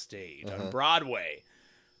theater stage on Broadway.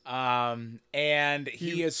 And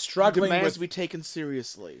he is struggling Demands with to be taken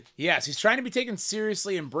seriously. Yes, he's trying to be taken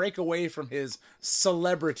seriously and break away from his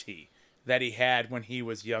celebrity that he had when he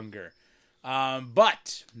was younger.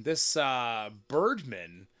 But this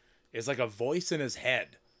Birdman is like a voice in his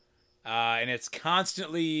head. And it's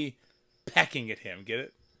constantly pecking at him. Get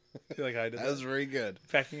it? I feel like I did That was very good.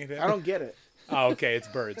 Pecking at him? I don't get it. Oh, okay, it's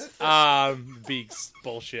birds. Beaks.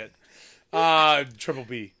 Bullshit. Triple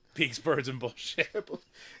B. Beaks, birds, and bullshit.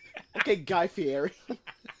 Okay, Guy Fieri.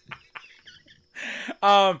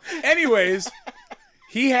 Anyways,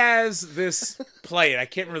 he has this play, and I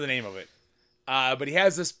can't remember the name of it. But he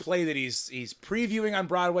has this play that he's previewing on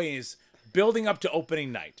Broadway, and he's building up to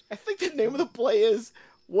opening night. I think the name of the play is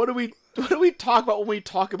what do we talk about when we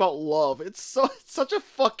talk about love? It's such a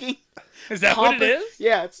fucking. Is that what it is?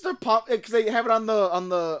 Yeah, it's the pop because they have it on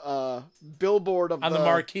the billboard of On the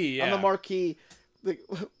marquee, yeah. on the marquee. Like,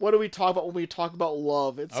 what do we talk about when we talk about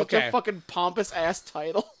love? It's such Okay. a fucking pompous ass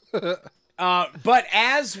title. But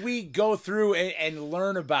as we go through and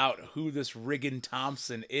learn about who this Regan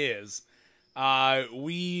Thompson is,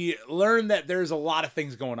 we learn that there's a lot of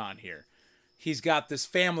things going on here. He's got this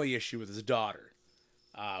family issue with his daughter.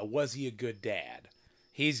 Was he a good dad?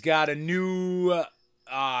 He's got a new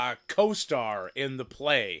co-star in the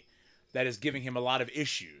play that is giving him a lot of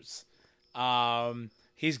issues.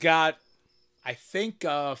 He's got I think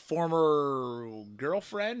a former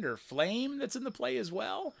girlfriend or flame that's in the play as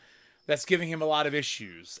well. That's giving him a lot of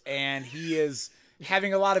issues, and he is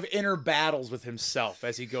having a lot of inner battles with himself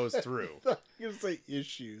as he goes through. I'm gonna say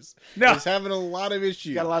issues. No. He's having a lot of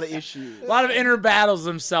issues. Got a lot of issues. A lot of inner battles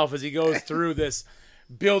himself as he goes through this,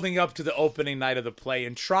 building up to the opening night of the play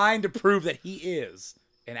and trying to prove that he is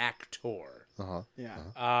an actor. Uh-huh.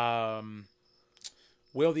 Yeah.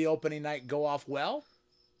 Will the opening night go off well?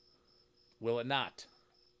 Will it not?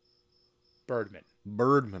 Birdman.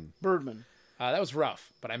 Birdman. That was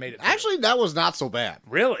rough, but I made it through. Actually, that was not so bad.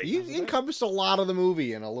 Really? You encompassed a lot of the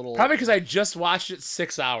movie in a little. Probably because I just watched it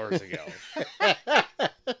 6 hours ago.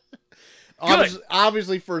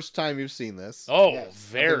 Obviously, first time you've seen this. Oh, Yes. I think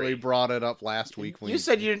very. we brought it up last week. You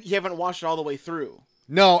said you haven't watched it all the way through.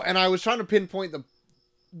 No, and I was trying to pinpoint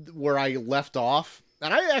where I left off,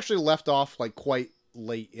 and I actually left off like quite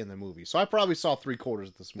late in the movie, so I probably saw 3/4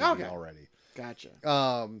 of this movie Okay. already. Gotcha.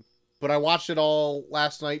 But I watched it all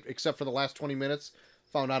last night, except for the last 20 minutes.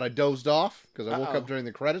 Found out I dozed off because I woke Uh-oh. up during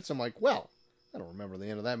the credits. I'm like, well, I don't remember the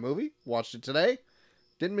end of that movie. Watched it today.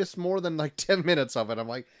 Didn't miss more than like 10 minutes of it. I'm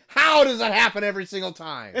like, how does that happen every single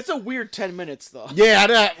time? It's a weird 10 minutes, though.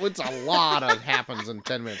 Yeah, it's a lot of happens in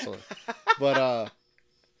 10 minutes. But,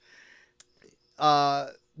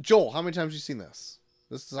 Joel, how many times have you seen this?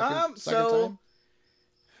 This is the second So time?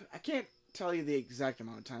 I can't tell you the exact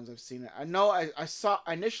amount of times I've seen it. I know I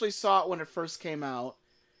initially saw it when it first came out,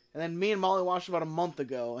 and then me and Molly watched it about a month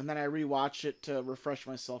ago, and then I rewatched it to refresh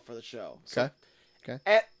myself for the show. So Okay.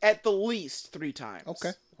 At the least 3 times.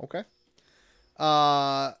 Okay.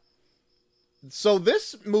 So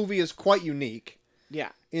this movie is quite unique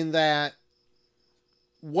Yeah. in that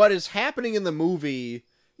what is happening in the movie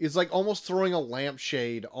is like almost throwing a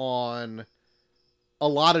lampshade on a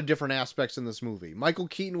lot of different aspects in this movie. Micheal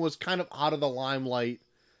Keaton was kind of out of the limelight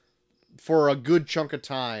for a good chunk of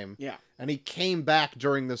time. Yeah. And he came back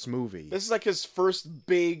during this movie. This is like his first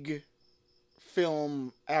big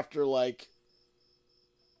film after like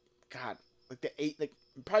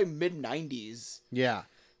probably mid 90s. Yeah.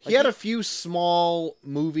 He Like had a few small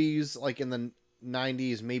movies like in the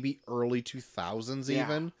 90s, maybe early 2000s Yeah.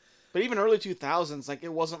 even. But even early 2000s, like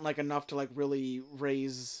it wasn't like enough to like really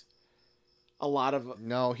raise a lot of.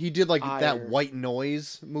 No, he did like that Ire. White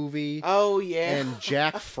Noise movie. Oh yeah. And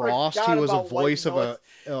Jack Frost, he forgot was a about White voice Noise.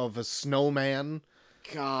 of a snowman.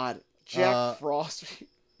 God, Jack Frost.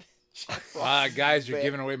 Guys, you're bad.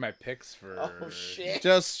 giving away my picks for. Oh shit.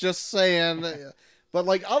 Just saying. But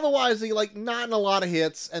like otherwise he like not in a lot of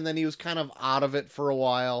hits, and then he was kind of out of it for a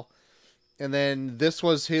while. And then this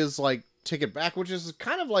was his like ticket back, which is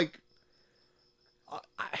kind of like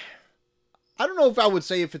I don't know if I would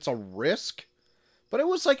say if it's a risk, but it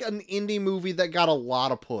was like an indie movie that got a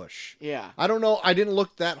lot of push. Yeah. I don't know. I didn't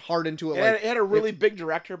look that hard into it. It had a really big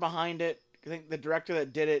director behind it. I think the director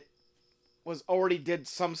that did it already did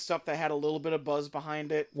some stuff that had a little bit of buzz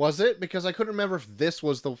behind it. Was it? Because I couldn't remember if this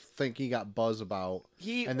was the thing he got buzz about,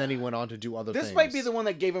 He and then he went on to do other things. This might be the one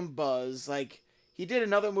that gave him buzz. Like he did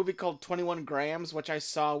another movie called 21 Grams, which I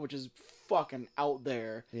saw, which is fucking out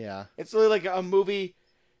there. Yeah. It's really like a movie,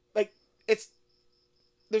 like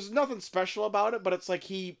there's nothing special about it, but it's like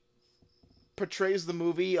he portrays the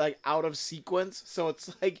movie like out of sequence, so it's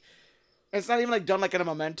like it's not even like done like in a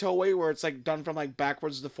Memento way where it's like done from like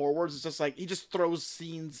backwards to forwards. It's just like he just throws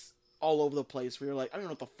scenes all over the place where you're like, I don't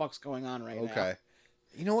know what the fuck's going on right now. Okay.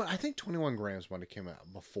 You know what? I think 21 Grams might have came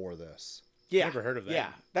out before this. Yeah, Never heard of that. Yeah,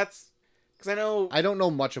 that's because I know. I don't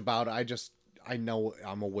know much about it. I know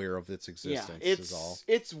I'm aware of its Yeah, existence. Is all.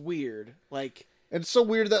 it's weird. Like It's so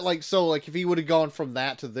weird that like if he would have gone from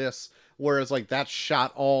that to this, whereas like that's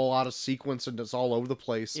shot all out of sequence and it's all over the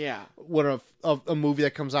place. yeah, When a movie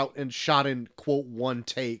that comes out and shot in quote one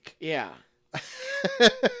take. yeah,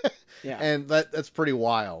 yeah. And that's pretty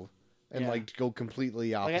wild. And Yeah. like to go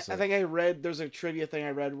completely Like, opposite. I think I read there's a trivia thing I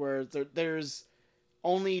read where there's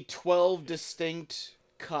only 12 distinct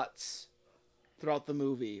cuts throughout the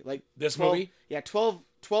movie. Like This 12 movie? Yeah,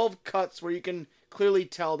 12 cuts where you can clearly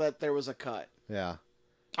tell that there was a cut. Yeah.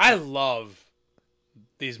 I love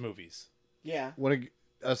these movies. Yeah. What a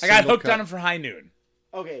I got hooked on them for High Noon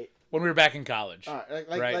Okay. when we were back in college.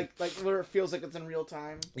 Like where it feels like it's in real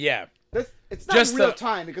time. Yeah. It's not Just real the-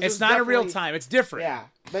 time because It's not in real time. It's different. Yeah.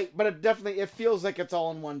 But it feels like it's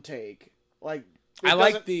all in one take. Like I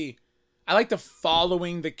like the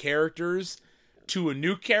following the characters to a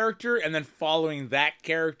new character and then following that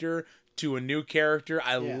character to a new character.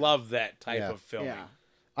 I Yeah. love that type Yeah. of filming. Yeah.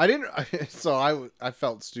 I didn't. So I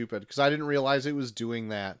felt stupid because I didn't realize it was doing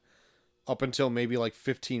that up until maybe like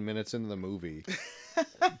 15 minutes into the movie.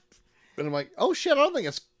 And I'm like, oh shit! I don't think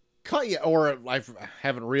it's cut yet, or I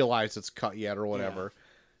haven't realized it's cut yet, or whatever.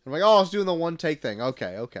 I'm like, oh, I was doing the one take thing.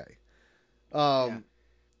 Okay.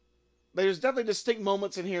 There's definitely distinct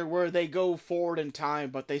moments in here where they go forward in time,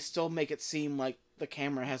 but they still make it seem like the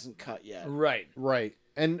camera hasn't cut yet. Right. Right.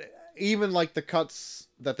 And even like the cuts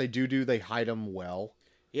that they do, they hide them well.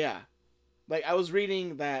 Yeah. Like, I was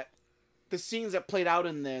reading that the scenes that played out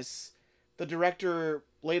in this, the director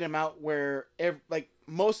laid them out where,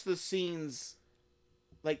 most of the scenes,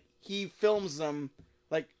 like, he films them,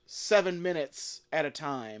 7 minutes at a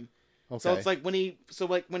time. Okay. So it's like when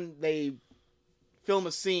they film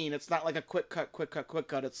a scene, it's not like a quick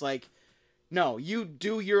cut. It's like, no, you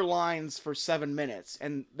do your lines for 7 minutes.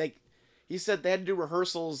 And he said they had to do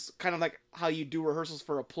rehearsals kind of like how you do rehearsals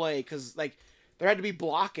for a play, because there had to be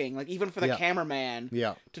blocking, even for the cameraman,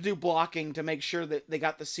 to do blocking to make sure that they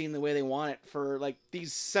got the scene the way they want it for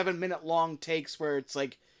these 7 minute long takes where it's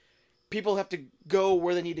people have to go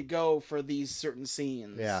where they need to go for these certain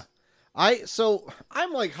scenes. Yeah. I'm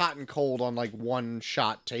hot and cold on one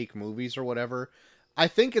shot take movies or whatever. I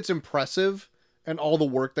think it's impressive and all the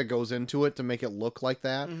work that goes into it to make it look like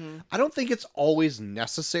that. Mm-hmm. I don't think it's always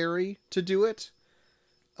necessary to do it.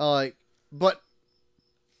 But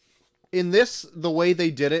in this, the way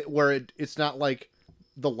they did it, where it's not like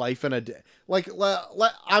the life in a day.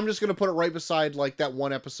 I'm just going to put it right beside that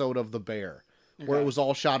one episode of The Bear, where it was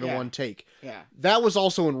all shot in one take. Yeah. That was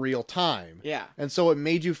also in real time. Yeah. And so it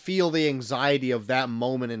made you feel the anxiety of that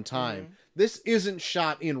moment in time. Mm-hmm. This isn't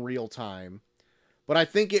shot in real time, but I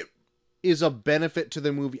think it is a benefit to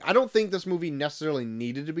the movie. I don't think this movie necessarily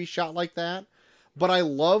needed to be shot like that, but I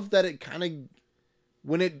love that it kind of,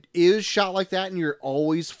 when it is shot like that and you're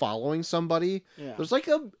always following somebody, there's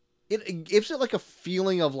it gives it a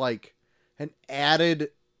feeling of an added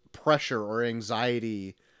pressure or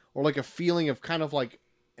anxiety, or a feeling of kind of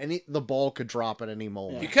the ball could drop at any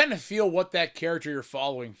moment. You kind of feel what that character you're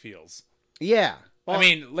following feels. Yeah. Well, I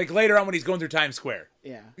mean, later on when he's going through Times Square.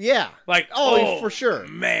 Yeah. Yeah. For sure.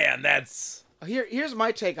 Man, that's... Here's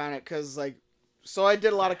my take on it, because, so I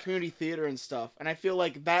did a lot of community theater and stuff, and I feel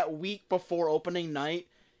like that week before opening night,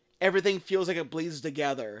 everything feels like it bleeds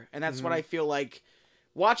together, and that's what I feel like.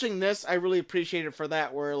 Watching this, I really appreciate it for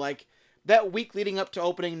that, where, that week leading up to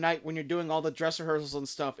opening night, when you're doing all the dress rehearsals and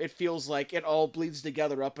stuff, it feels like it all bleeds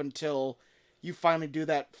together up until you finally do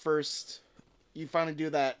that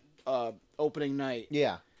opening night.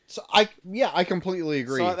 Yeah. So I completely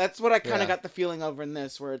agree. So that's what I kind of got the feeling of in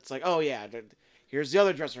this, where it's oh yeah, here's the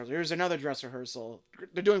other dress rehearsal, here's another dress rehearsal.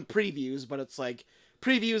 They're doing previews, but it's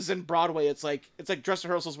previews in Broadway. It's like dress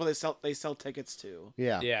rehearsals where they sell tickets to.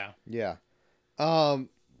 Yeah.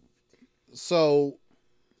 So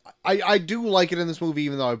I do like it in this movie,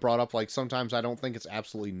 even though I brought up sometimes I don't think it's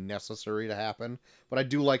absolutely necessary to happen, but I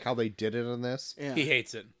do like how they did it in this. Yeah. He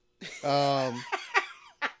hates it.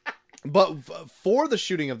 But for the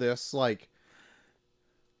shooting of this,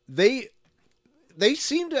 they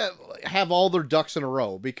seem to have all their ducks in a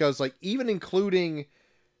row, because even including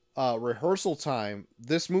rehearsal time,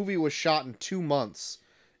 this movie was shot in 2 months,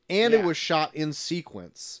 and it was shot in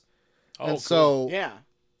sequence. Oh, and cool. So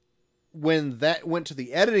when that went to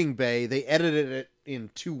the editing bay, they edited it in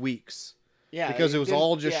 2 weeks. Yeah, because it was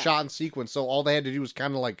all just shot in sequence. So all they had to do was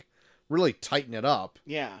kind of really tighten it up.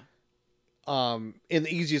 Yeah. In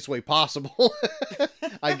the easiest way possible.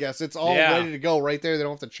 I guess it's all ready to go right there. They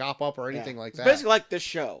don't have to chop up or anything like that. It's basically like this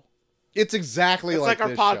show. It's exactly it's like our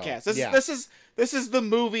this podcast. Show. This is the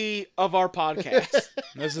movie of our podcast.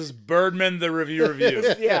 This is Birdman, the review.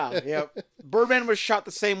 Yeah. Birdman was shot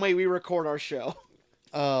the same way we record our show.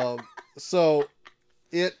 So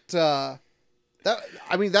it that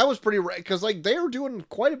was pretty because they were doing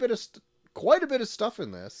quite a bit of stuff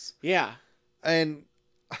in this. Yeah. And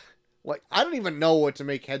I don't even know what to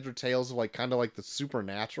make heads or tails of kind of the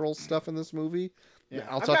supernatural stuff in this movie. Yeah,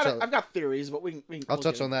 I've got theories, but I'll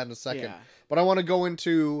touch on that in a second. Yeah. But I want to go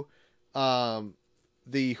into the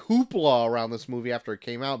hoopla around this movie after it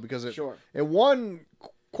came out, because it won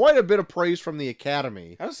quite a bit of praise from the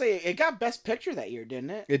Academy. I would say it got Best Picture that year, didn't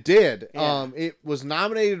it? It did. Yeah. It was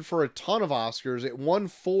nominated for a ton of Oscars. It won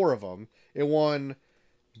 4 of them. It won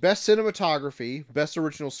Best Cinematography, Best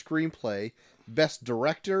Original Screenplay, Best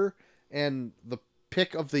Director, and the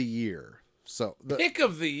Pick of the Year. So the Pick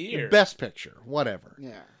of the Year. Best Picture, whatever.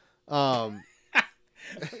 Yeah. I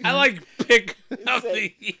like Pick of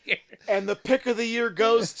the Year. And the Pick of the Year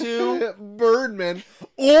goes to Birdman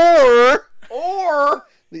or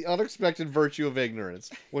The Unexpected Virtue of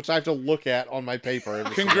Ignorance, which I have to look at on my paper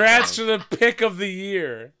every Congrats to the Pick of the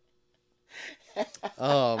Year.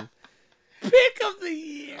 Pick of the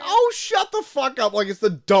year. Oh, shut the fuck up! Like it's the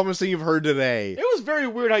dumbest thing you've heard today. It was very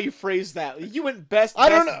weird how you phrased that. You went best, I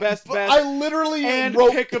don't best, know. best, but best. I literally and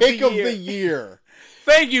wrote pick pick, of of, the the year. year.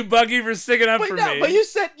 Thank you, Buggy, for sticking up for me. But you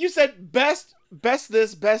said best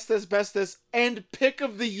this, and pick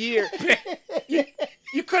of the year.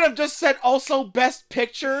 you could have just said also best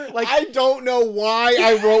picture. Like I don't know why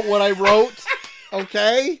I wrote what I wrote.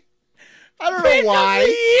 Okay, I don't Pick know why. of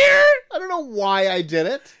the year. I don't know why I did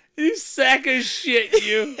it. You sack of shit,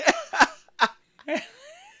 you.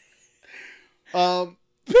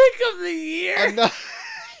 Pick of the year.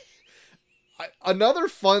 Another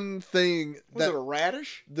fun thing was that it a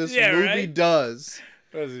radish? this Yeah, movie right? does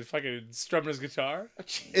What is he fucking strumming his guitar?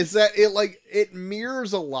 is that it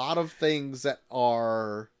mirrors a lot of things that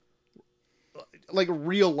are like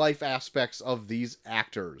real life aspects of these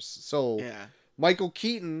actors. So Yeah. Micheal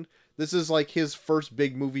Keaton, this is like his first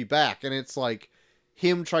big movie back, and it's like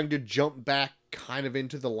him trying to jump back kind of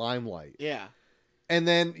into the limelight. Yeah. And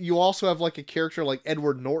then you also have like a character like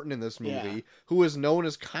Edward Norton in this movie, Yeah. who is known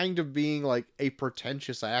as kind of being like a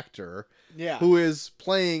pretentious actor, Yeah. who is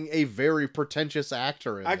playing a very pretentious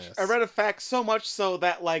actor in this. I read a fact so much so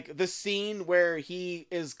that like the scene where he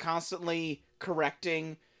is constantly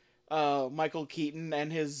correcting Micheal Keaton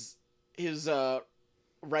and his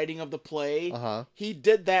writing of the play. Uh-huh. He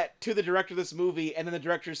did that to the director of this movie, and then the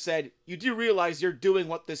director said, "You do realize you're doing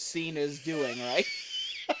what this scene is doing, right?"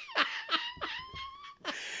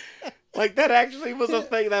 Like, that actually was a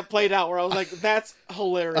thing that played out where I was like, that's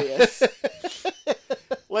hilarious.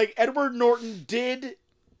 Like, Edward Norton did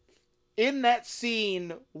in that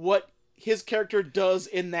scene what his character does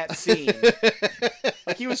in that scene.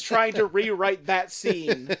 Like, he was trying to rewrite that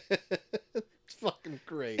scene. It's fucking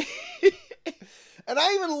great. And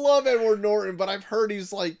I even love Edward Norton, but I've heard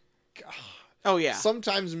he's like Oh yeah.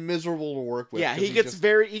 sometimes miserable to work with. Yeah, 'cause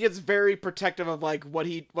he gets very protective of like what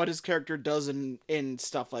his character does in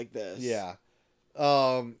stuff like this. Yeah.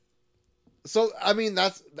 So I mean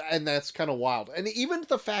that's kind of wild. And even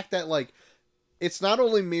the fact that like it's not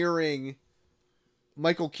only mirroring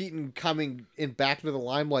Micheal Keaton coming in back into the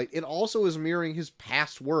limelight, it also is mirroring his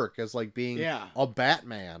past work as like being a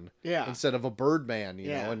Batman Yeah. instead of a Birdman, you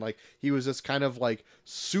know, and like he was this kind of like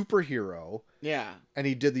superhero. Yeah. And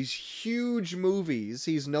he did these huge movies.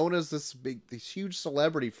 He's known as this huge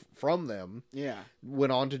celebrity from them. Yeah.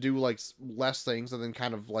 Went on to do like less things and then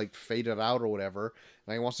kind of like faded out or whatever.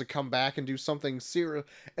 And he wants to come back and do something serious.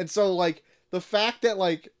 And so like the fact that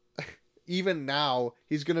like even now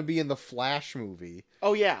he's going to be in the Flash movie.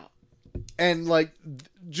 Oh yeah. And like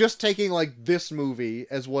just taking like this movie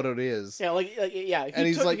as what it is. Yeah, yeah. And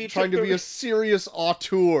he's like trying to be a serious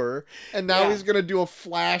auteur, and now he's gonna do a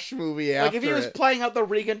Flash movie after. Like if he was playing out the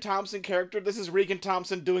Regan Thompson character, this is Regan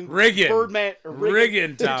Thompson doing Riggin. Birdman.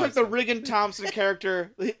 Riggin He Thompson. took the Regan Thompson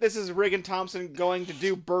character. This is Regan Thompson going to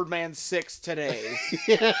do Birdman 6 today.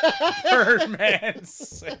 Birdman.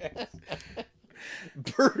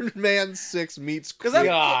 Birdman 6 meets Because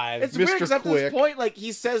God, it's weird Mr. because at this Quick. point, like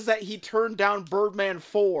he says that he turned down Birdman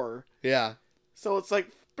 4. Yeah. So it's like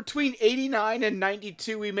between 89 and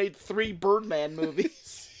 92, we made 3 Birdman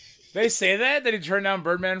movies. They say that he turned down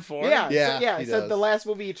Birdman 4? Yeah, Yeah, he he said does. the last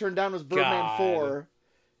movie he turned down was Birdman God. 4.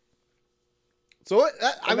 So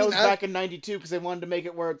And that was back in 92 because they wanted to make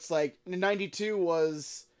it where it's like 92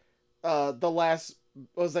 was the last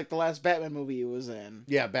Batman movie he was in.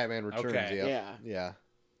 yeah, Batman Returns. Okay. Yeah. Yeah.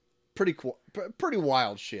 Pretty cool. Pretty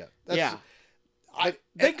wild shit. Yeah.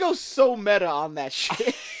 They go so meta on that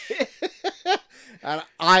shit. And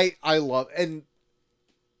I love, and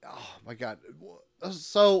oh my god.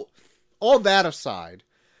 So all that aside,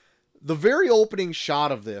 the very opening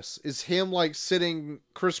shot of this is him like sitting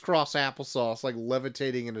crisscross applesauce, like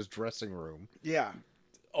levitating in his dressing room. Yeah.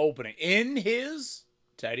 Opening in his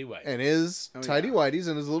tidy white. And his tidy whities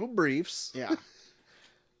and his little briefs. Yeah.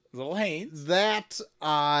 Little Haynes. That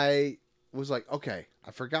I was like, okay,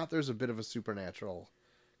 I forgot there's a bit of a supernatural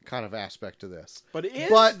kind of aspect to this. But it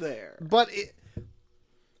is there. But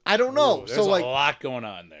I don't know. Ooh, there's so like a lot going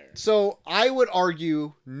on there. So I would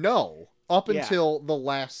argue no up Yeah. until the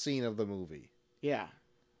last scene of the movie. Yeah.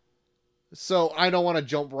 So I don't want to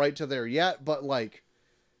jump right to there yet, but like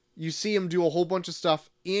you see him do a whole bunch of stuff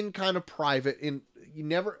in kind of private.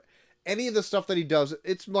 Any of the stuff that he does,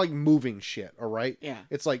 it's like moving shit, all right? Yeah.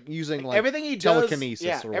 It's like using like everything he does,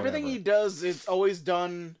 telekinesis or everything whatever. he does is always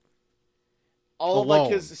done. All Alone. of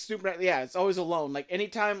like his super, yeah, it's always alone. Like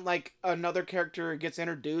anytime like another character gets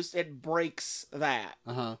introduced, it breaks that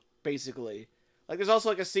basically. Like there's also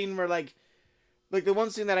like a scene where like the one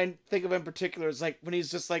scene that I think of in particular is like when he's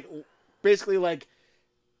just like basically like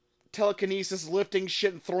telekinesis, lifting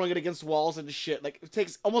shit and throwing it against walls and shit. Like, it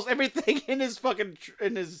takes almost everything in his fucking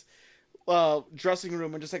dressing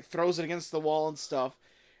room and just like throws it against the wall and stuff.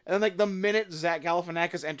 And then like the minute Zach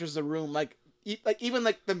Galifianakis enters the room, like even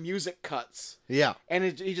like the music cuts. Yeah.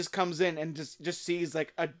 And he just comes in and just sees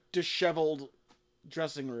like a disheveled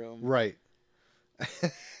dressing room. Right.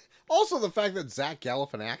 Also, the fact that Zach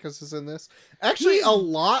Galifianakis is in this. Actually, a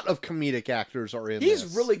lot of comedic actors are in this.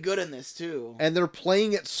 He's really good in this, too. And they're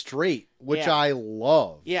playing it straight, which I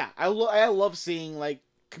love. Yeah, I love seeing, like,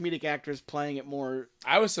 comedic actors playing it more.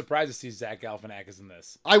 I was surprised to see Zach Galifianakis in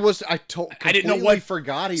this. I didn't know what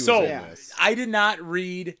forgot he was in this. I did not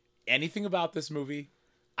read anything about this movie.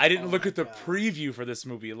 I didn't look at the preview for this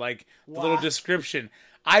movie, like the little description.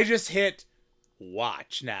 I just hit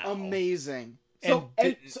watch now. Amazing. So,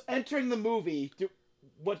 so entering the movie,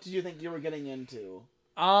 what did you think you were getting into?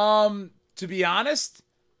 To be honest,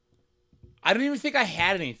 I don't even think I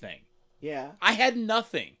had anything. Yeah. I had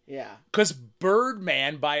nothing. Yeah. Because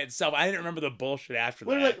Birdman by itself, I didn't remember the bullshit after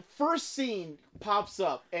that. Like, first scene pops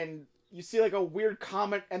up, and you see, like, a weird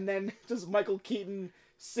comment, and then just Michael Keaton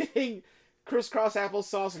sitting crisscross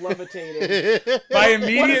applesauce levitating. My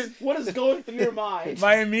immediate... What is going through your mind?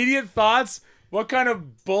 My immediate thoughts... What kind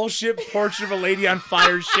of bullshit portrait of a lady on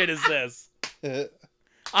fire shit is this?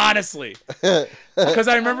 Honestly. Because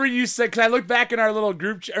I remember you said, because I looked back in our little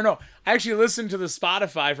group, I actually listened to the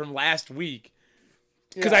Spotify from last week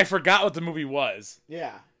because I forgot what the movie was.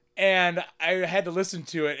 Yeah. And I had to listen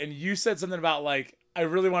to it, and you said something about, like, I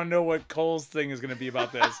really want to know what Cole's thing is going to be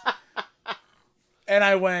about this. And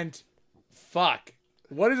I went, fuck,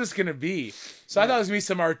 what is this going to be? So I thought it was going to be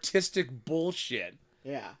some artistic bullshit.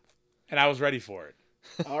 Yeah. And I was ready for it.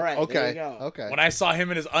 All right. Okay. There you go. Okay. When I saw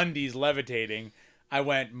him in his undies levitating, I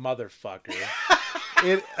went, motherfucker.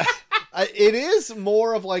 It is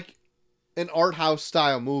more of like an art house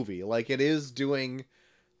style movie. Like, it is doing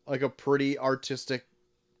like a pretty artistic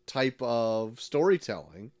type of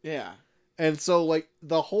storytelling. Yeah. And so, like,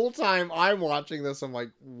 the whole time I'm watching this, I'm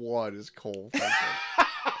like, what is Cole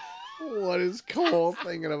thinking? What is Cole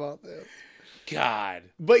thinking about this? God.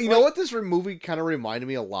 But you know what this movie kind of reminded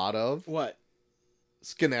me a lot of? What?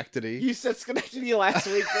 Schenectady. You said Schenectady last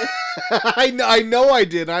week. I know I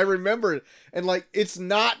did. I remember it. And, like, it's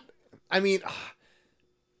not... I mean,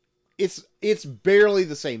 it's barely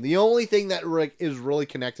the same. The only thing that is really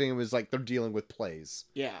connecting them is, like, they're dealing with plays.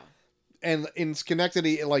 Yeah. And in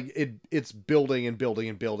Schenectady, it's building and building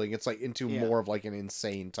and building. It's, like, into more of, like, an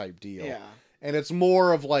insane type deal. Yeah. And it's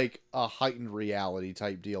more of, like, a heightened reality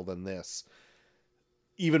type deal than this.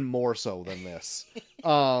 Even more so than this.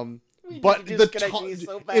 But it's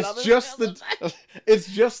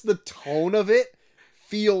just the tone of it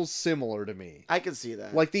feels similar to me. I can see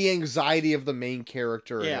that. Like the anxiety of the main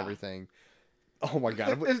character and everything. Oh my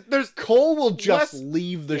god. There's Cole will just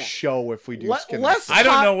leave the show if we do Schenectady. I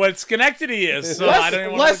don't know what Schenectady is, so I don't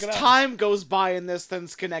even want to look it up. Less time goes by in this than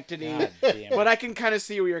Schenectady. God damn. But I can kind of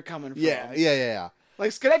see where you're coming from. Yeah.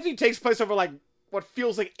 Like, Schenectady takes place over, like, what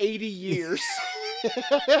feels like 80 years.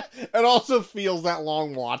 It also feels that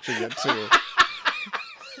long watching it, too.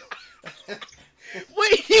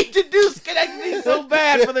 We need to do Schenectady so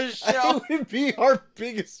bad for this show. It would be our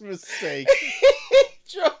biggest mistake.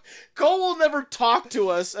 Cole will never talk to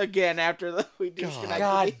us again after we do Schenectady.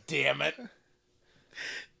 God damn it.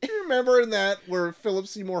 You remember in that where Philip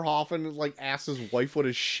Seymour Hoffman like asks his wife what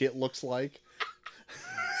his shit looks like?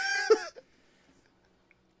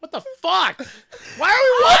 What the fuck? Why are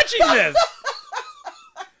we watching this?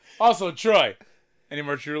 Also, Troy, any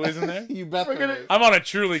more Trulies in there? You bet. I'm on a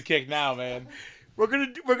Truly kick now, man. We're gonna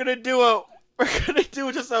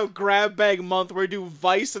do just a grab bag month where we do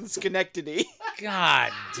Vice and Schenectady.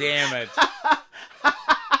 God damn it.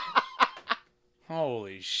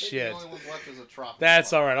 Holy shit.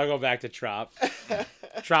 That's alright, I'll go back to Trop.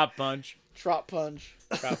 Trop Punch. Trop Punch.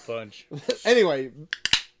 Trop Punch. Anyway,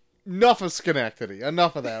 enough of Schenectady.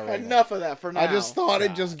 Enough of that right Enough of that for now. I just thought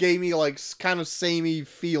it just gave me like kind of samey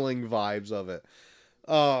feeling vibes of it.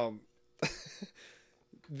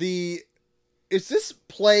 Is this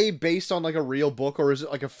play based on like a real book or is it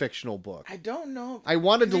like a fictional book? I don't know. I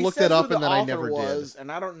wanted to look that up and then I never did. And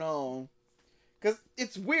I don't know. Because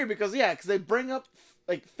it's weird because they bring up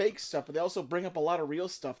like fake stuff, but they also bring up a lot of real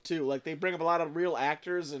stuff too. Like they bring up a lot of real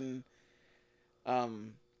actors and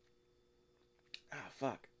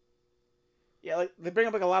fuck. Yeah, like they bring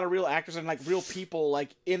up like a lot of real actors and like real people like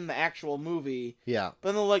in the actual movie. Yeah. But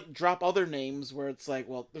then they'll like drop other names where it's like,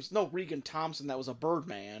 well, there's no Regan Thompson that was a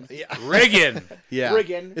Birdman. Yeah. Riggin. Yeah.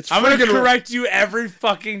 Regan. It's I'm gonna friggin' correct you every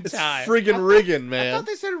fucking It's time. friggin' Riggin, I man. thought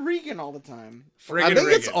they said Regan all the time. Friggin' I think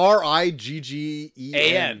it's Riggin. Riggen.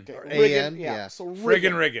 A-N. A-N, yeah. yeah. So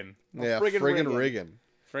Friggin' Riggin. Yeah, friggin' friggin' Riggin. Riggin.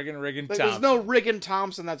 Friggin' Riggin Like, Thompson. there's no Regan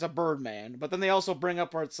Thompson that's a Birdman. But then they also bring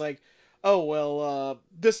up where it's like, oh, well,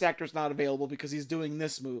 this actor's not available because he's doing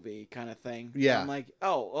this movie kind of thing. Yeah. And I'm like,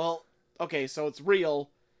 oh, well, okay, so it's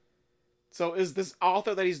real. So is this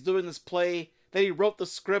author that he's doing this play, that he wrote the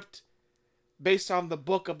script based on the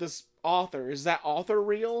book of this author, is that author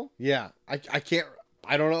real? Yeah. I can't...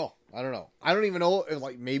 I don't know. I don't even know if,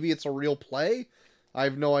 like, maybe it's a real play. I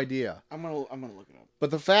have no idea. I'm gonna look it up.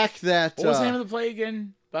 But the fact that... What was the name of the play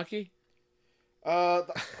again, Bucky? What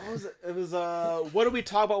was it? It was, what do we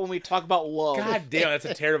talk about when we talk about love? God damn, that's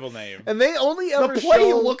a terrible name. And they only ever The play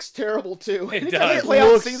show... looks terrible, too. It Anytime does. they play out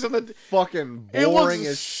looks scenes on the... fucking It boring looks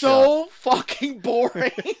as so fucking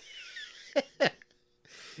boring. shit.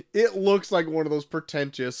 It looks like one of those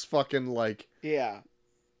pretentious fucking, like... Yeah.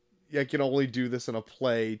 I can only do this in a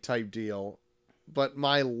play type deal. But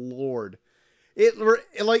my lord.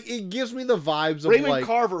 It gives me the vibes of Raymond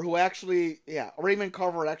Carver, who actually... Yeah, Raymond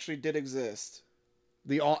Carver actually did exist.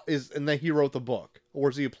 and then he wrote the book. Or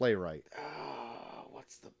is he a playwright?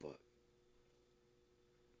 What's the book?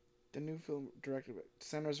 The new film directed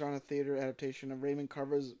centers around a theater adaptation of Raymond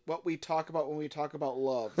Carver's What We Talk About When We Talk About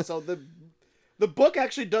Love. So the book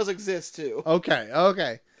actually does exist too. Okay.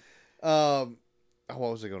 What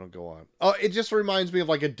was I going to go on? Oh, it just reminds me of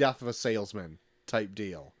like a Death of a Salesman type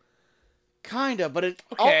deal. Kinda, but it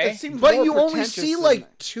Okay. it seems But more you only pretentious see than like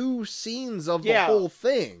that. 2 scenes of the Yeah. whole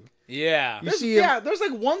thing. Yeah. You see him, There's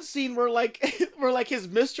like one scene where like where like his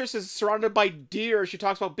mistress is surrounded by deer. She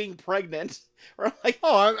talks about being pregnant. Or I'm like,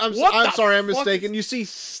 Oh, I'm What the sorry, I'm fuck mistaken. You see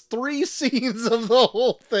 3 scenes of the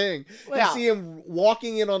whole thing. Yeah. You see him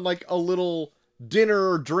walking in on like a little dinner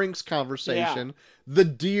or drinks conversation, the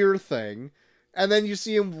deer thing, and then you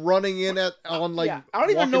see him running in on like I don't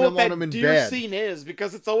even walking know them what on him that in deer bed. scene is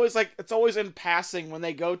because it's always in passing when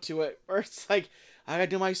they go to it, where it's like, I gotta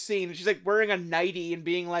do my scene, and she's like wearing a nightie and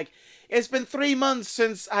being like, it's been 3 months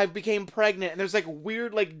since I became pregnant, and there's like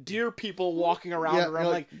weird like deer people walking around her. I'm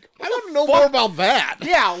you're like, I want to know more about that.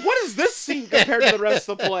 yeah, what is this scene compared to the rest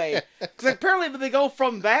of the play? Because apparently they go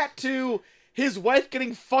from that to his wife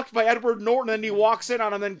getting fucked by Edward Norton, and he walks in on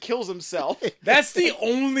him and then kills himself. That's the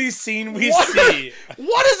only scene we What? see.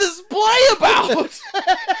 What is this play about?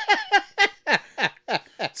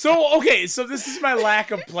 So this is my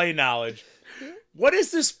lack of play knowledge. What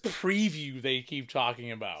is this preview they keep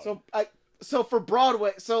talking about? So for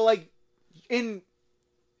Broadway, so like in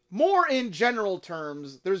general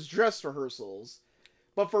terms, there's dress rehearsals,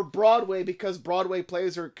 but for Broadway, because Broadway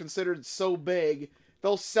plays are considered so big,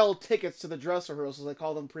 they'll sell tickets to the dress rehearsals. They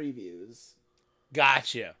call them previews.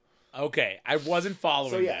 Gotcha. Okay, I wasn't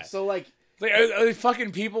following So yeah, that. so like Like, are they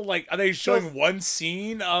fucking people, like, are they showing one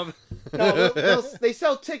scene of... no, they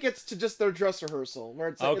sell tickets to just their dress rehearsal, where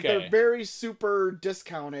it's like Okay. they're very super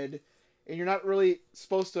discounted, and you're not really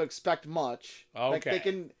supposed to expect much. Like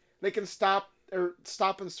Okay. they can stop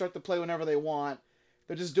and start the play whenever they want.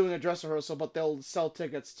 They're just doing a dress rehearsal, but they'll sell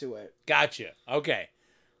tickets to it. Gotcha. Okay.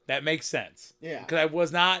 That makes sense. Yeah. Because I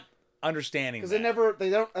was not understanding Because that.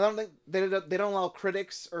 I don't think they don't allow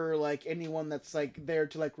critics or like anyone that's like there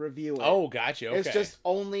to like review it. Oh, gotcha. Okay. It's just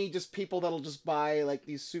only just people that'll just buy like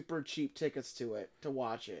these super cheap tickets to it to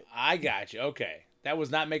watch it. I gotcha. Okay. That was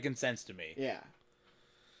not making sense to me. Yeah.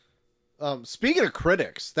 Speaking of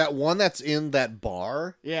critics, that one that's in that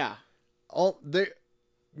bar, Yeah. they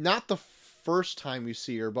not the first time you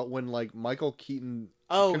see her, but when like Micheal Keaton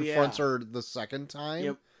Oh, confronts yeah. her the second time.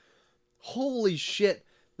 Yep. Holy shit.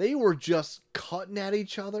 They were just cutting at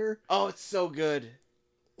each other. Oh, it's so good.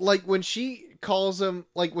 Like when she calls him,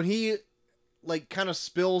 like when he like kind of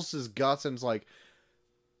spills his guts and is like,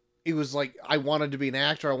 it was like, I wanted to be an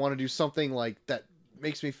actor. I want to do something like that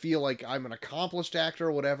makes me feel like I'm an accomplished actor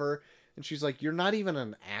or whatever. And she's like, you're not even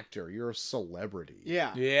an actor. You're a celebrity.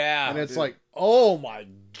 Yeah. Yeah. And it's dude. like, oh my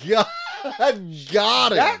God.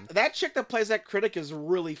 Got him. That chick that plays that critic is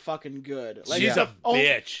really fucking good. Like, She's a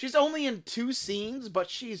bitch. She's only in 2 scenes, but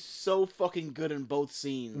she's so fucking good in both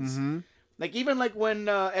scenes. Mm-hmm. Like even like when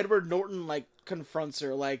Edward Norton like confronts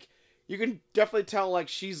her, like you can definitely tell like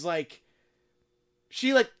she like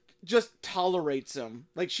just tolerates him.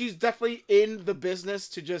 Like she's definitely in the business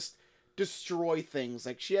to just destroy things.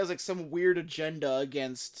 Like she has like some weird agenda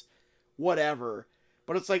against whatever.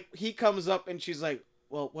 But it's like he comes up and she's like,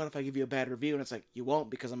 well, what if I give you a bad review? And it's like, you won't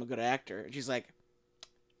because I'm a good actor. And she's like,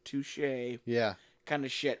 touche. Yeah. Kind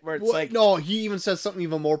of shit. Where it's Well, like, no, he even says something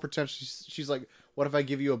even more pretentious. She's like, what if I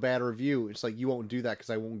give you a bad review? It's like, you won't do that because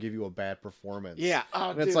I won't give you a bad performance. yeah. Oh,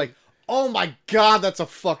 And dude. it's like, oh my God, that's a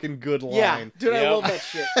fucking good line. Yeah, dude, I Yep. love that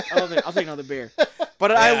shit. I love it. I'll take another beer.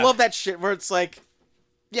 But Yeah. I love that shit where it's like,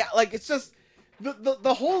 yeah, like it's just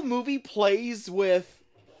the whole movie plays with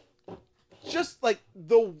just like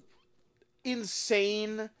the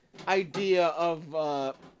insane idea of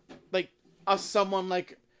like someone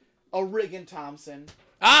like a Regan Thompson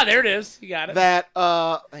Ah, there it is. You got it.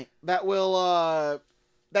 that will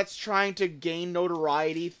that's trying to gain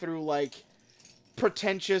notoriety through like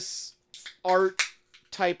pretentious art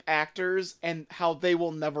type actors and how they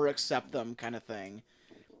will never accept them kind of thing.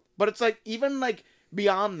 But it's like even like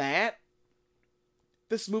beyond that,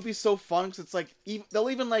 this movie's so fun because it's like they'll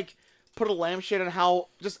even like put a lampshade on how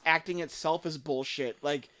just acting itself is bullshit.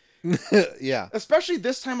 Like Yeah. especially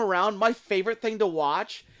this time around, my favorite thing to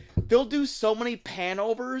watch, they'll do so many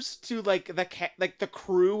panovers to like the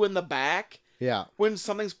crew in the back Yeah. when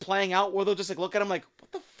something's playing out where they'll just like look at them like,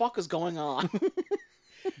 what the fuck is going on?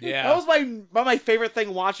 Yeah. That was my favorite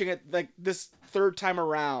thing watching it like this third time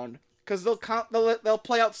around because they'll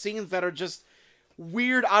play out scenes that are just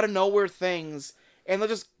weird out of nowhere things and they'll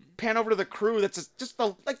just pan over to the crew that's just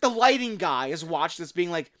the lighting guy has watched this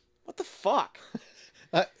being like, what the fuck?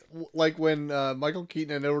 Like when Michael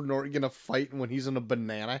Keaton and Edward Norton get in a fight when he's in a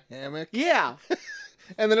banana hammock. Yeah,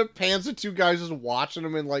 And then it pans to two guys just watching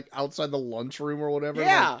him in like outside the lunchroom or whatever.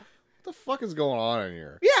 yeah. Like, what the fuck is going on in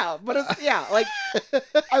here? Yeah, but it's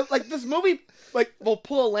like like this movie like will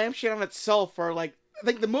pull a lampshade on itself, or like I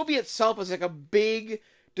think the movie itself is like a big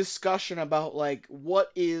discussion about like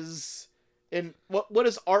what is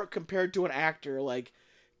art compared to an actor. Like,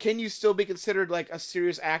 can you still be considered like a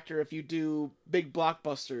serious actor if you do big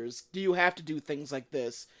blockbusters? Do you have to do things like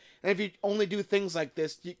this? And if you only do things like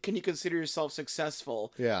this, can you consider yourself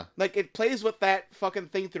successful? Yeah. Like, it plays with that fucking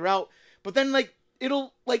thing throughout, but then like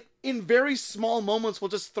it'll like in very small moments we'll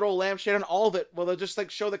just throw a lampshade on all of it. Well, they'll just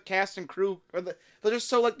like show the cast and crew, or they'll just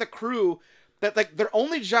show like the crew that like their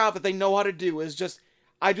only job that they know how to do is just,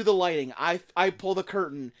 I do the lighting, I pull the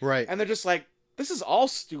curtain, Right. and they're just like, this is all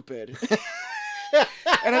stupid.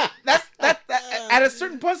 And that at a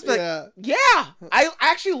certain point, it's like, yeah, I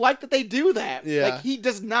actually like that they do that. Yeah. Like, he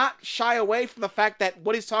does not shy away from the fact that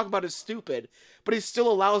what he's talking about is stupid, but he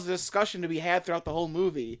still allows the discussion to be had throughout the whole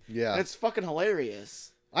movie. Yeah. And it's fucking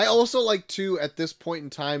hilarious. I also like too, at this point in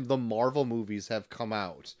time, the Marvel movies have come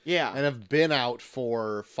out. Yeah. And have been out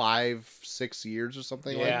for 5-6 years or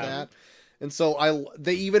something like Yeah. that. And so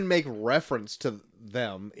they even make reference to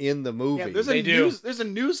them in the movie. Yeah, They do. there's a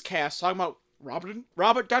newscast talking about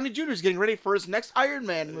Robert Downey Jr. is getting ready for his next Iron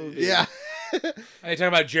Man movie. Yeah. And they talk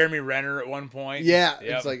about Jeremy Renner at one point. Yeah.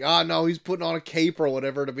 Yep. It's like, oh no, he's putting on a cape or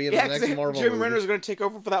whatever to be in Yeah, the next Marvel Jeremy movie. Renner is going to take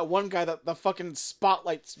over for that one guy that the fucking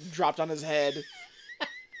spotlights dropped on his head.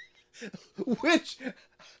 Which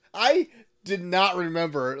I did not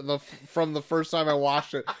remember from the first time I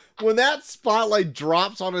watched it. When that spotlight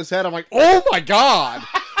drops on his head, I'm like, oh my God.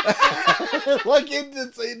 Like,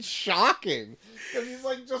 it's shocking. Because he's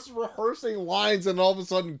like just rehearsing lines and all of a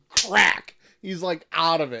sudden, crack. He's like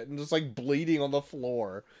out of it and just like bleeding on the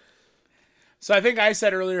floor. So I think I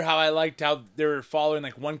said earlier how I liked how they were following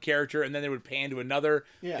like one character and then they would pan to another.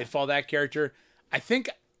 Yeah. They'd follow that character. I think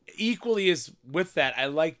equally as with that, I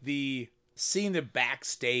like seeing the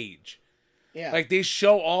backstage. Yeah. Like, they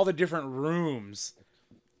show all the different rooms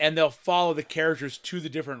and they'll follow the characters to the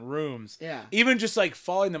different rooms. Yeah. Even just like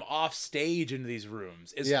following them off stage into these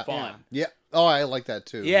rooms is fun. Yeah. Oh, I like that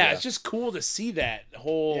too. Yeah, it's just cool to see that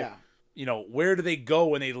whole, Yeah. you know, where do they go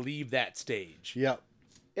when they leave that stage? Yep.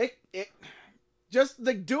 It just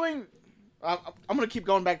like doing. I'm gonna keep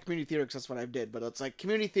going back to community theater because that's what I did. But it's like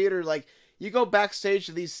community theater. Like, you go backstage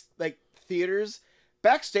to these like theaters.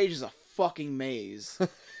 Backstage is a fucking maze,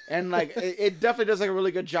 and like it definitely does like a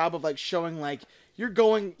really good job of like showing like you're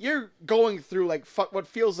going through like what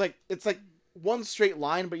feels like it's like one straight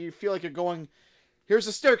line, but you feel like you're going. Here's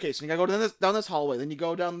a staircase, and you gotta go down this hallway. Then you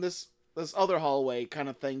go down this other hallway kind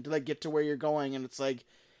of thing to like get to where you're going, and it's like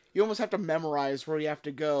you almost have to memorize where you have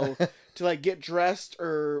to go to like get dressed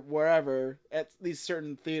or wherever at these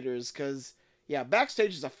certain theaters. Because yeah,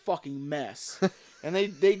 backstage is a fucking mess, and they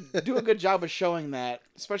do a good job of showing that,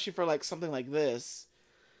 especially for like something like this.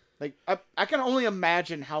 Like I can only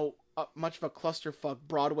imagine how much of a clusterfuck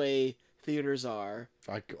Broadway theaters are.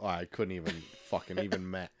 I couldn't even fucking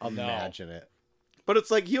imagine it. But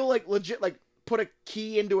it's like he'll like legit like put a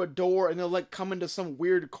key into a door and they'll like come into some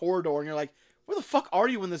weird corridor and you're like, where the fuck are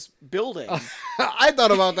you in this building? I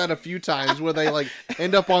thought about that a few times where they like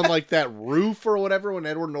end up on like that roof or whatever when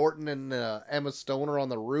Edward Norton and Emma Stone are on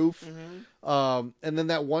the roof. And then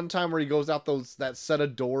that one time where he goes out that set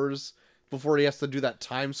of doors before he has to do that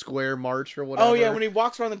Times Square march or whatever. Oh yeah, when he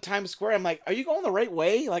walks around the Times Square, I'm like, are you going the right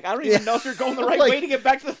way? Like, I don't even know if you're going the right way to get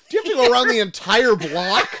back to the Do you have to go around the entire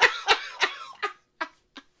block?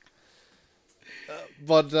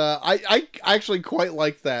 But I actually quite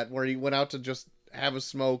like that, where he went out to just have a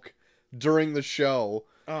smoke during the show,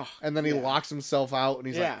 and then he locks himself out, and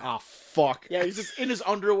he's like, "Ah, fuck." Yeah, he's just in his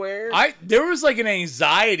underwear. There was like an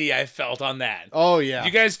anxiety I felt on that. Oh yeah.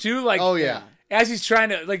 You guys too? Like, oh yeah. As he's trying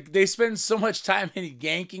to, like, they spend so much time in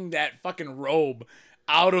yanking that fucking robe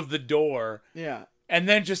out of the door. Yeah. And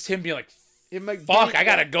then just him being like, like fuck, I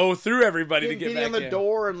gotta go through everybody to get beating back on the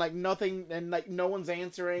door and like nothing, and like no one's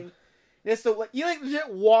answering. It's the he like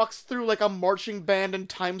legit walks through like a marching band in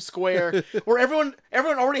Times Square where everyone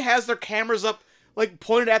already has their cameras up, like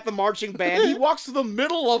pointed at the marching band. He walks to the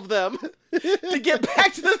middle of them to get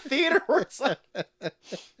back to the theater, where it's like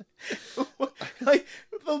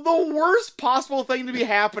the worst possible thing to be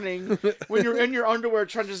happening when you're in your underwear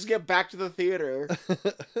trying to just get back to the theater.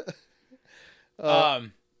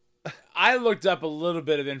 I looked up a little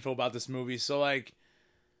bit of info about this movie, so like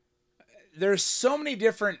there's so many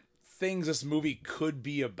different things this movie could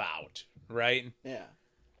be about, right? Yeah.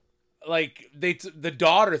 Like the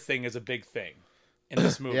daughter thing is a big thing in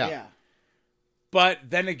this movie. Yeah. But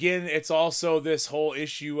then again, it's also this whole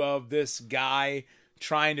issue of this guy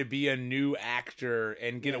trying to be a new actor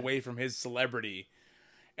and get away from his celebrity.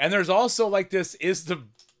 And there's also like this, is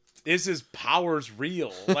his powers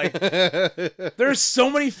real? Like, there's so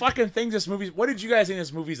many fucking things this movie. What did you guys think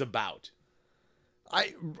this movie's about?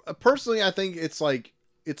 I personally, I think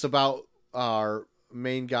it's about our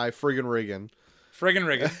main guy, Friggin' Riggin.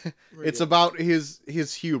 It's about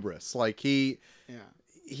his hubris. Like he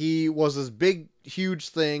was this big, huge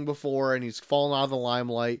thing before, and he's fallen out of the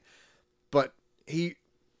limelight. But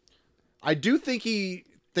I do think he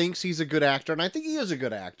thinks he's a good actor, and I think he is a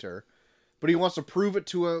good actor. But he wants to prove it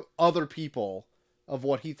to other people of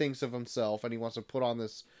what he thinks of himself, and he wants to put on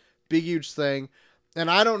this big, huge thing. And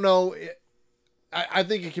I don't know. I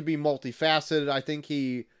think it could be multifaceted. I think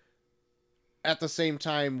he, at the same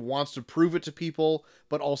time, wants to prove it to people,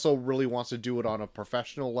 but also really wants to do it on a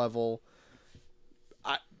professional level.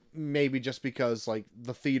 Maybe just because like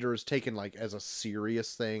the theater is taken like as a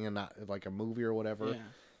serious thing and not like a movie or whatever. Yeah.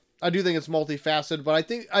 I do think it's multifaceted,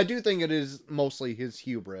 but I do think it is mostly his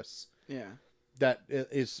hubris. Yeah. That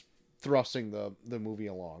is thrusting the movie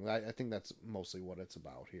along. I think that's mostly what it's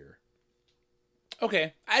about here.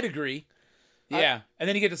 Okay, I'd agree. Yeah, and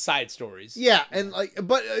then you get the side stories. Yeah, and like,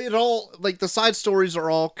 but it all like the side stories are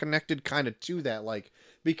all connected kind of to that, like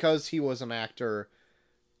because he was an actor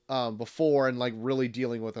before and like really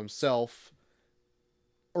dealing with himself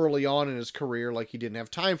early on in his career, like he didn't have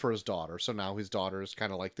time for his daughter, so now his daughter is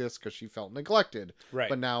kind of like this because she felt neglected. Right.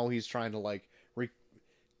 But now he's trying to like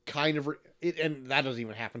and that doesn't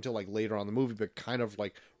even happen until like later on in the movie, but kind of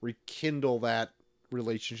like rekindle that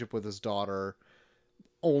relationship with his daughter.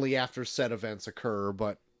 Only after said events occur,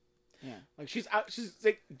 but yeah, like she's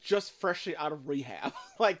like just freshly out of rehab.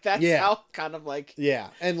 Like that's how kind of like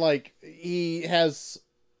and like he has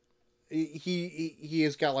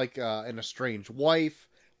got like an estranged wife,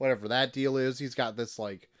 whatever that deal is. He's got this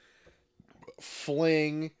like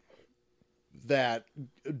fling that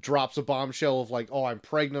drops a bombshell of like, oh, I'm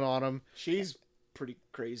pregnant on him. She's pretty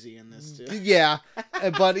crazy in this too. Yeah,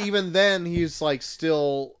 but even then, he's like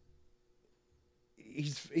still.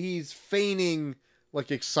 He's feigning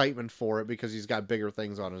like excitement for it because he's got bigger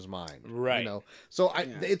things on his mind, right? You know, so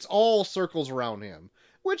it's all circles around him.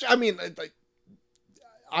 Which I mean, like,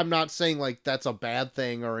 I'm not saying like that's a bad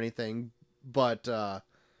thing or anything, but that's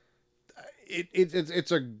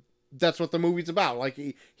what the movie's about.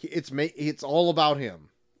 Like it's all about him,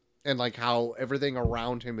 and like how everything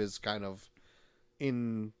around him is kind of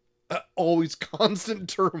in always constant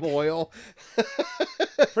turmoil.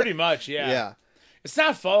 Pretty much, yeah. Yeah. It's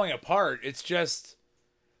not falling apart. It's just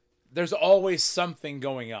there's always something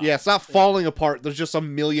going on. Yeah, it's not falling apart. There's just a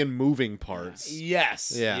million moving parts.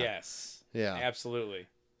 Yes. Yeah. Yes. Yeah. Absolutely.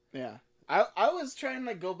 Yeah. I was trying to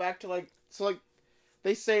like go back to like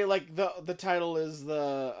they say like the title is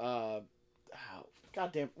the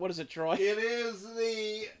goddamn, what is it, Troy? It is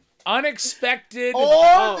the unexpected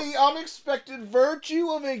the unexpected virtue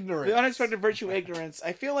of ignorance. The unexpected virtue of ignorance.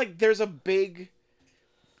 I feel like there's like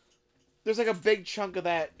a big chunk of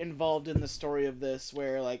that involved in the story of this,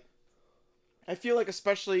 where like I feel like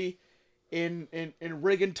especially in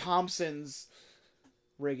Riggin Thompson's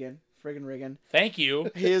friggin' riggin'. Thank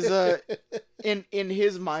you. His in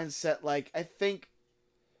his mindset, like, I think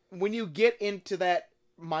when you get into that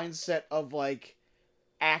mindset of like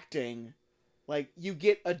acting, like, you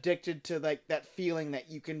get addicted to like that feeling that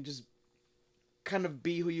you can just kind of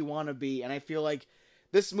be who you want to be. And I feel like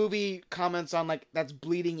this movie comments on like that's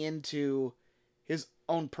bleeding into his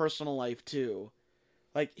own personal life too.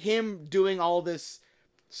 Like, him doing all this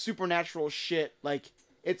supernatural shit, like,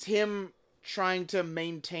 it's him trying to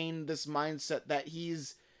maintain this mindset that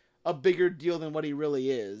he's a bigger deal than what he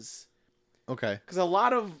really is. Okay. Because a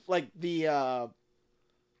lot of, like, I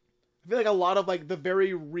feel like a lot of, like, the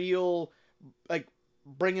very real, like,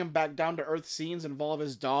 bring him back down to earth scenes involve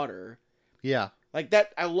his daughter. Yeah. Like,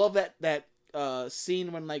 that, I love that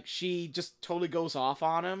scene when, like, she just totally goes off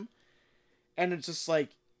on him. And it's just, like,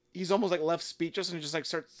 he's almost, like, left speechless and he just, like,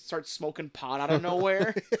 starts smoking pot out of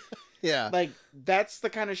nowhere. Yeah. Like, that's the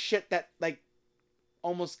kind of shit that, like,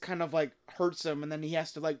 almost kind of, like, hurts him. And then he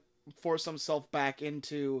has to, like, force himself back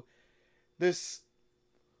into this,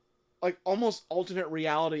 like, almost alternate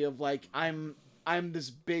reality of, like, I'm this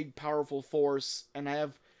big, powerful force, and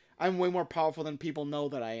I'm way more powerful than people know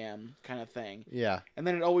that I am, kind of thing. Yeah. And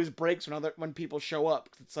then it always breaks when people show up.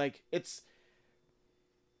 It's like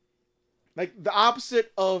the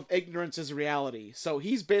opposite of ignorance is reality. So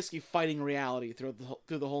he's basically fighting reality through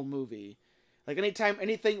the whole movie. Like, anytime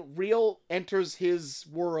anything real enters his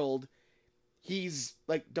world, he's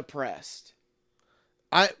like depressed.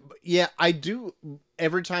 I do.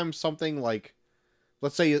 Every time something, like,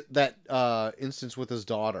 let's say that instance with his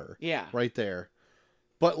daughter. Yeah. Right there.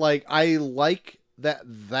 But, like, I like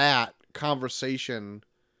that conversation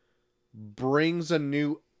brings a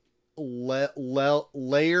new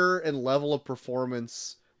layer and level of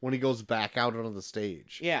performance when he goes back out onto the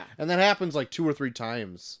stage. Yeah. And that happens like 2 or 3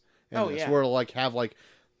 times. Oh, this, yeah. Where it'll, like, have, like,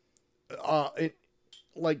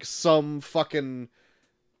 like some fucking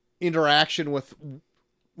interaction with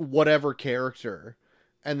whatever character.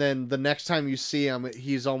 And then the next time you see him,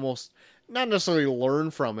 he's almost not necessarily learn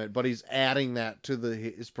from it, but he's adding that to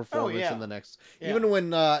his performance yeah. in the next. Yeah. Even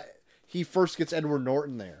when he first gets Edward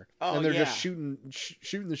Norton there, and they're yeah. just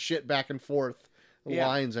shooting the shit back and forth Yeah.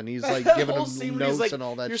 lines, and he's like That giving whole him scene when notes he's like, and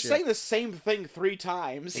all that You're shit. saying the same thing 3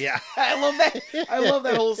 times. Yeah. I love that. I love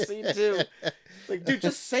that whole scene too. Like, dude,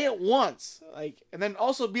 just say it once. Like, and then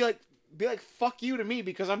also be like, fuck you to me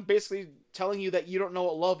because I'm basically telling you that you don't know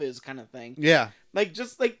what love is, kind of thing. Yeah. Like,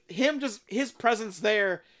 just like him, just his presence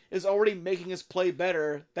there is already making his play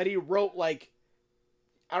better. That he wrote, like,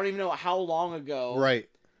 I don't even know how long ago. Right.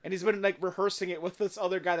 And he's been like rehearsing it with this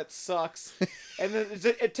other guy that sucks. And then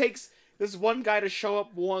it takes this one guy to show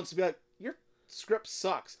up once and be like, your script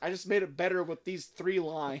sucks. I just made it better with these 3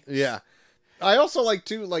 lines. Yeah. I also like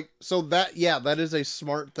too, like, so that is a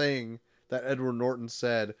smart thing that Edward Norton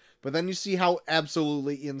said. But then you see how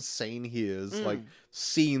absolutely insane he is, like,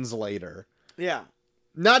 scenes later. Yeah.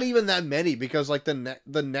 Not even that many, because, like, the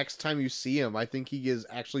next time you see him, I think he is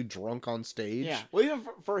actually drunk on stage. Yeah. Well, even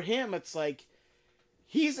for him, it's like,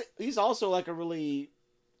 he's also, like, a really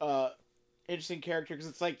interesting character, because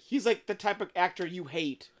it's like, he's, like, the type of actor you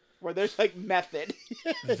hate, where there's, like, method.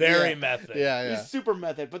 Very method. Yeah, yeah. He's super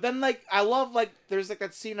method. But then, like, I love, like, there's, like,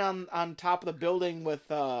 that scene on top of the building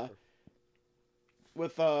with Emma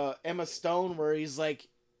Stone, where he's, like,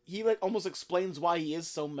 he, like, almost explains why he is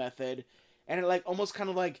so method. And it, like, almost kind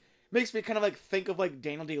of, like, makes me kind of, like, think of, like,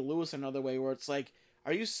 Daniel Day-Lewis another way, where it's like,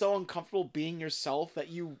 are you so uncomfortable being yourself that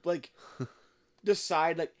you, like,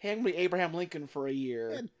 decide, like, hey, I'm gonna be Abraham Lincoln for a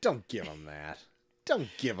year? Yeah, don't give him that. Don't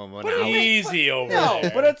give him an But out. Easy over No,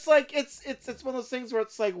 there. but it's like, it's one of those things where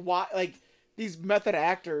it's like, why, like, these method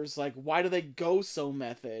actors, like, why do they go so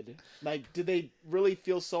method? Like, do they really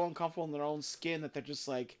feel so uncomfortable in their own skin that they're just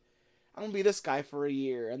like, I'm gonna be this guy for a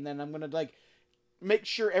year, and then I'm gonna, like, make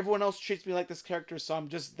sure everyone else treats me like this character, so I'm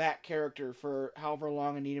just that character for however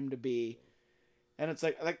long I need him to be. And it's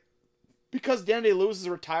like because Daniel Day-Lewis is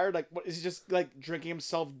retired, like, what is he just, like, drinking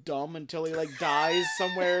himself dumb until he, like, dies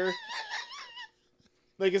somewhere?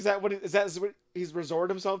 Like, is that what he's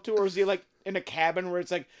resorted himself to, or is he, like, in a cabin where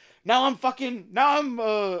it's like, now I'm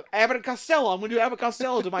Abbott and Costello, I'm gonna do Abbott and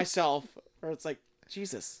Costello to myself, or it's like,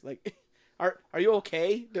 Jesus, like, are you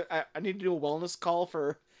okay? I need to do a wellness call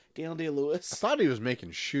for Daniel Day-Lewis. I thought he was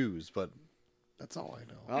making shoes, but that's all I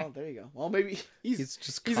know. Well, there you go. Well, maybe he's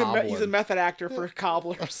cobbling. a method actor for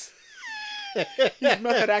cobblers. He's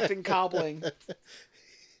method acting cobbling.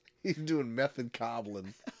 He's doing method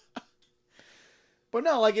cobbling. But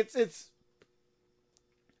no, like, it's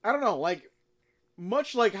I don't know, like,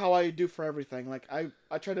 much like how I do for everything, like, I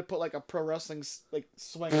try to put, like, a pro wrestling, like,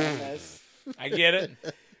 swing on this. I get it.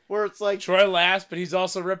 where it's like, Troy laughs, but he's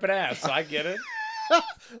also ripping ass, so I get it.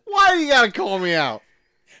 Why do you gotta call me out?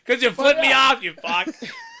 Because you flipped me off, you fuck.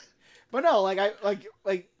 but no, like I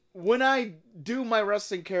like when I do my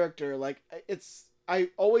wrestling character, like I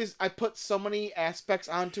put so many aspects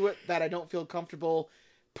onto it that I don't feel comfortable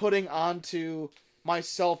putting onto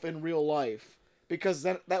myself in real life, because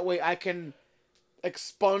that way I can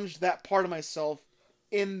expunge that part of myself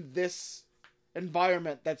in this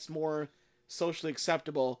environment that's more socially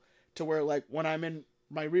acceptable, to where like when I'm in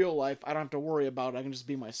my real life I don't have to worry about it. I can just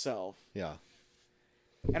be myself. Yeah.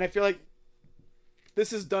 And I feel like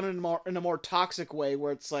this is done in a more toxic way,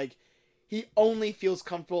 where it's like he only feels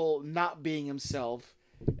comfortable not being himself,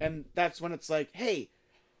 and that's when it's like, hey,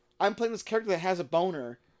 I'm playing this character that has a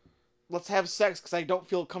boner. Let's have sex because I don't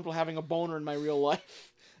feel comfortable having a boner in my real life.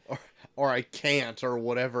 Or I can't, or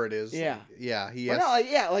whatever it is. Yeah. Yeah, he Well, has, no,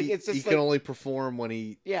 like, yeah, like it's just he like, can only perform when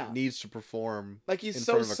he Yeah. needs to perform. like he's in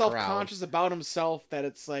so front of a crowd. self-conscious about himself that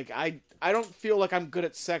it's like I don't feel like I'm good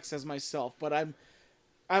at sex as myself, but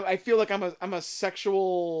I feel like I'm a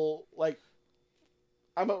sexual, like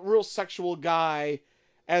I'm a real sexual guy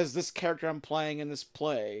as this character I'm playing in this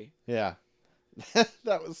play. Yeah.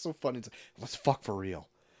 That was so funny. Let's fuck for real.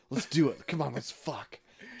 Let's do it. Come on, let's fuck.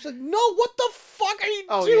 She's like, no, what the fuck are you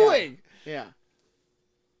doing? Yeah.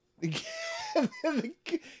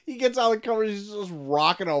 He gets out of the cover. He's just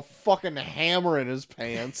rocking a fucking hammer in his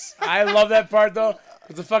pants. I love that part, though,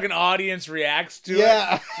 because the fucking audience reacts to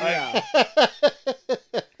Yeah. it.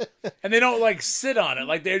 And they don't, like, sit on it.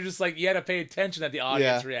 Like, they're just like, you had to pay attention that the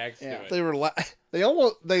audience Yeah. reacts to it.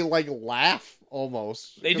 They like laugh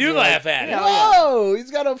almost. They 'Cause do they're laugh like, at it. Whoa,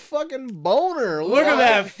 he's got a fucking boner. Look at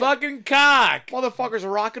that fucking cock. Motherfucker's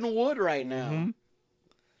rocking wood right now. Mm-hmm.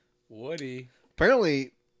 Woody.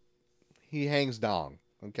 Apparently, he hangs dong.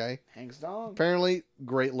 Okay. Hangs dog. Apparently,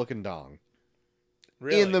 great looking dong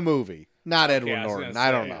Really? in the movie. Not Edward I was Norton. gonna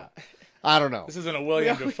I don't say, know. I don't know. This isn't a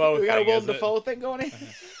William Dafoe we got a thing, Willem is it? Dafoe thing going in.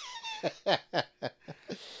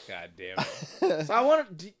 God damn it. So I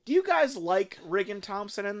want to. Do you guys like Regan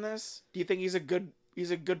Thompson in this? Do you think he's a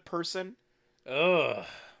good person? Ugh.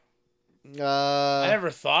 I never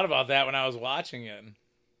thought about that when I was watching it.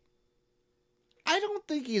 I don't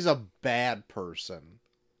think he's a bad person.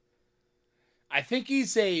 I think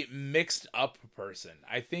he's a mixed up person.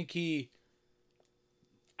 I think he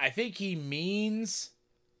means.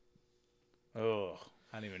 Oh,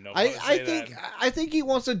 I don't even know. I think he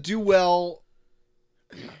wants to do well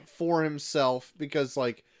for himself, because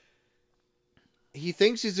like he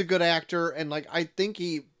thinks he's a good actor, and like I think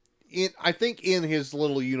in his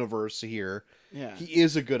little universe here, Yeah. he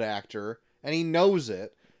is a good actor and he knows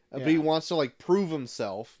it, but he Yeah. wants to like prove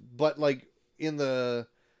himself. But like in the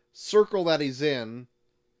circle that he's in,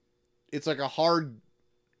 it's like a hard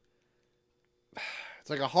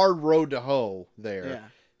road to hoe there. Yeah.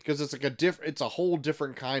 Because it's like it's a whole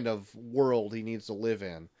different kind of world he needs to live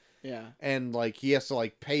in. Yeah. And like he has to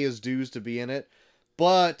like pay his dues to be in it.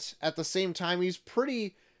 But at the same time, he's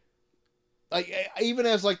pretty, like, even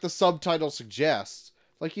as like the subtitle suggests,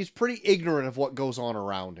 like he's pretty ignorant of what goes on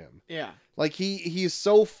around him. Yeah. Like he's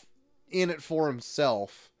so in it for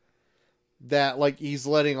himself that like he's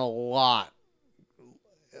letting a lot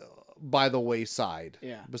by the wayside.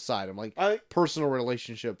 Yeah. Beside him, like I personal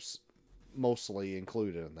relationships mostly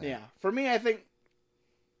included in that. Yeah. For me, I think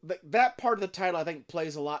that part of the title I think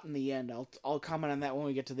plays a lot in the end. I'll comment on that when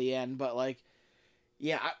we get to the end, but like,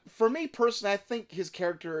 yeah, for me personally, I think his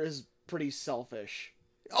character is pretty selfish.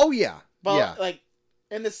 Oh yeah. But yeah. like,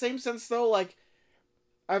 in the same sense though, like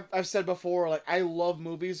I've said before, like I love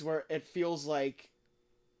movies where it feels like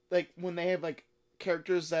when they have like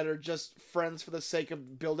characters that are just friends for the sake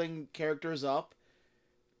of building characters up.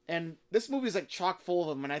 And this movie is like chock full of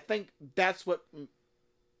them, and I think that's what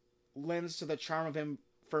lends to the charm of him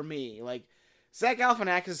for me. Like Zach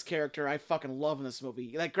Galifianakis' character, I fucking love in this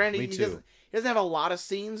movie. Like, granted, Me he too. doesn't have a lot of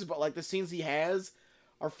scenes, but like the scenes he has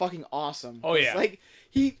are fucking awesome. Oh, yeah. Like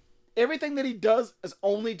everything that he does is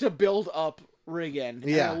only to build up Regan. And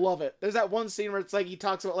Yeah. I love it. There's that one scene where it's like he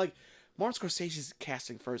talks about like Martin Scorsese's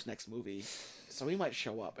casting for his next movie, so he might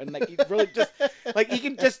show up, and like he really just like he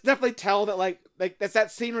can just definitely tell that like that's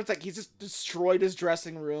that scene where it's like he's just destroyed his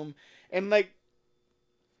dressing room, and like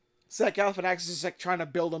Zach Galifianakis is just like trying to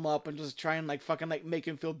build him up and just try and like fucking like make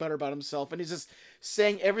him feel better about himself, and he's just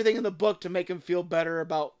saying everything in the book to make him feel better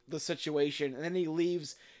about the situation, and then he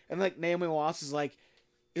leaves, and like Naomi Watts is like,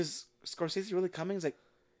 is Scorsese really coming? He's like,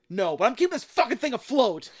 no, but I'm keeping this fucking thing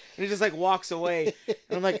afloat. And he just like walks away.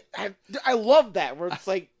 And I'm like, I love that, where it's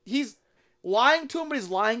like he's lying to him, but he's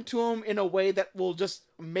lying to him in a way that will just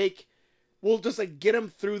make will just like get him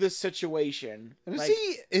through this situation. And is like,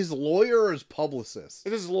 he his lawyer or his publicist?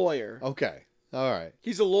 It is lawyer. Okay. All right.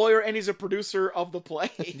 He's a lawyer and he's a producer of the play.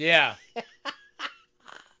 Yeah.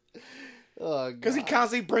 Because he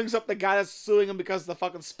constantly brings up the guy that's suing him because the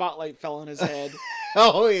fucking spotlight fell on his head.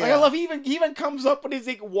 Oh yeah. Like, I love he even comes up when he's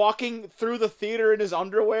like walking through the theater in his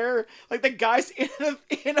underwear. Like the guy's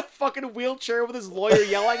in a fucking wheelchair with his lawyer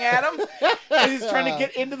yelling at him. And he's trying to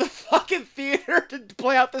get into the fucking theater to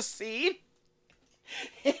play out the scene.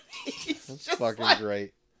 That's fucking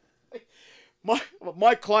great.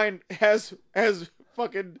 My client has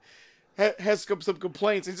fucking has some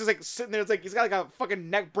complaints. He's just like sitting there. It's like he's got like a fucking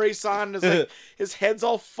neck brace on. And like his head's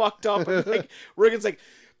all fucked up. And like Reagan's like,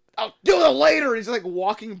 I'll do it later. And he's like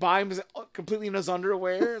walking by him, just completely in his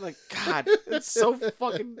underwear. Like, God, it's so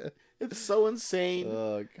fucking, it's so insane.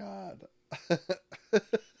 Oh God.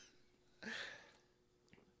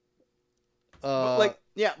 But like,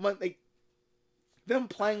 yeah, but like them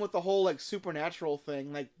playing with the whole like supernatural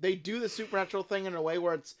thing. Like they do the supernatural thing in a way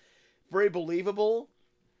where it's very believable,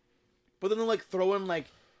 but then they like throw in like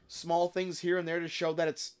small things here and there to show that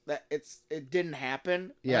it didn't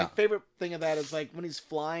happen. Yeah. My favorite thing of that is like when he's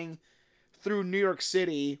flying through New York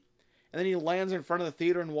City, and then he lands in front of the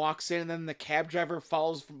theater and walks in, and then the cab driver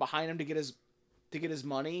follows from behind him to get his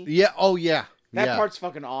money. Yeah. Oh yeah. That part's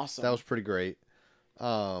fucking awesome. That was pretty great.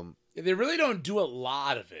 They really don't do a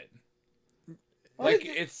lot of it. Like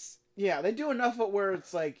it's they do enough of it where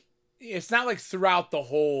it's like it's not like throughout the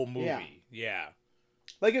whole movie. Yeah.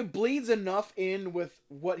 Like it bleeds enough in with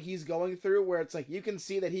what he's going through where it's like you can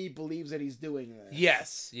see that he believes that he's doing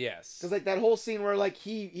this. Yes. Because like that whole scene where like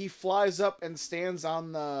he flies up and stands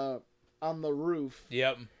on the roof.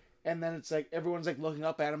 Yep. And then it's like everyone's like looking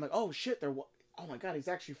up at him like, oh shit, oh my god, he's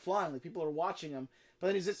actually flying. Like people are watching him. But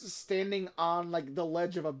then he's just standing on like the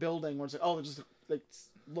ledge of a building where it's like, oh, they're just like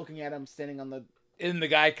looking at him standing on the. And the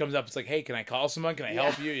guy comes up. It's like, hey, can I call someone? Can I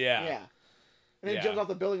help you? Yeah. Yeah. And then he jumps off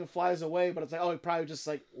the building and flies away, but it's like, oh, he probably just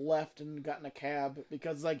like left and got in a cab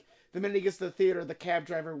because like the minute he gets to the theater, the cab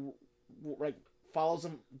driver like follows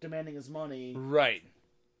him demanding his money. Right.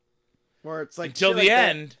 Where it's like until the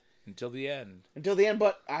end. Until the end.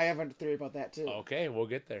 But I have a theory about that too. Okay, we'll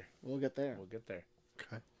get there. Okay.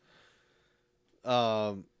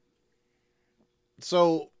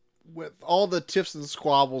 So with all the tiffs and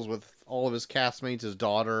squabbles with all of his castmates, his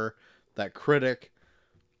daughter, that critic,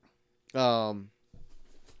 at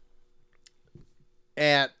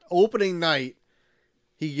opening night,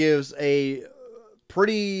 he gives a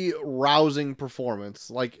pretty rousing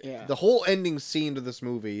performance. Like the whole ending scene to this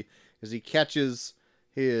movie is he catches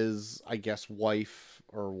his, I guess, wife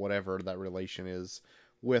or whatever that relation is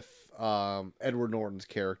with Edward Norton's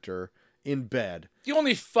character in bed. The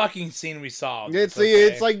only fucking scene we saw.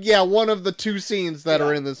 It's like one of the two scenes that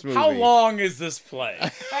are in this movie. How long is this play?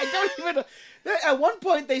 I don't even know. At one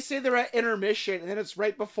point they say they're at intermission, and then it's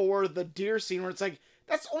right before the deer scene where it's like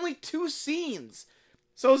that's only 2 scenes.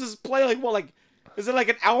 So is this play like is it like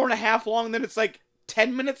an hour and a half long? And then it's like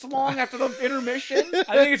 10 minutes long after the intermission.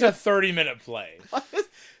 I think it's a 30-minute play.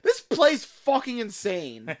 This play's fucking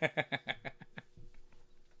insane.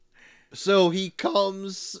 So he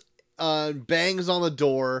comes. Bangs on the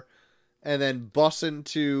door, and then busts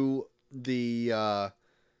into onto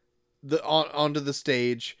the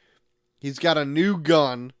stage. He's got a new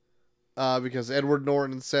gun, because Edward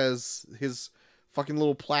Norton says his fucking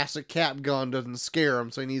little plastic cap gun doesn't scare him,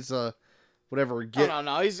 so he needs a whatever.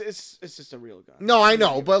 No. It's just a real gun. No, I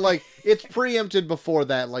know, but like it's preempted before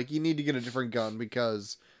that. Like you need to get a different gun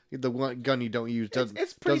because the one gun you don't use doesn't.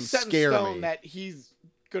 It's pretty set in stone that he's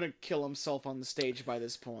gonna kill himself on the stage by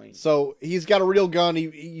this point. So he's got a real gun.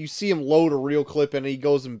 You see him load a real clip and he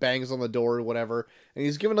goes and bangs on the door or whatever. And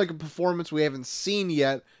he's given like a performance we haven't seen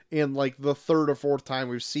yet in like the 3rd or 4th time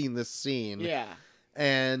we've seen this scene. Yeah.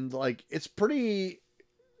 And like it's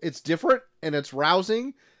different and it's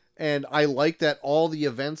rousing. And I like that all the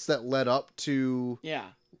events that led up to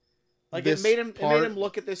like it made him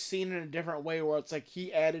look at this scene in a different way where it's like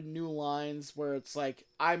he added new lines where it's like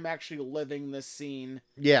I'm actually living this scene.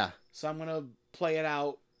 Yeah. So I'm gonna play it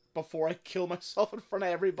out before I kill myself in front of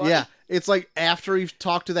everybody. Yeah. It's like after he's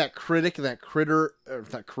talked to that critic and that critic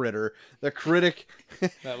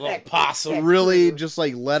that little possum really just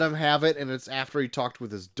like let him have it, and it's after he talked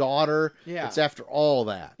with his daughter. Yeah. It's after all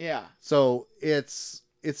that. Yeah. So it's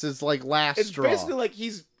his like last straw. It's basically like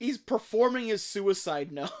he's performing his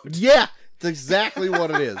suicide note. Yeah, it's exactly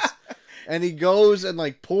what it is. And he goes and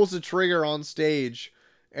like pulls the trigger on stage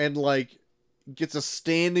and like gets a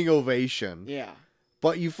standing ovation. Yeah.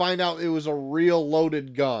 But you find out it was a real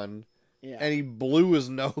loaded gun. Yeah. And he blew his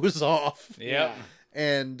nose off. Yeah.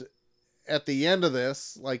 And at the end of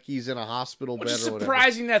this, like he's in a hospital Which bed is or whatever.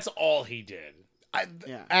 surprising that's all he did.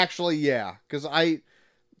 Yeah. Actually, yeah,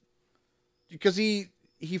 because he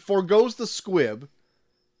forgoes the squib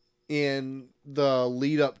in the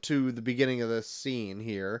lead up to the beginning of this scene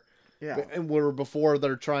here. Yeah. And where before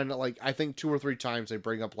they're trying to, like, I think 2 or 3 times they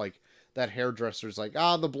bring up, like, that hairdresser's like,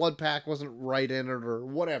 the blood pack wasn't right in it or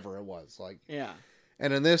whatever it was. Like, Yeah.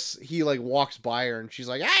 and in this, he, like, walks by her and she's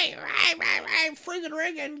like, hey, freaking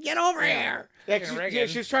Reagan, get over here. Yeah,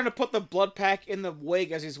 she's trying to put the blood pack in the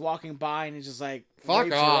wig as he's walking by, and he's just like, Fuck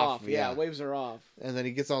waves off. her off. Yeah, Yeah. waves her off. And then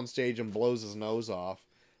he gets on stage and blows his nose off.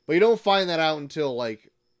 But you don't find that out until,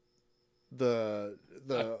 like, the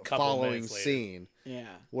couple following minutes later. scene. Yeah.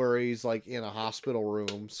 Where he's, like, in a hospital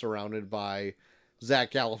room surrounded by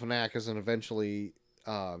Zach Galifianakis and eventually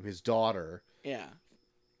his daughter. Yeah.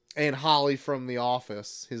 And Holly from The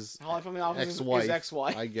Office, his Holly from The Office is ex-wife, his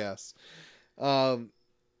ex-wife. I guess.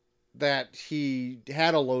 That he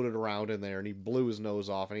had a loaded round in there and he blew his nose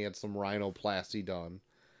off and he had some rhinoplasty done.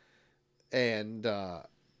 And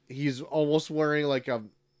he's almost wearing like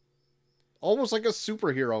almost like a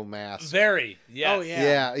superhero mask. Very, yeah. Oh, yeah.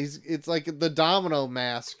 Yeah, it's like the domino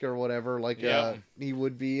mask or whatever, like Yeah. he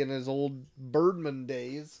would be in his old Birdman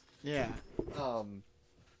days. Yeah.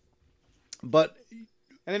 But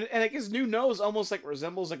And like his new nose almost like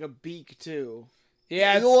resembles like a beak too.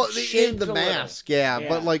 Yeah, it's well, shaped in the a little. mask, yeah. Yeah.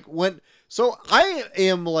 But like so I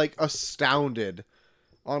am like astounded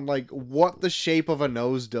on like what the shape of a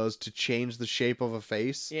nose does to change the shape of a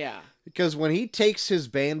face. Yeah. Because when he takes his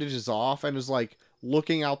bandages off and is like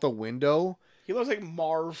looking out the window, He looks like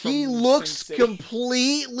Marv from he Sin looks City.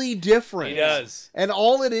 completely different. He does. And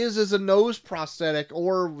all it is a nose prosthetic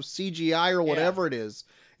or CGI or whatever it is.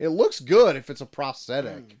 It looks good if it's a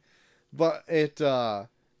prosthetic. But it Yeah.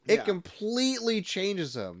 completely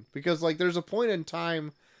changes him. Because like there's a point in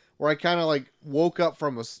time where I kind of like woke up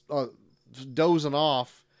from dozing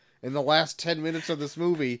off in the last 10 minutes of this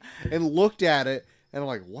movie and looked at it and I'm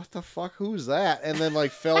like, what the fuck? Who's that? And then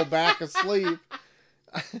like fell back asleep.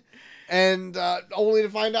 And only to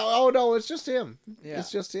find out, oh no, it's just him. Yeah.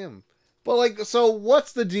 It's just him. But like, so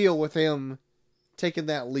what's the deal with him taking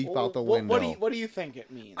that leap out the window? What do you think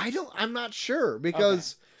it means? I'm not sure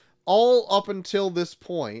because all up until this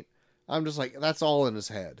point, I'm just like, that's all in his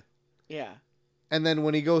head. Yeah. And then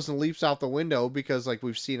when he goes and leaps out the window, because like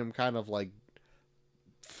we've seen him kind of like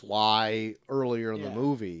fly earlier in the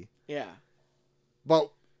movie, Yeah.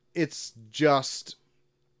 but it's just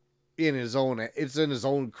in his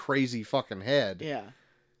own crazy fucking head. Yeah.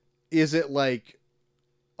 Is it like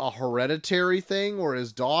a hereditary thing or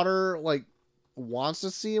his daughter like wants to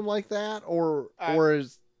see him like that or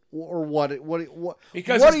what Because what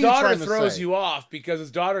his are you daughter trying to throws say? you off because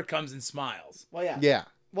his daughter comes and smiles. Well, yeah. Yeah.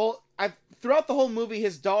 Well, throughout the whole movie,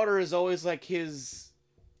 his daughter is always like his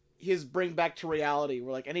bring back to reality.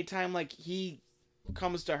 Where like anytime like he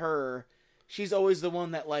comes to her, she's always the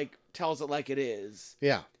one that like tells it like it is.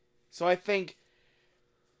 Yeah. So I think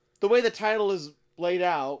the way the title is laid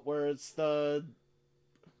out, where it's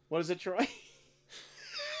what is it, Troy?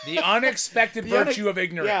 The unexpected virtue of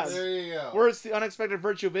ignorance. Yeah. There you go. Where it's the unexpected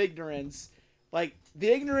virtue of ignorance. Like the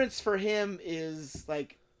ignorance for him is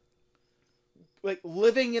like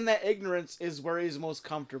living in that ignorance is where he's most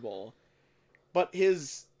comfortable. But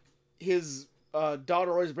his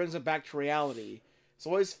daughter always brings him back to reality.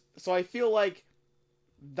 So I feel like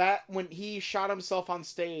that when he shot himself on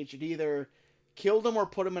stage, it either killed him or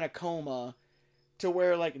put him in a coma to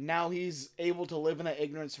where like now he's able to live in that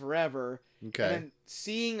ignorance forever. Okay. And then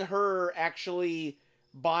seeing her actually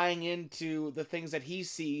buying into the things that he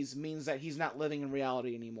sees means that he's not living in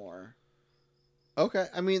reality anymore. Okay.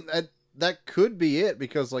 I mean that could be it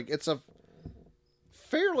because like it's a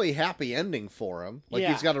fairly happy ending for him. Like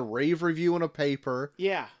Yeah. he's got a rave review in a paper.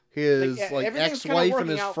 Yeah. His Like, everything's kinda ex-wife and working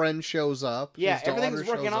his out. friend shows up. Yeah, His daughter everything's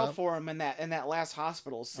working shows out up. for him in that last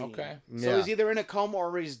hospital scene. Okay. So Yeah. he's either in a coma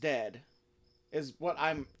or he's dead. Is what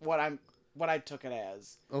I took it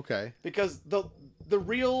as. Okay. Because the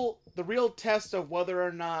real test of whether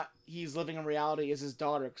or not he's living in reality is his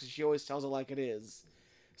daughter, because she always tells it like it is.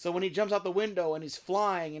 So when he jumps out the window and he's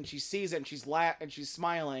flying and she sees it and she's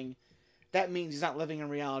smiling, that means he's not living in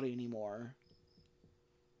reality anymore.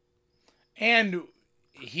 And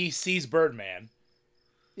he sees Birdman.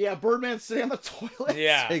 Yeah, Birdman's sitting on the toilet.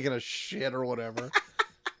 Yeah. Taking a shit or whatever.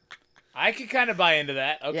 I could kind of buy into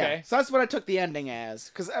that. Okay. Yeah, so that's what I took the ending as.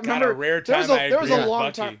 Because I God, remember a rare there was time a, I there was agree a with long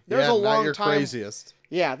Bucky. time. There was yeah, a long not your time. craziest.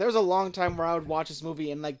 Yeah, there was a long time where I would watch this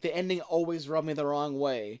movie and like the ending always rubbed me the wrong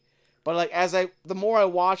way. But like the more I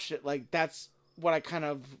watched it, like that's what I kind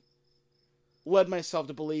of led myself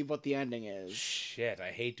to believe what the ending is. Shit,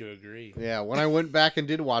 I hate to agree. Yeah, when I went back and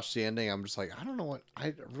did watch the ending, I'm just like,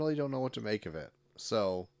 I really don't know what to make of it.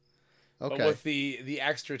 So, okay. But with the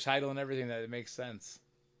extra title and everything, that it makes sense.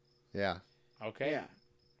 Yeah. Okay. Yeah.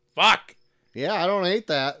 Fuck! Yeah, I don't hate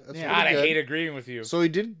that. That's Yeah. pretty God, I good. hate agreeing with you. So he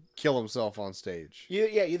did kill himself on stage.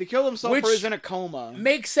 Either killed himself Which- or he's in a coma.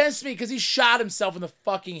 Makes sense to me because he shot himself in the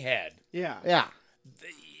fucking head. Yeah. Yeah.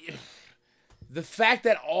 The fact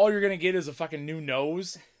that all you're gonna get is a fucking new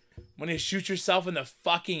nose when you shoot yourself in the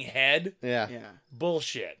fucking head, Yeah. Yeah.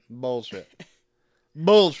 bullshit. Bullshit.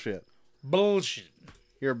 Bullshit. Bullshit.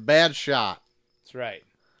 You're a bad shot. That's right.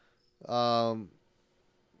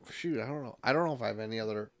 Shoot, I don't know. I don't know if I have any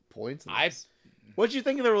other points. in I this. What'd you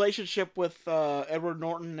think of the relationship with Edward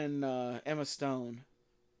Norton and Emma Stone?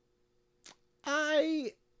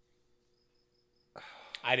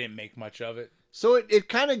 didn't make much of it. So it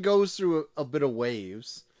kind of goes through a bit of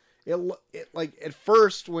waves. It like at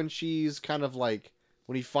first when she's kind of like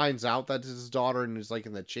when he finds out that it's his daughter and is like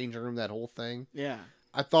in the changing room, that whole thing. Yeah.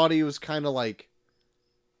 I thought he was kind of like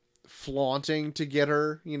flaunting to get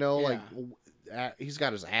her, you know, Yeah. like he's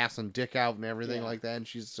got his ass and dick out and everything Yeah. like that, and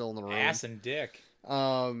she's still in the room. Ass and dick.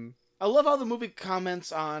 I love how the movie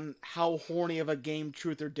comments on how horny of a game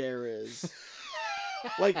Truth or Dare is.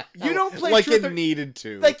 Like, you don't play like Truth it or... needed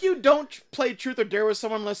to. Like, you don't play Truth or Dare with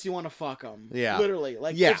someone unless you want to fuck them. Yeah. Literally.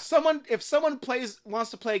 Like, Yeah. if someone wants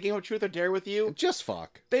to play a game of Truth or Dare with you, just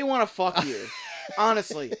fuck. they want to fuck you.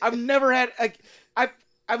 Honestly. I've never had...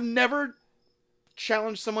 I've never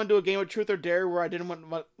challenged someone to a game of Truth or Dare where I didn't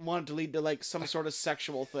want it to lead to, like, some sort of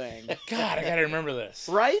sexual thing. God, I gotta remember this.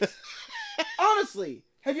 Right? Honestly.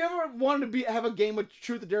 Have you ever wanted to have a game of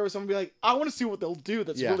Truth or Dare with someone and be like, I want to see what they'll do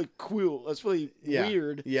that's Yeah. really cool. That's really Yeah.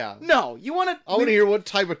 weird. Yeah. No, you want to... I want to hear what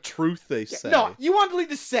type of truth they say. No, you want it to lead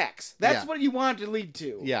to sex. That's Yeah. what you want it to lead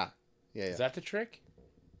to. Yeah. Yeah. Is that the trick?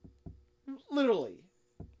 Literally.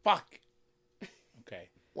 Fuck. Okay.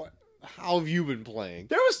 What? How have you been playing?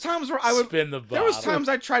 There was times where I would... Spin the bottle. There was times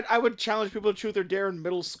I would challenge people to Truth or Dare in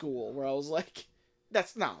middle school where I was like,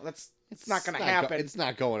 it's not going to happen. It's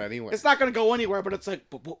not going anywhere. It's not going to go anywhere, but it's like,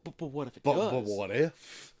 but what if it does? But what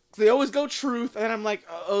if? They always go truth, and I'm like,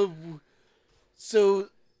 oh, so...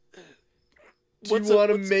 Do you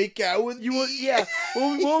want to make out with You want, yeah.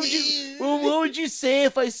 What would you say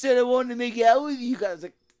if I said I wanted to make out with you guys?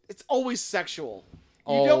 Like, it's always sexual.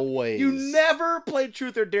 Always. You never played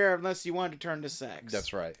Truth or Dare unless you wanted to turn to sex.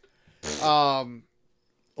 That's right. 100%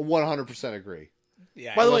 agree.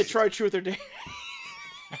 Yeah. By the way, try Truth or Dare.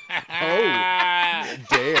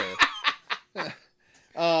 Dare.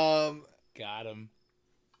 Got him.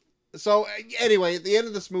 So anyway, at the end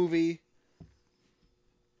of this movie,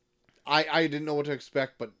 I didn't know what to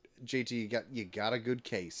expect, but JT, you got a good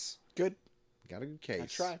case. Good. Got a good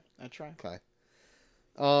case. I try.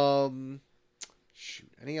 Okay.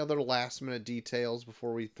 Shoot. Any other last minute details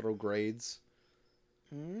before we throw grades?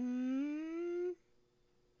 I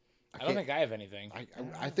don't think I have anything.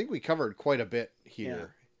 I think we covered quite a bit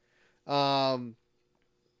here. So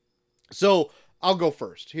I'll go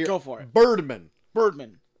first. Here, Go for it. Birdman.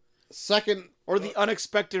 Second, Or the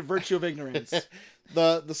unexpected virtue of ignorance.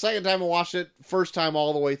 the second time I watched it, first time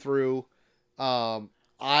all the way through, I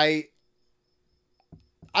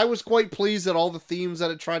was quite pleased at all the themes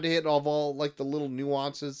that it tried to hit, of all like the little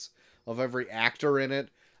nuances of every actor in it.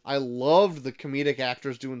 I loved the comedic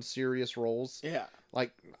actors doing serious roles. Yeah.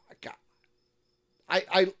 Like, God,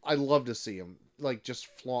 I love to see them like just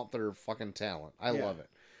flaunt their fucking talent. I love it.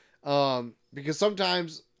 Because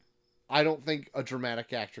sometimes I don't think a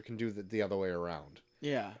dramatic actor can do the other way around.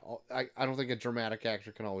 Yeah. I don't think a dramatic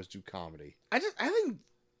actor can always do comedy. I think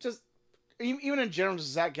even in general, just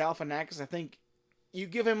Zach Galifianakis, I think you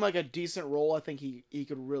give him like a decent role, I think he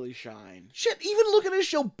could really shine. Shit, even look at his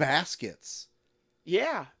show Baskets.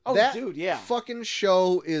 Yeah. Oh, that dude, yeah. fucking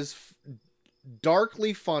show is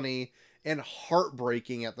darkly funny and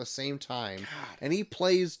heartbreaking at the same time. God. And he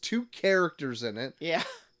plays two characters in it. Yeah.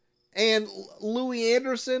 And Louis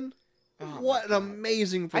Anderson, Oh, what an my God.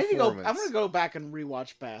 amazing I'm performance. gonna go back and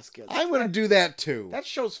rewatch Baskets. I'm gonna do that too. That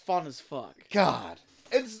show's fun as fuck. God.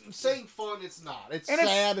 It's saying fun, it's not. It's And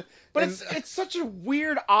sad. But and- it's such a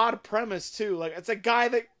weird, odd premise too. Like, it's a guy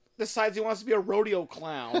that decides he wants to be a rodeo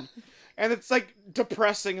clown, and it's like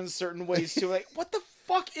depressing in certain ways too. Like, what the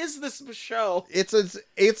fuck is this show? it's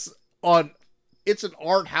an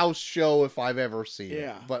art house show if I've ever seen it.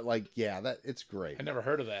 Yeah. But like, yeah, it's great. I never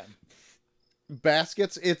heard of that.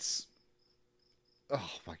 Baskets,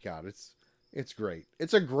 oh my God, it's great.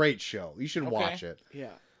 It's a great show. You should Okay. watch it. Yeah.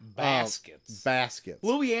 Baskets. Baskets.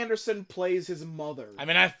 Louis Anderson plays his mother. I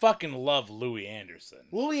mean, I fucking love Louis Anderson.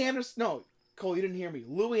 Louis Anderson. No, Cole, you didn't hear me.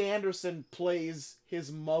 Louis Anderson plays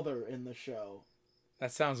his mother in the show.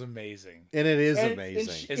 That sounds amazing. And it is And-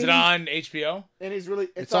 amazing. Is it on HBO? And he's really...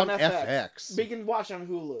 It's on FX. FX. But you can watch it on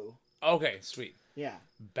Hulu. Okay, sweet. Yeah.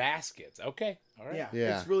 Baskets. Okay. All right. Yeah.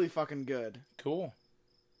 Yeah. It's really fucking good. Cool.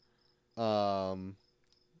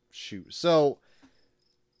 Shoot. So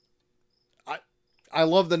I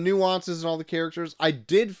love the nuances and all the characters. I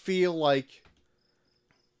did feel like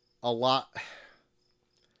a lot.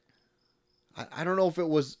 I don't know if it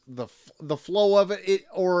was the flow of it,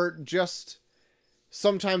 or just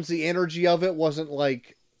sometimes the energy of it wasn't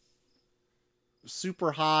like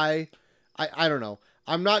super high. I don't know.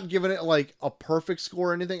 I'm not giving it like a perfect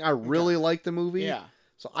score or anything. I really like the movie. Yeah.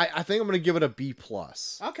 So I think I'm going to give it a B+.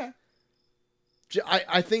 Okay.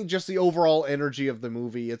 I think just the overall energy of the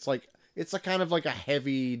movie, it's a kind of like a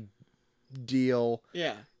heavy deal.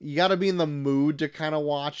 Yeah. You got to be in the mood to kind of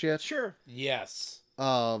watch it. Sure. Yes.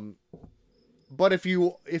 But if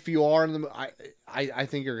you are in the mood, I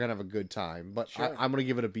think you're gonna have a good time. But Sure. I'm gonna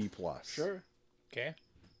give it a B+. Sure. Okay.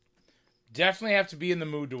 Definitely have to be in the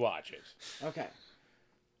mood to watch it. Okay.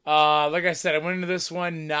 Like I said, I went into this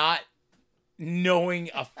one not knowing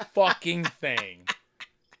a fucking thing.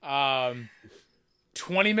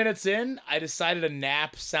 20 minutes in, I decided a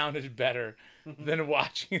nap sounded better than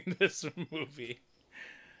watching this movie.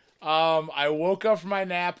 I woke up from my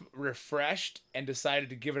nap refreshed and decided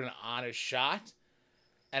to give it an honest shot,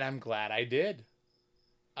 and I'm glad I did.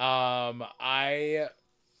 I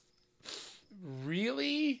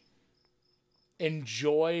really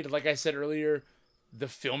enjoyed, like I said earlier, the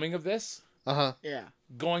filming of this. Yeah.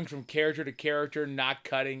 Going from character to character, not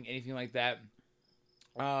cutting, anything like that.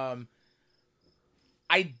 I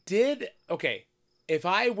did... Okay, if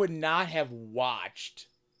I would not have watched...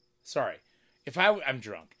 Sorry. I'm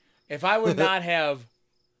drunk. If I would not have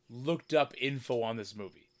looked up info on this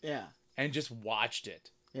movie Yeah. and just watched it,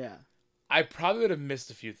 Yeah. I probably would have missed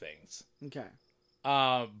a few things. Okay.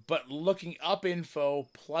 But looking up info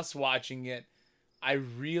plus watching it, I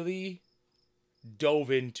really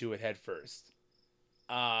dove into it head first.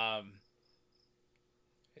 I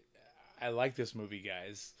like this movie,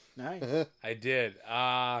 guys. Nice. I did.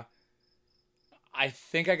 I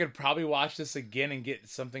think I could probably watch this again and get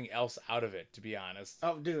something else out of it, to be honest.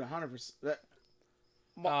 Oh, dude, 100%.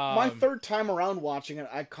 My third time around watching it,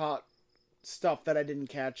 I caught stuff that I didn't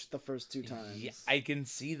catch the first two times. Yeah, I can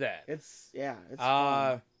see that. It's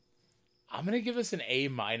fun. I'm gonna give this an A-.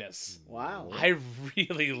 Wow. I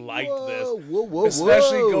really liked this. Whoa,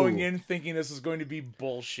 Especially going in thinking this was going to be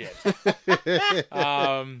bullshit.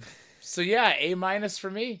 So yeah, A- for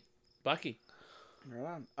me. Bucky.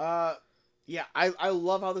 Right on. Yeah, I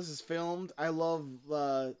love how this is filmed. I love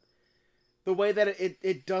the way that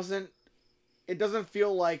it doesn't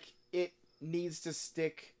feel like it needs to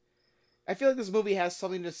stick. I feel like this movie has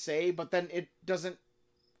something to say, but then it doesn't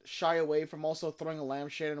shy away from also throwing a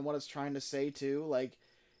lampshade on what it's trying to say too. Like,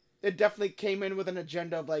 it definitely came in with an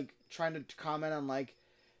agenda of like trying to comment on like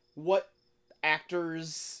what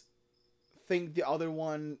actors think the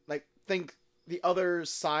other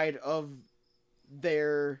side of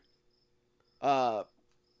their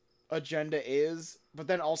agenda is, but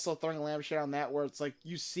then also throwing a lampshade on that where it's like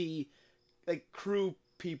you see like crew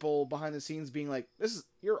people behind the scenes being like,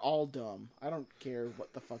 you're all dumb. I don't care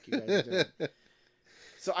what the fuck you guys are doing.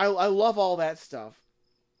 So I love all that stuff.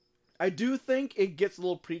 I do think it gets a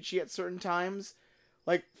little preachy at certain times.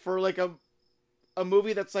 Like for like a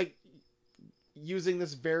movie that's like using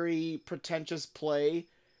this very pretentious play,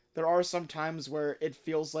 there are some times where it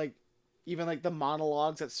feels like even like the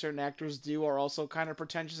monologues that certain actors do are also kind of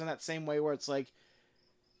pretentious in that same way where it's like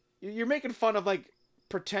you're making fun of like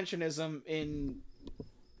pretensionism in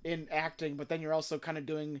acting, but then you're also kind of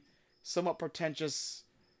doing somewhat pretentious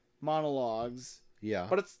monologues. Yeah.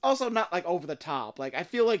 But it's also not like over the top. Like I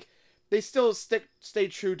feel like they still stay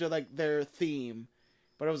true to like their theme,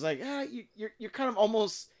 but it was like you're kind of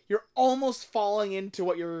almost falling into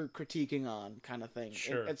what you're critiquing on kind of thing.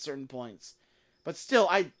 Sure. At certain points. But still,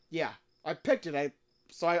 I picked it. I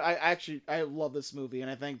actually love this movie,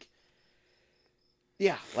 and I think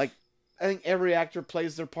every actor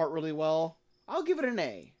plays their part really well. I'll give it an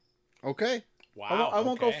A. Okay. Wow. I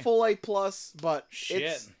won't go full A+, but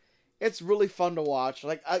Shit. it's really fun to watch.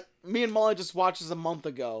 Like me and Molly just watched this a month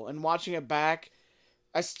ago, and watching it back,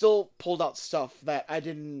 I still pulled out stuff that I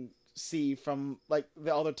didn't see from like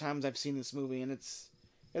the other times I've seen this movie, and it's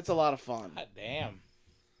a lot of fun. God damn.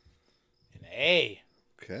 An A.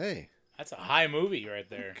 Okay. That's a high movie right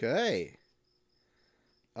there. Okay.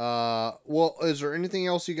 Well, is there anything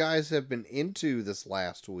else you guys have been into this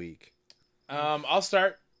last week? I'll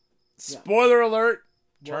start. Spoiler alert.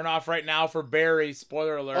 Turn off right now for Barry.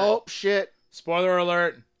 Spoiler alert. Oh shit! Spoiler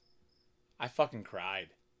alert. I fucking cried.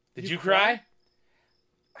 Did you cry?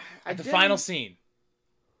 At the final scene.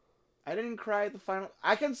 I didn't cry at the final.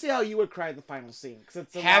 I can see how you would cry at the final scene because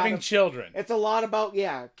it's Having children. It's a lot about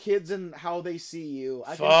kids and how they see you.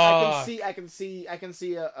 I can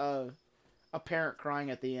see a parent crying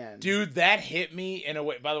at the end. Dude, that hit me in a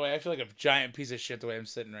way. By the way, I feel like a giant piece of shit the way I'm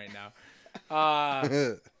sitting right now.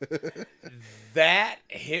 That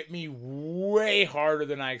hit me way harder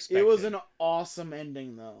than I expected. It was an awesome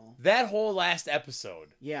ending, though. That whole last episode.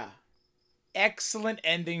 Yeah. Excellent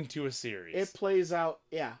ending to a series. It plays out.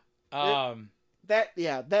 Yeah.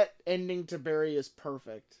 That ending to Barry is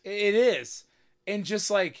perfect. It is. And just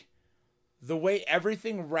like the way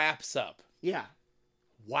everything wraps up. Yeah.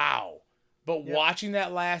 Wow. But watching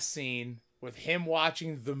that last scene with him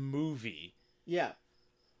watching the movie. Yeah.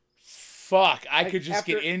 Fuck, I could just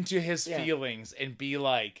get into his feelings and be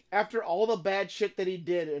like... After all the bad shit that he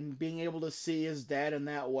did and being able to see his dad in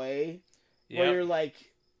that way, where you're like,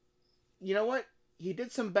 you know what? He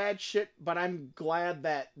did some bad shit, but I'm glad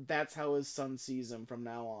that that's how his son sees him from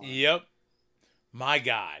now on. Yep. My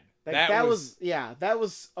God. Like, that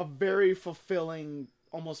was a very fulfilling,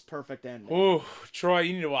 almost perfect ending. Ooh, Troy,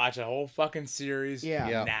 you need to watch a whole fucking series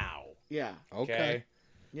now. Yeah. Okay.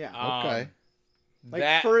 Yeah. Okay.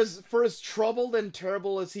 Like, for as troubled and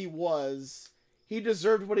terrible as he was, he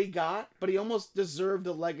deserved what he got, but he almost deserved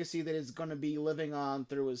the legacy that is going to be living on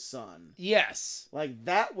through his son. Yes. Like,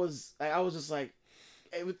 that was... I was just like...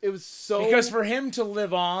 It was so... Because for him to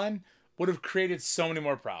live on would have created so many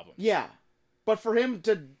more problems. Yeah. But for him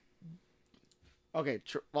to... Okay,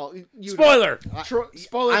 spoiler!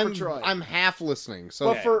 Spoiler for Troy. I'm half listening.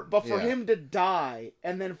 So, but for him to die,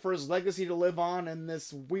 and then for his legacy to live on in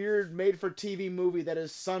this weird made-for-TV movie that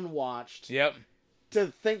his son watched... Yep. To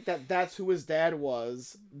think that that's who his dad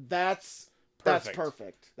was, that's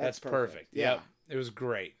perfect. That's perfect. Yeah. Yep. It was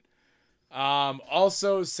great.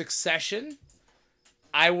 Also, Succession.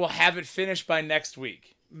 I will have it finished by next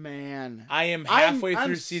week. Man. I am halfway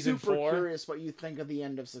through season 4. I'm super curious what you think of the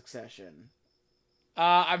end of Succession.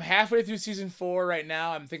 I'm halfway through season 4 right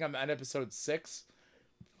now. I think I'm on episode 6.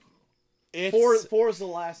 Four is the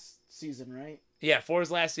last season, right? Yeah, 4 is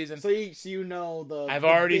last season. So you know the... I've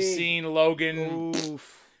already seen Logan.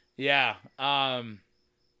 Oof. Yeah.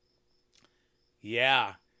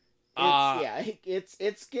 Yeah.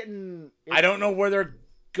 It's getting... I don't know where they're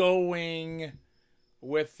going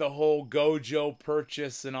with the whole Gojo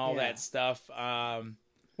purchase and all that stuff.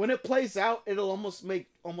 When it plays out, it'll almost make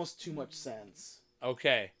too much sense.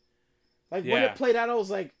 Okay. Like, when it played out, I was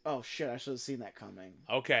like, oh shit, I should have seen that coming.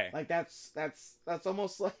 Okay. Like, that's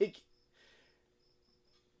almost like...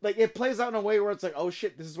 Like, it plays out in a way where it's like, oh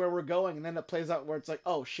shit, this is where we're going. And then it plays out where it's like,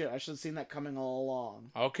 oh shit, I should have seen that coming all along.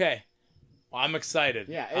 Okay. Well, I'm excited.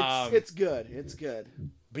 Yeah, it's good. It's good.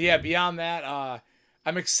 But yeah, beyond that,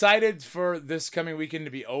 I'm excited for this coming weekend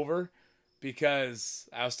to be over because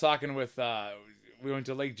I was talking with, we went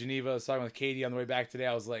to Lake Geneva. I was talking with Katie on the way back today.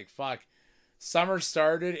 I was like, fuck, summer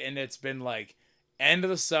started and it's been like end of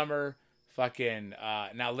the summer, fucking,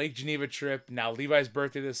 now Lake Geneva trip, now Levi's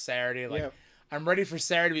birthday this Saturday. Like, I'm ready for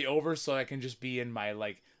Saturday to be over so I can just be in my,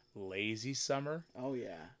 like, lazy summer. Oh,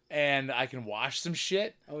 yeah. And I can watch some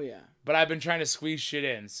shit. Oh, yeah. But I've been trying to squeeze shit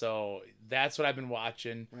in, so that's what I've been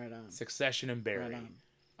watching. Right on. Succession and Barry. Right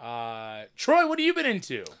on. Troy, what have you been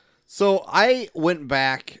into? So I went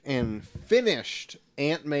back and finished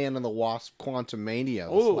Ant-Man and the Wasp: Quantumania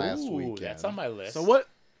this last weekend. That's on my list. So what...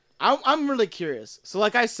 I'm really curious. So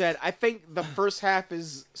like I said, I think the first half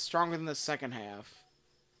is stronger than the second half.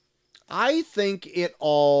 I think it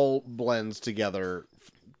all blends together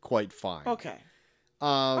quite fine. Okay.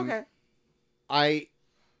 Okay. I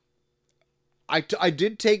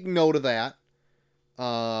did take note of that.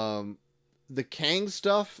 The Kang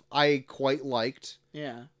stuff I quite liked.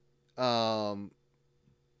 Yeah. I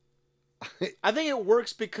think it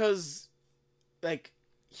works because, like,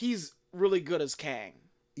 he's really good as Kang.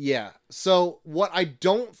 Yeah. So what I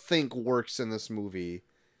don't think works in this movie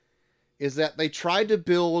is that they tried to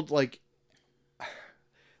build like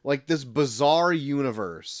this bizarre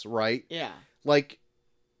universe, right? Yeah. Like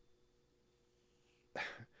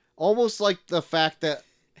almost like the fact that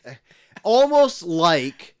almost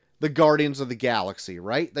like the Guardians of the Galaxy,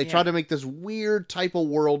 right? They tried to make this weird type of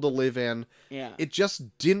world to live in. Yeah. It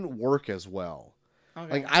just didn't work as well.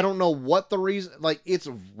 Okay. Like, I don't know what the reason, like, it's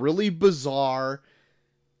really bizarre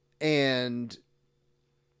and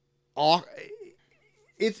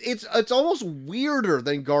it's almost weirder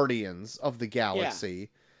than Guardians of the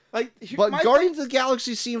Galaxy. Like, But my Guardians of the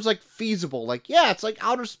Galaxy seems like feasible. Like, yeah, it's like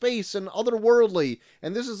outer space and otherworldly,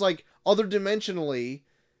 and this is like other dimensionally,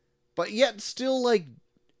 but yet still like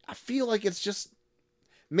I feel like it's just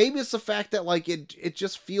maybe it's the fact that like it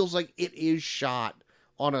just feels like it is shot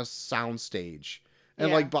on a soundstage and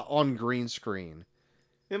Yeah. like but on green screen.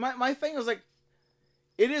 And my thing is like,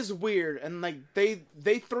 it is weird, and like they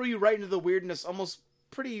throw you right into the weirdness almost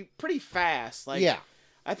pretty fast. Like, Yeah.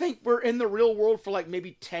 I think we're in the real world for like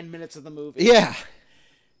maybe 10 minutes of the movie. Yeah.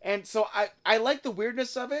 And so I like the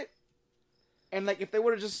weirdness of it. And like if they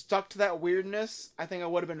would have just stuck to that weirdness, I think I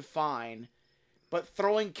would have been fine. But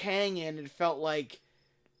throwing Kang in, it felt like,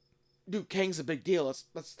 dude, Kang's a big deal.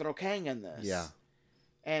 Let's throw Kang in this. Yeah.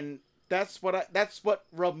 And that's what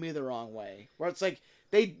rubbed me the wrong way. Where it's like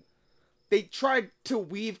they tried to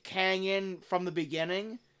weave Kang in from the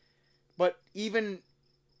beginning, but even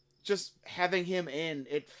just having him in,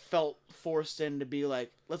 it felt forced in to be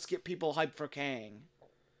like, let's get people hyped for Kang.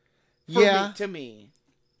 To me.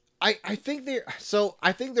 I think they're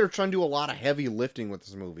trying to do a lot of heavy lifting with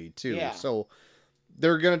this movie too. Yeah. So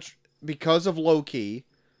they're gonna because of Loki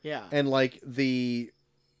Yeah. and like the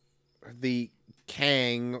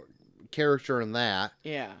Kang character in that,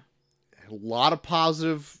 Yeah. a lot of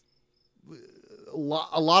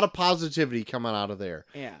positivity coming out of there.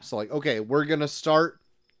 Yeah. So like, okay, we're gonna start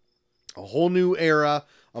a whole new era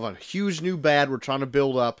of a huge new bad we're trying to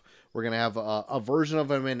build up. We're gonna have a version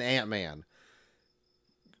of him in Ant-Man.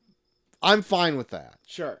 I'm fine with that.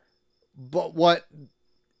 Sure. But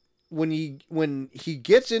when he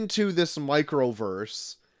gets into this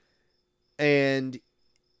microverse and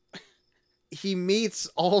he meets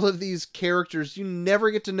all of these characters, you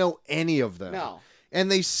never get to know any of them. No. And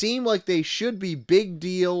they seem like they should be big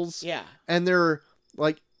deals. Yeah. And they're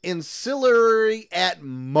like ancillary at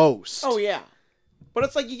most. Oh yeah. But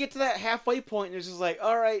it's like you get to that halfway point and it's just like,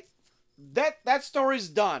 all right, that story's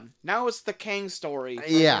done. Now it's the Kang story for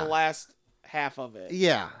Yeah. the last half of it.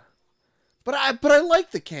 Yeah. But I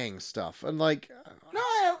like the Kang stuff. And like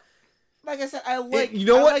No, like I said, I like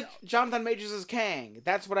what? like Jonathan Majors as Kang.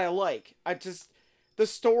 That's what I like. The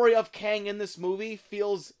story of Kang in this movie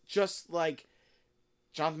feels just like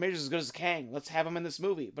Jonathan Majors is as good as Kang. Let's have him in this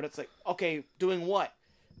movie. But it's like, okay, doing what?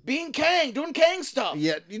 Being Kang, doing Kang stuff.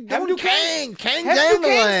 Yeah, you Have him don't do Kang Have him do Kang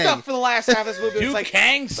dangling. stuff for the last half of this movie. Do It's like,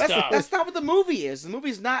 Kang stuff. That's not what the movie is. The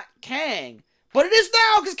movie's not Kang. But it is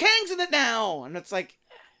now, because Kang's in it now. And it's like,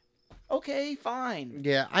 okay, fine.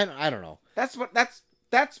 Yeah, I don't know. That's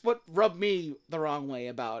what rubbed me the wrong way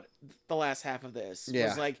about the last half of this. Yeah.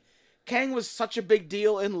 Was like, Kang was such a big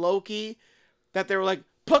deal in Loki that they were like,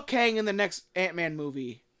 put Kang in the next Ant-Man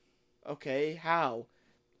movie. Okay, how?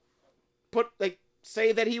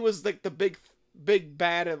 Say that he was like the big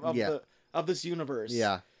bad of this universe.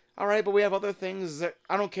 Yeah. All right, but we have other things that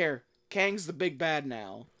I don't care. Kang's the big bad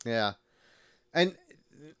now. Yeah. And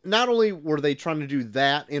not only were they trying to do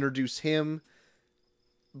that, introduce him,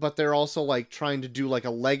 but they're also like trying to do like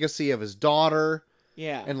a legacy of his daughter.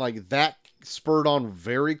 Yeah. And like that spurred on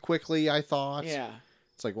very quickly, I thought. Yeah.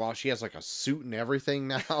 It's like, wow, she has like a suit and everything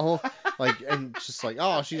now. Like, and just like,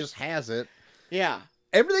 oh, she just has it. Yeah.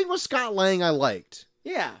 Everything with Scott Lang I liked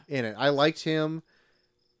Yeah. in it. I liked him.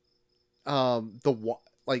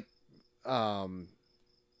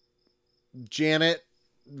 Janet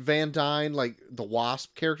Van Dyne, like the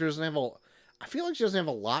Wasp character, doesn't have I feel like she doesn't have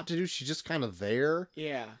a lot to do. She's just kind of there.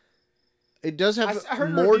 Yeah. It does have I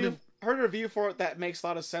heard more heard a review for it that makes a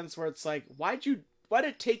lot of sense where it's like, why did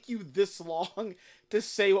it take you this long to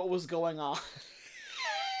say what was going on?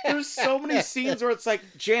 There's so many scenes where it's like,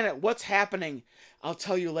 Janet, what's happening? I'll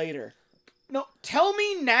tell you later. No, tell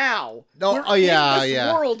me now. No, We're oh yeah, in this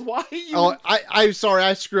yeah. world. Why are you? Oh, I'm sorry,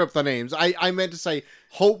 I screw up the names. I meant to say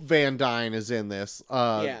Hope Van Dyne is in this.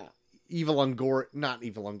 Yeah. Eva Longoria, not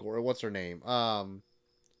Eva Longoria. What's her name?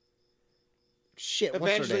 Shit, what's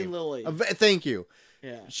her Evangeline name? Lilly. Thank you.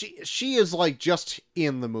 Yeah. She is like just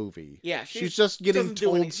in the movie. Yeah. She's just getting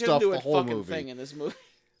told stuff the whole movie. Thing in this movie.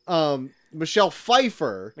 Michelle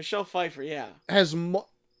Pfeiffer Michelle Pfeiffer, yeah. has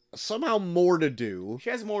somehow more to do, She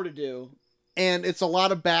has more to do. and it's a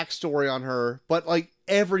lot of backstory on her. But like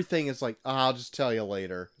everything is like, I'll just tell you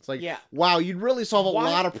later. It's like, Yeah. wow, you'd really solve a Why-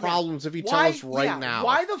 lot of yeah. problems if you tell us right now.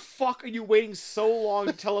 Why the fuck are you waiting so long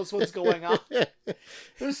to tell us what's going on?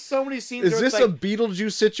 There's so many scenes Is where this it's a like,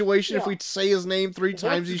 Beetlejuice situation? If Yeah. we say his name 3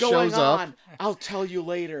 times, he what's going shows up. on? I'll tell you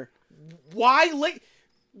later. Why late?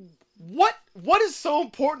 What is so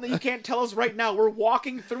important that you can't tell us right now? We're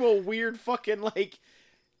walking through a weird fucking like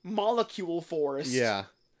molecule forest. Yeah.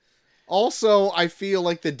 Also, I feel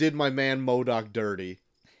like they did my man MODOK dirty.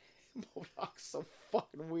 MODOK's so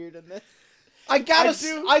fucking weird in this. I got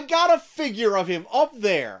do. a figure of him up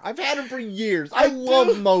there. I've had him for years. I love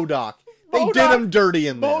do. MODOK. They did MODOK- him dirty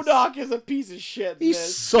in this. MODOK is a piece of shit. in He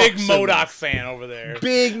this. sucks Big in MODOK this. fan over there.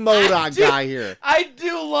 Big MODOK do- guy here. I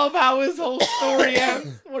do love how his whole story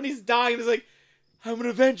ends when he's dying. He's like, I'm an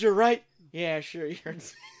Avenger, right? Yeah, sure. You're.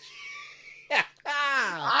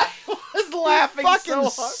 I was laughing Fucking so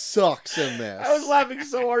hard. sucks in this. I was laughing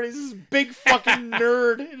so hard. He's this big fucking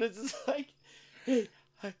nerd, and it's just like, hey,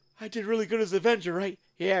 I did really good as Avenger, right?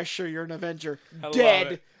 Yeah, sure. You're an Avenger. I love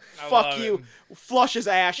Dead. it. I Fuck love you. it. Flush his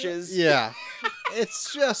ashes. Yeah.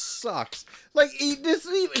 It's just sucks. Like, he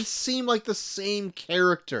doesn't even seem like the same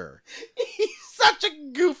character. He's such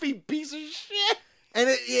a goofy piece of shit. And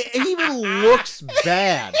it even looks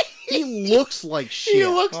bad. He looks like shit. He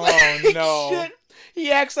looks Oh, like no. shit.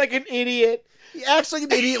 He acts like an idiot. He acts like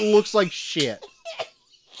an idiot and looks like shit.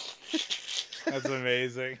 That's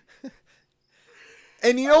amazing.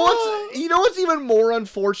 And you know what's even more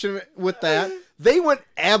unfortunate with that? They went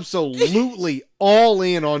absolutely all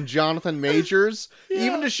in on Jonathan Majors,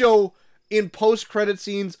 even to show in post-credit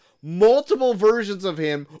scenes multiple versions of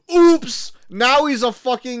him. Oops! Now he's a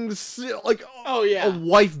fucking a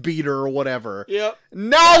wife beater or whatever. Yep.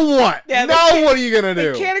 Now what? Yeah, now what are you gonna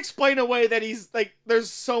do? They can't explain away that he's like. There's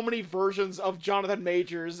so many versions of Jonathan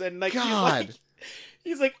Majors, and like God.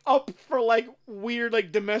 he's like up for like weird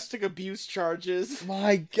like domestic abuse charges.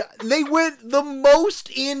 My God, they went the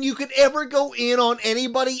most in you could ever go in on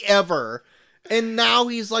anybody ever, and now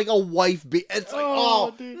he's like a wife beat. It's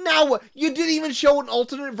like, dude. now what? You didn't even show an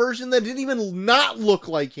alternate version that didn't even not look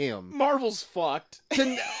like him. Marvel's fucked.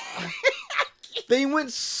 They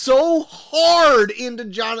went so hard into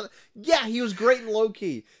Jonathan. Yeah, he was great in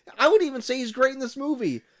Loki. I would even say he's great in this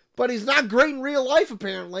movie, but he's not great in real life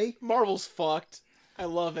apparently. Marvel's fucked. I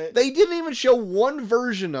love it. They didn't even show one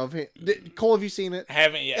version of him. Cole, have you seen it?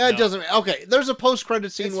 Haven't yet. It no. doesn't. Okay, there's a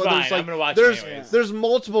post-credit scene It's where fine. there's like I'm gonna watch it anyways. there's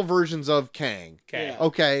multiple versions of Kang. Okay. Yeah.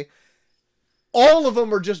 Okay, all of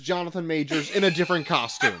them are just Jonathan Majors in a different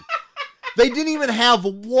costume. They didn't even have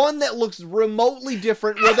one that looks remotely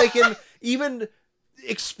different where they can even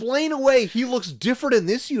explain away he looks different in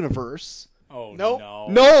this universe. Oh Nope. no.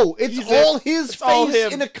 No, it's He's all it. his It's face all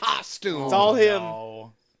him. in a costume. It's all him.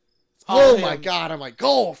 No. Oh all my him. God! I'm like,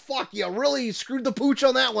 oh fuck, you really screwed the pooch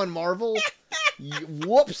on that one, Marvel.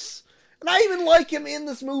 Whoops. And I even like him in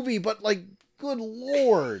this movie, but like, good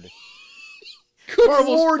lord, good Marvel's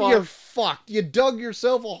lord, you're fucked. fucked. You dug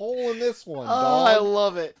yourself a hole in this one, Oh, I dog.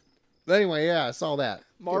 love it. But anyway, yeah, I saw that.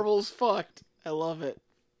 Marvel's fucked. I love it.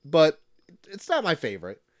 But it's not my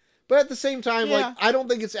favorite. But at the same time, Yeah. like, I don't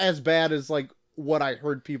think it's as bad as like what I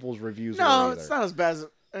heard people's reviews were No, either. it's not as bad as.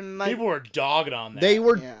 And like, People were dogging on that. They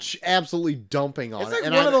were Yeah. absolutely dumping on it's it. like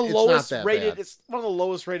and one of the it's not lowest that rated. bad. It's one of the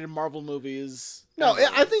lowest rated Marvel movies. No,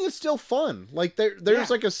 ever. I think it's still fun. Like there's Yeah.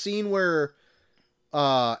 like a scene where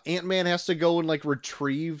Ant-Man has to go and like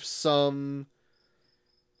retrieve some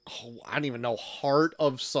I don't even know, heart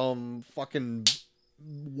of some fucking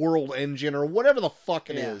world engine or whatever the fuck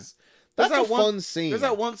it Yeah. is. That's There's a that one- fun scene. There's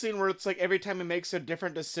that one scene where it's like every time he makes a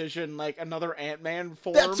different decision, like another Ant-Man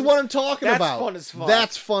forms. That's what I'm talking That's about. fun as fuck.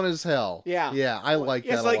 That's fun as hell. Yeah. Yeah, I like He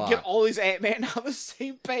that has a to like lot. get all these Ant-Man on the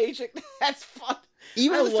same page. Like, that's fun.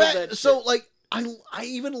 Even I the love fact, that so shit. like I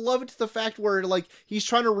even love it to the fact where like he's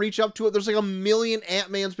trying to reach up to it. There's like a million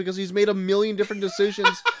Ant-Mans because he's made a million different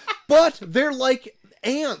decisions, but they're like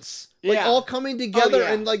ants, like Yeah. all coming together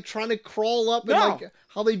yeah. and like trying to crawl up and No. like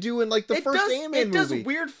how they do in like the first Ant-Man It does movie.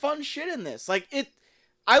 weird fun shit in this. Like it,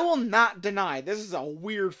 I will not deny this is a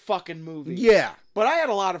weird fucking movie. Yeah, But I had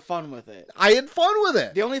a lot of fun with it. I had fun with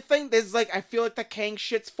it. The only thing is like I feel like the Kang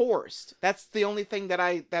shit's forced. That's the only thing that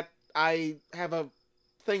I have a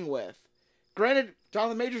thing with. Granted,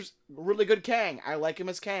 Jonathan Majors really good Kang. I like him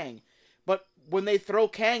as Kang. But when they throw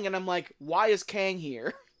Kang and I'm like, why is Kang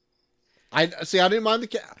here? I didn't mind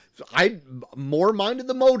I more minded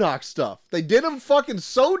the MODOK stuff. They did him fucking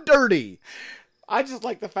so dirty. I just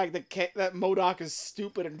like the fact that that MODOK is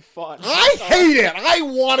stupid and fun. I hate it. I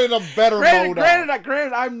wanted a better MODOK.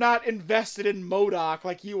 Granted, I'm not invested in MODOK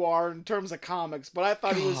like you are in terms of comics, but I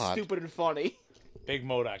thought he was God. stupid and funny. Big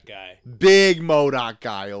MODOK guy. Big MODOK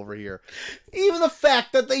guy over here. Even the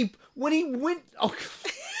fact that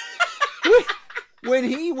when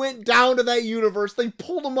he went down to that universe, they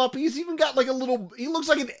pulled him up. He's even got like he looks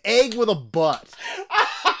like an egg with a butt.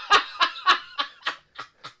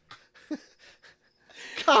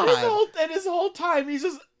 God. His whole time he's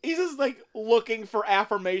just like looking for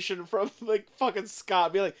affirmation from like fucking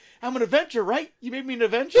Scott. Be like, I'm an Avenger, right? You made me an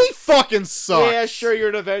Avenger? He fucking sucks. Yeah, sure, you're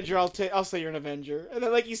an Avenger. I'll say you're an Avenger. And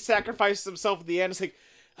then like he sacrifices himself at the end. It's like,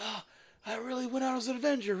 oh, I really went out as an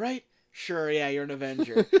Avenger, right? Sure, yeah, you're an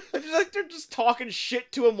Avenger. They're just talking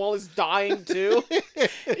shit to him while he's dying, too.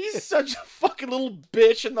 He's such a fucking little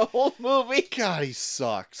bitch in the whole movie. God, he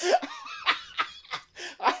sucks.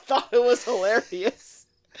 I thought it was hilarious.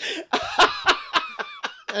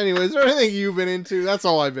 Anyways, is there anything you've been into? That's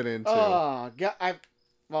all I've been into. Oh, God,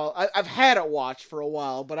 I've had it watched for a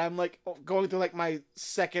while, but I'm like going through like my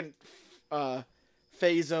second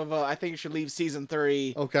phase of I think you should leave season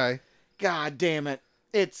 3. Okay. God damn it.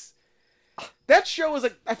 That show is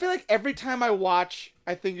like, I feel like every time I watch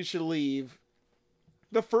I Think You Should Leave,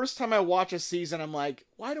 the first time I watch a season, I'm like,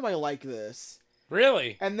 why do I like this?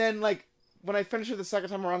 Really? And then, like, when I finish it the second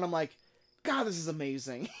time around, I'm like, God, this is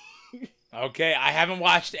amazing. Okay, I haven't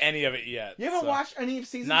watched any of it yet. You haven't watched any of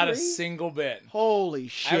season 3? Not a single bit. Holy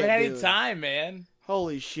shit, I haven't had any dude. time, man.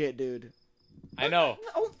 Holy shit, dude. I know.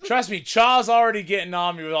 Oh, Trust me, Chaw's already getting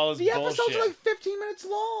on me with all this the bullshit. episodes are like 15 minutes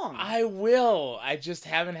long. I will. I just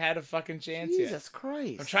haven't had a fucking chance yet. Jesus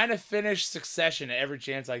Christ. I'm trying to finish Succession at every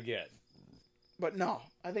chance I get. But no,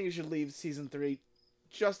 I think you should leave season 3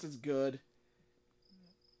 just as good.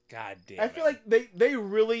 God damn I it. feel like they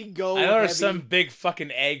really go I know there's heavy. some big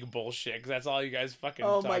fucking egg bullshit, because that's all you guys fucking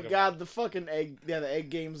Oh talk my about. God, the fucking egg, yeah, the egg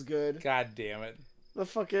game's good. God damn it. The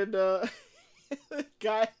fucking, the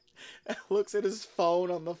guy looks at his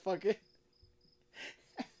phone on the fucking...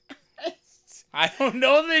 I don't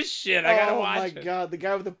know this shit. I gotta watch it. Oh my God, the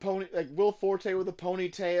guy with the pony, like Will Forte with the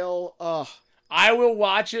ponytail. Ugh. I will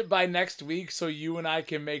watch it by next week so you and I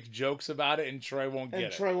can make jokes about it and Troy won't get And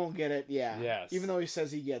it. Troy won't get it, yeah. Yes. Even though he says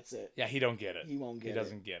he gets it. Yeah, he don't get it. He won't get it. He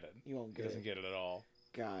doesn't get it. He won't He get doesn't it. get it at all.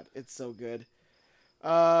 God, it's so good.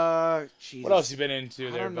 Jesus. What else you been into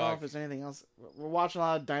I there, don't know Buck? if there's anything else. We're watching a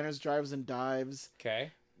lot of Diners, Drives, and Dives.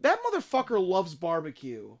 Okay. That motherfucker loves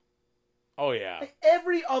barbecue. Oh, yeah. Like,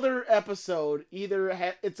 every other episode,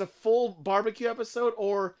 either it's a full barbecue episode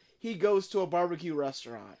or he goes to a barbecue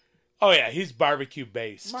restaurant. Oh, yeah. He's barbecue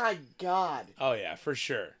based. My God. Oh, yeah, for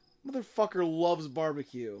sure. Motherfucker loves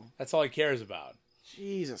barbecue. That's all he cares about.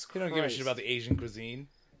 Jesus He Christ. don't give a shit about the Asian cuisine.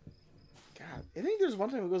 God, I think there's one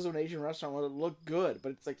time he goes to an Asian restaurant where it looked good, but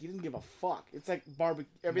it's like he didn't give a fuck. It's like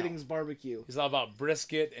everything's barbecue. He's all about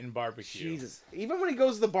brisket and barbecue. Jesus. Even when he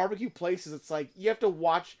goes to the barbecue places, it's like you have to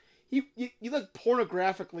watch. You like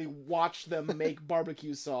pornographically watch them make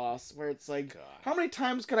barbecue sauce, where it's like, God. how many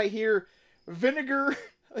times could I hear vinegar,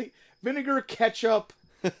 like vinegar, ketchup?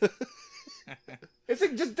 It's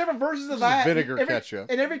like just different versions of that. Vinegar ketchup.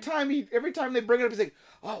 And every time they bring it up, he's like,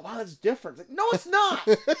 oh wow, that's different. It's like, no, it's not.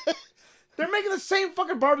 They're making the same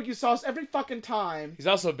fucking barbecue sauce every fucking time. He's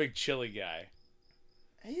also a big chili guy.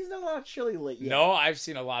 He's not a lot of chili lit yet. No, I've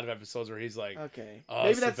seen a lot of episodes where he's like, Okay. Oh, maybe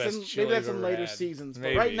it's the that's best in chili I've later ever had. seasons. But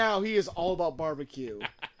Maybe. right now he is all about barbecue.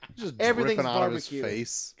 Just Everything's dripping out of his barbecue.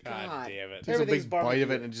 face. God, God. damn it. Takes a Everything's big bite of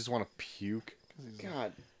barbecue. it and just want to puke.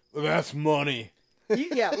 God. That's money.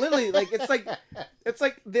 Yeah, literally, like it's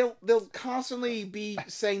like they'll constantly be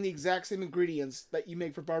saying the exact same ingredients that you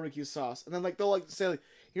make for barbecue sauce, and then like they'll like say like,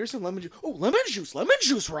 here's some lemon juice. Oh, lemon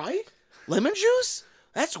juice, right? Lemon juice?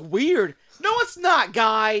 That's weird. No, it's not,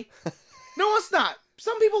 guy. No, it's not.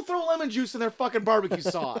 Some people throw lemon juice in their fucking barbecue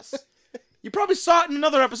sauce. You probably saw it in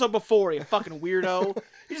another episode before, you fucking weirdo.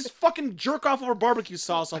 You just fucking jerk off over barbecue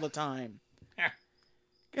sauce all the time.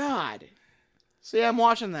 God. So yeah, I'm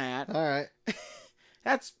watching that. All right.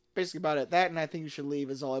 That's basically about it. That and I Think You Should Leave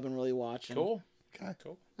is all I've been really watching. Cool. Okay.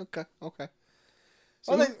 Cool. Okay.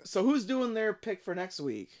 So who's doing their pick for next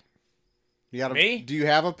week? You got Me? Do you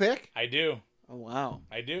have a pick? I do. Oh wow.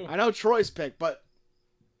 I do. I know Troy's pick, but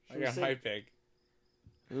I got my pick.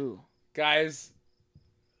 ooh. Guys,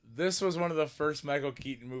 this was one of the first Michael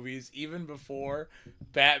Keaton movies, even before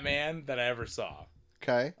Batman, that I ever saw.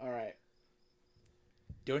 Okay. All right.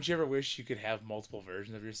 Don't you ever wish you could have multiple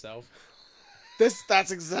versions of yourself? That's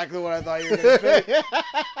exactly what I thought you were gonna pick.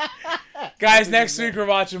 Guys, next week we're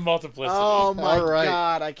watching Multiplicity. Oh my All right.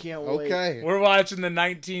 God, I can't wait. Okay. We're watching the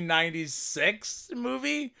 1996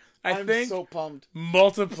 movie, I'm think. so pumped.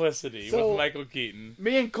 Multiplicity So- with Michael Keaton.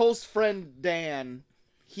 Me and Cole's friend Dan,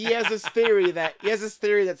 he has this theory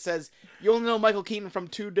that says you only know Michael Keaton from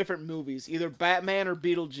 2 different movies, either Batman or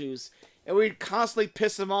Beetlejuice. And we'd constantly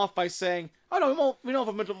piss him off by saying, "Oh no, we know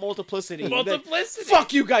from Multiplicity." Multiplicity.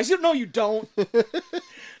 Fuck you guys! You don't. You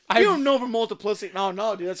don't know from Multiplicity. No,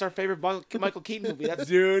 dude, that's our favorite Michael Keaton movie. That's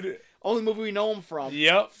the Dude. only movie we know him from.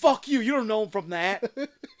 Yep. Fuck you! You don't know him from that.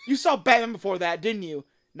 You saw Batman before that, didn't you?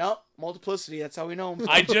 Nope. Multiplicity. That's how we know him. From.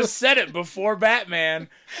 I just said it before Batman.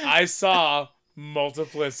 I saw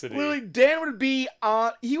Multiplicity. Literally, Dan would be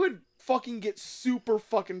on. He would fucking get super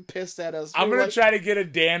fucking pissed at us. I'm We're gonna like, try to get a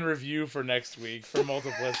Dan review for next week for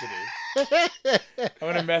Multiplicity. I'm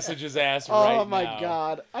gonna message his ass right now. Oh my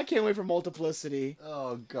god. I can't wait for Multiplicity.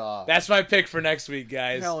 Oh god. That's my pick for next week,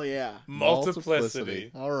 guys. Hell yeah.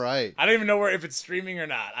 Multiplicity. All right. I don't even know if it's streaming or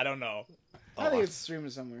not. I don't know. I think it's streaming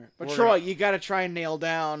somewhere. But We're Troy, you gotta try and nail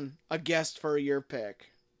down a guest for your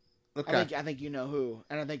pick. Okay. I think you know who,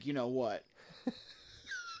 and I think you know what.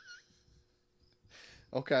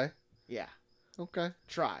 Okay. Yeah. Okay.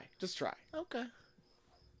 Try. Just try. Okay.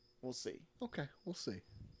 We'll see. Okay. We'll see.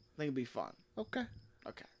 I think it'll be fun. Okay.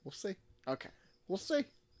 Okay. We'll see. Okay. We'll see.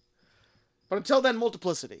 But until then,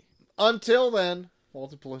 Multiplicity. Until then,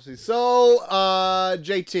 Multiplicity. So,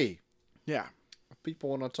 JT, Yeah. if people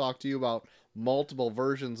want to talk to you about multiple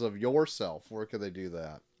versions of yourself, where can they do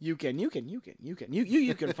that? You can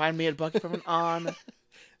find me at Bucky from on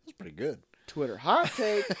That's pretty good. Twitter. Hot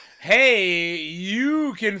take. Hey,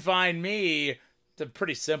 you can find me. It's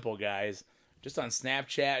pretty simple, guys. Just on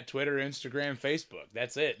Snapchat, Twitter, Instagram, Facebook.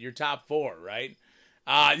 That's it. Your top 4, right?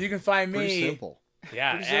 You can find me. Pretty simple.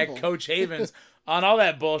 Yeah, Pretty at simple. Coach Havens on all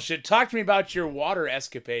that bullshit. Talk to me about your water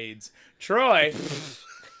escapades. Troy.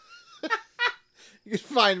 You can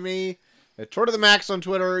find me at Troy to the Max on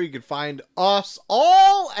Twitter. You can find us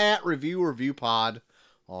all at Review Pod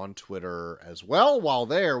on Twitter as well. While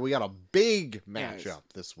there, we got a big matchup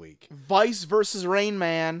this week. Vice versus Rain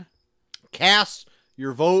Man. Cast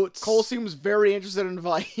your votes. Cole seems very interested in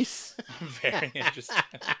Vice. Very interesting.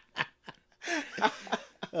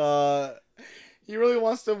 He really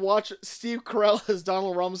wants to watch Steve Carell as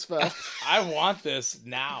Donald Rumsfeld. I want this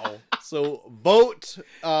now. So vote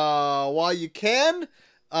while you can.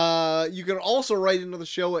 You can also write into the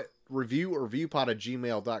show at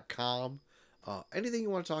reviewpod@gmail.com. Anything you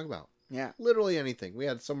want to talk about. Yeah. Literally anything. We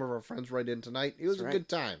had some of our friends write in tonight. It was That's a right. good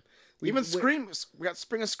time. We got Spring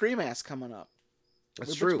of Scream Ass coming up.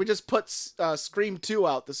 That's true. We just put Scream 2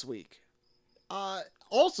 out this week.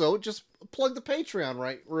 Also, just plug the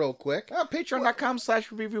Patreon real quick.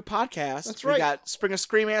 Patreon.com/review podcast. That's We right. got Spring of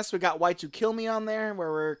Scream Ass. We got Why2 Kill Me on there,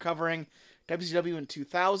 where we're covering WCW in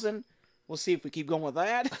 2000. We'll see if we keep going with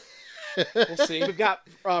that. We'll see. We've got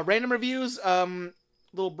random reviews.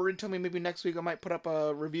 Little Birdie told me maybe next week I might put up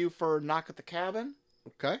a review for Knock at the Cabin.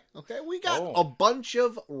 Okay. We got Oh. a bunch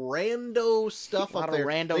of rando stuff A lot up of there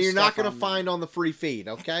rando that you're not stuff going to on find on the free feed,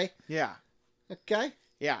 okay? Yeah. Okay?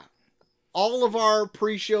 Yeah. All of our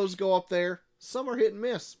pre-shows go up there. Some are hit and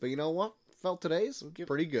miss, but you know what? Felt today's give-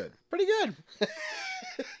 pretty good. Pretty good.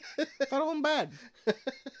 Thought it wasn't bad.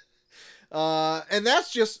 And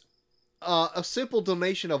that's just a simple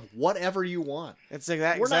donation of whatever you want. It's like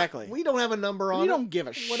that We're not- exactly. we don't have a number on We it. don't give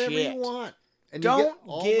a Whatever shit. you want. And you get Don't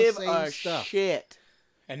all give the same a stuff. shit.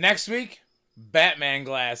 And next week, Batman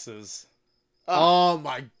glasses. Oh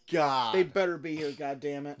my god. They better be here,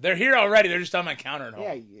 goddammit. They're here already. They're just on my counter at home.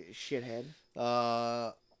 Yeah, you shithead.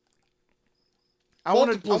 Uh, I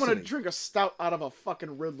want to Multiplicity. drink a stout out of a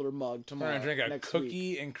fucking Riddler mug We're tomorrow. going to drink a next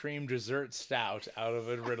cookie week. and cream dessert stout out of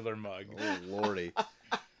a Riddler mug. Oh lordy.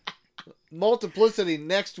 Multiplicity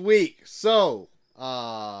next week. So,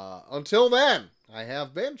 until then, I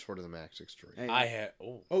have been Short of the Max Extreme. Hey, I had.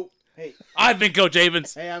 Oh. oh, hey, I've been Coach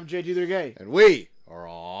Havens. hey, I'm JD. They're gay. And we are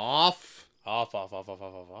off. Off.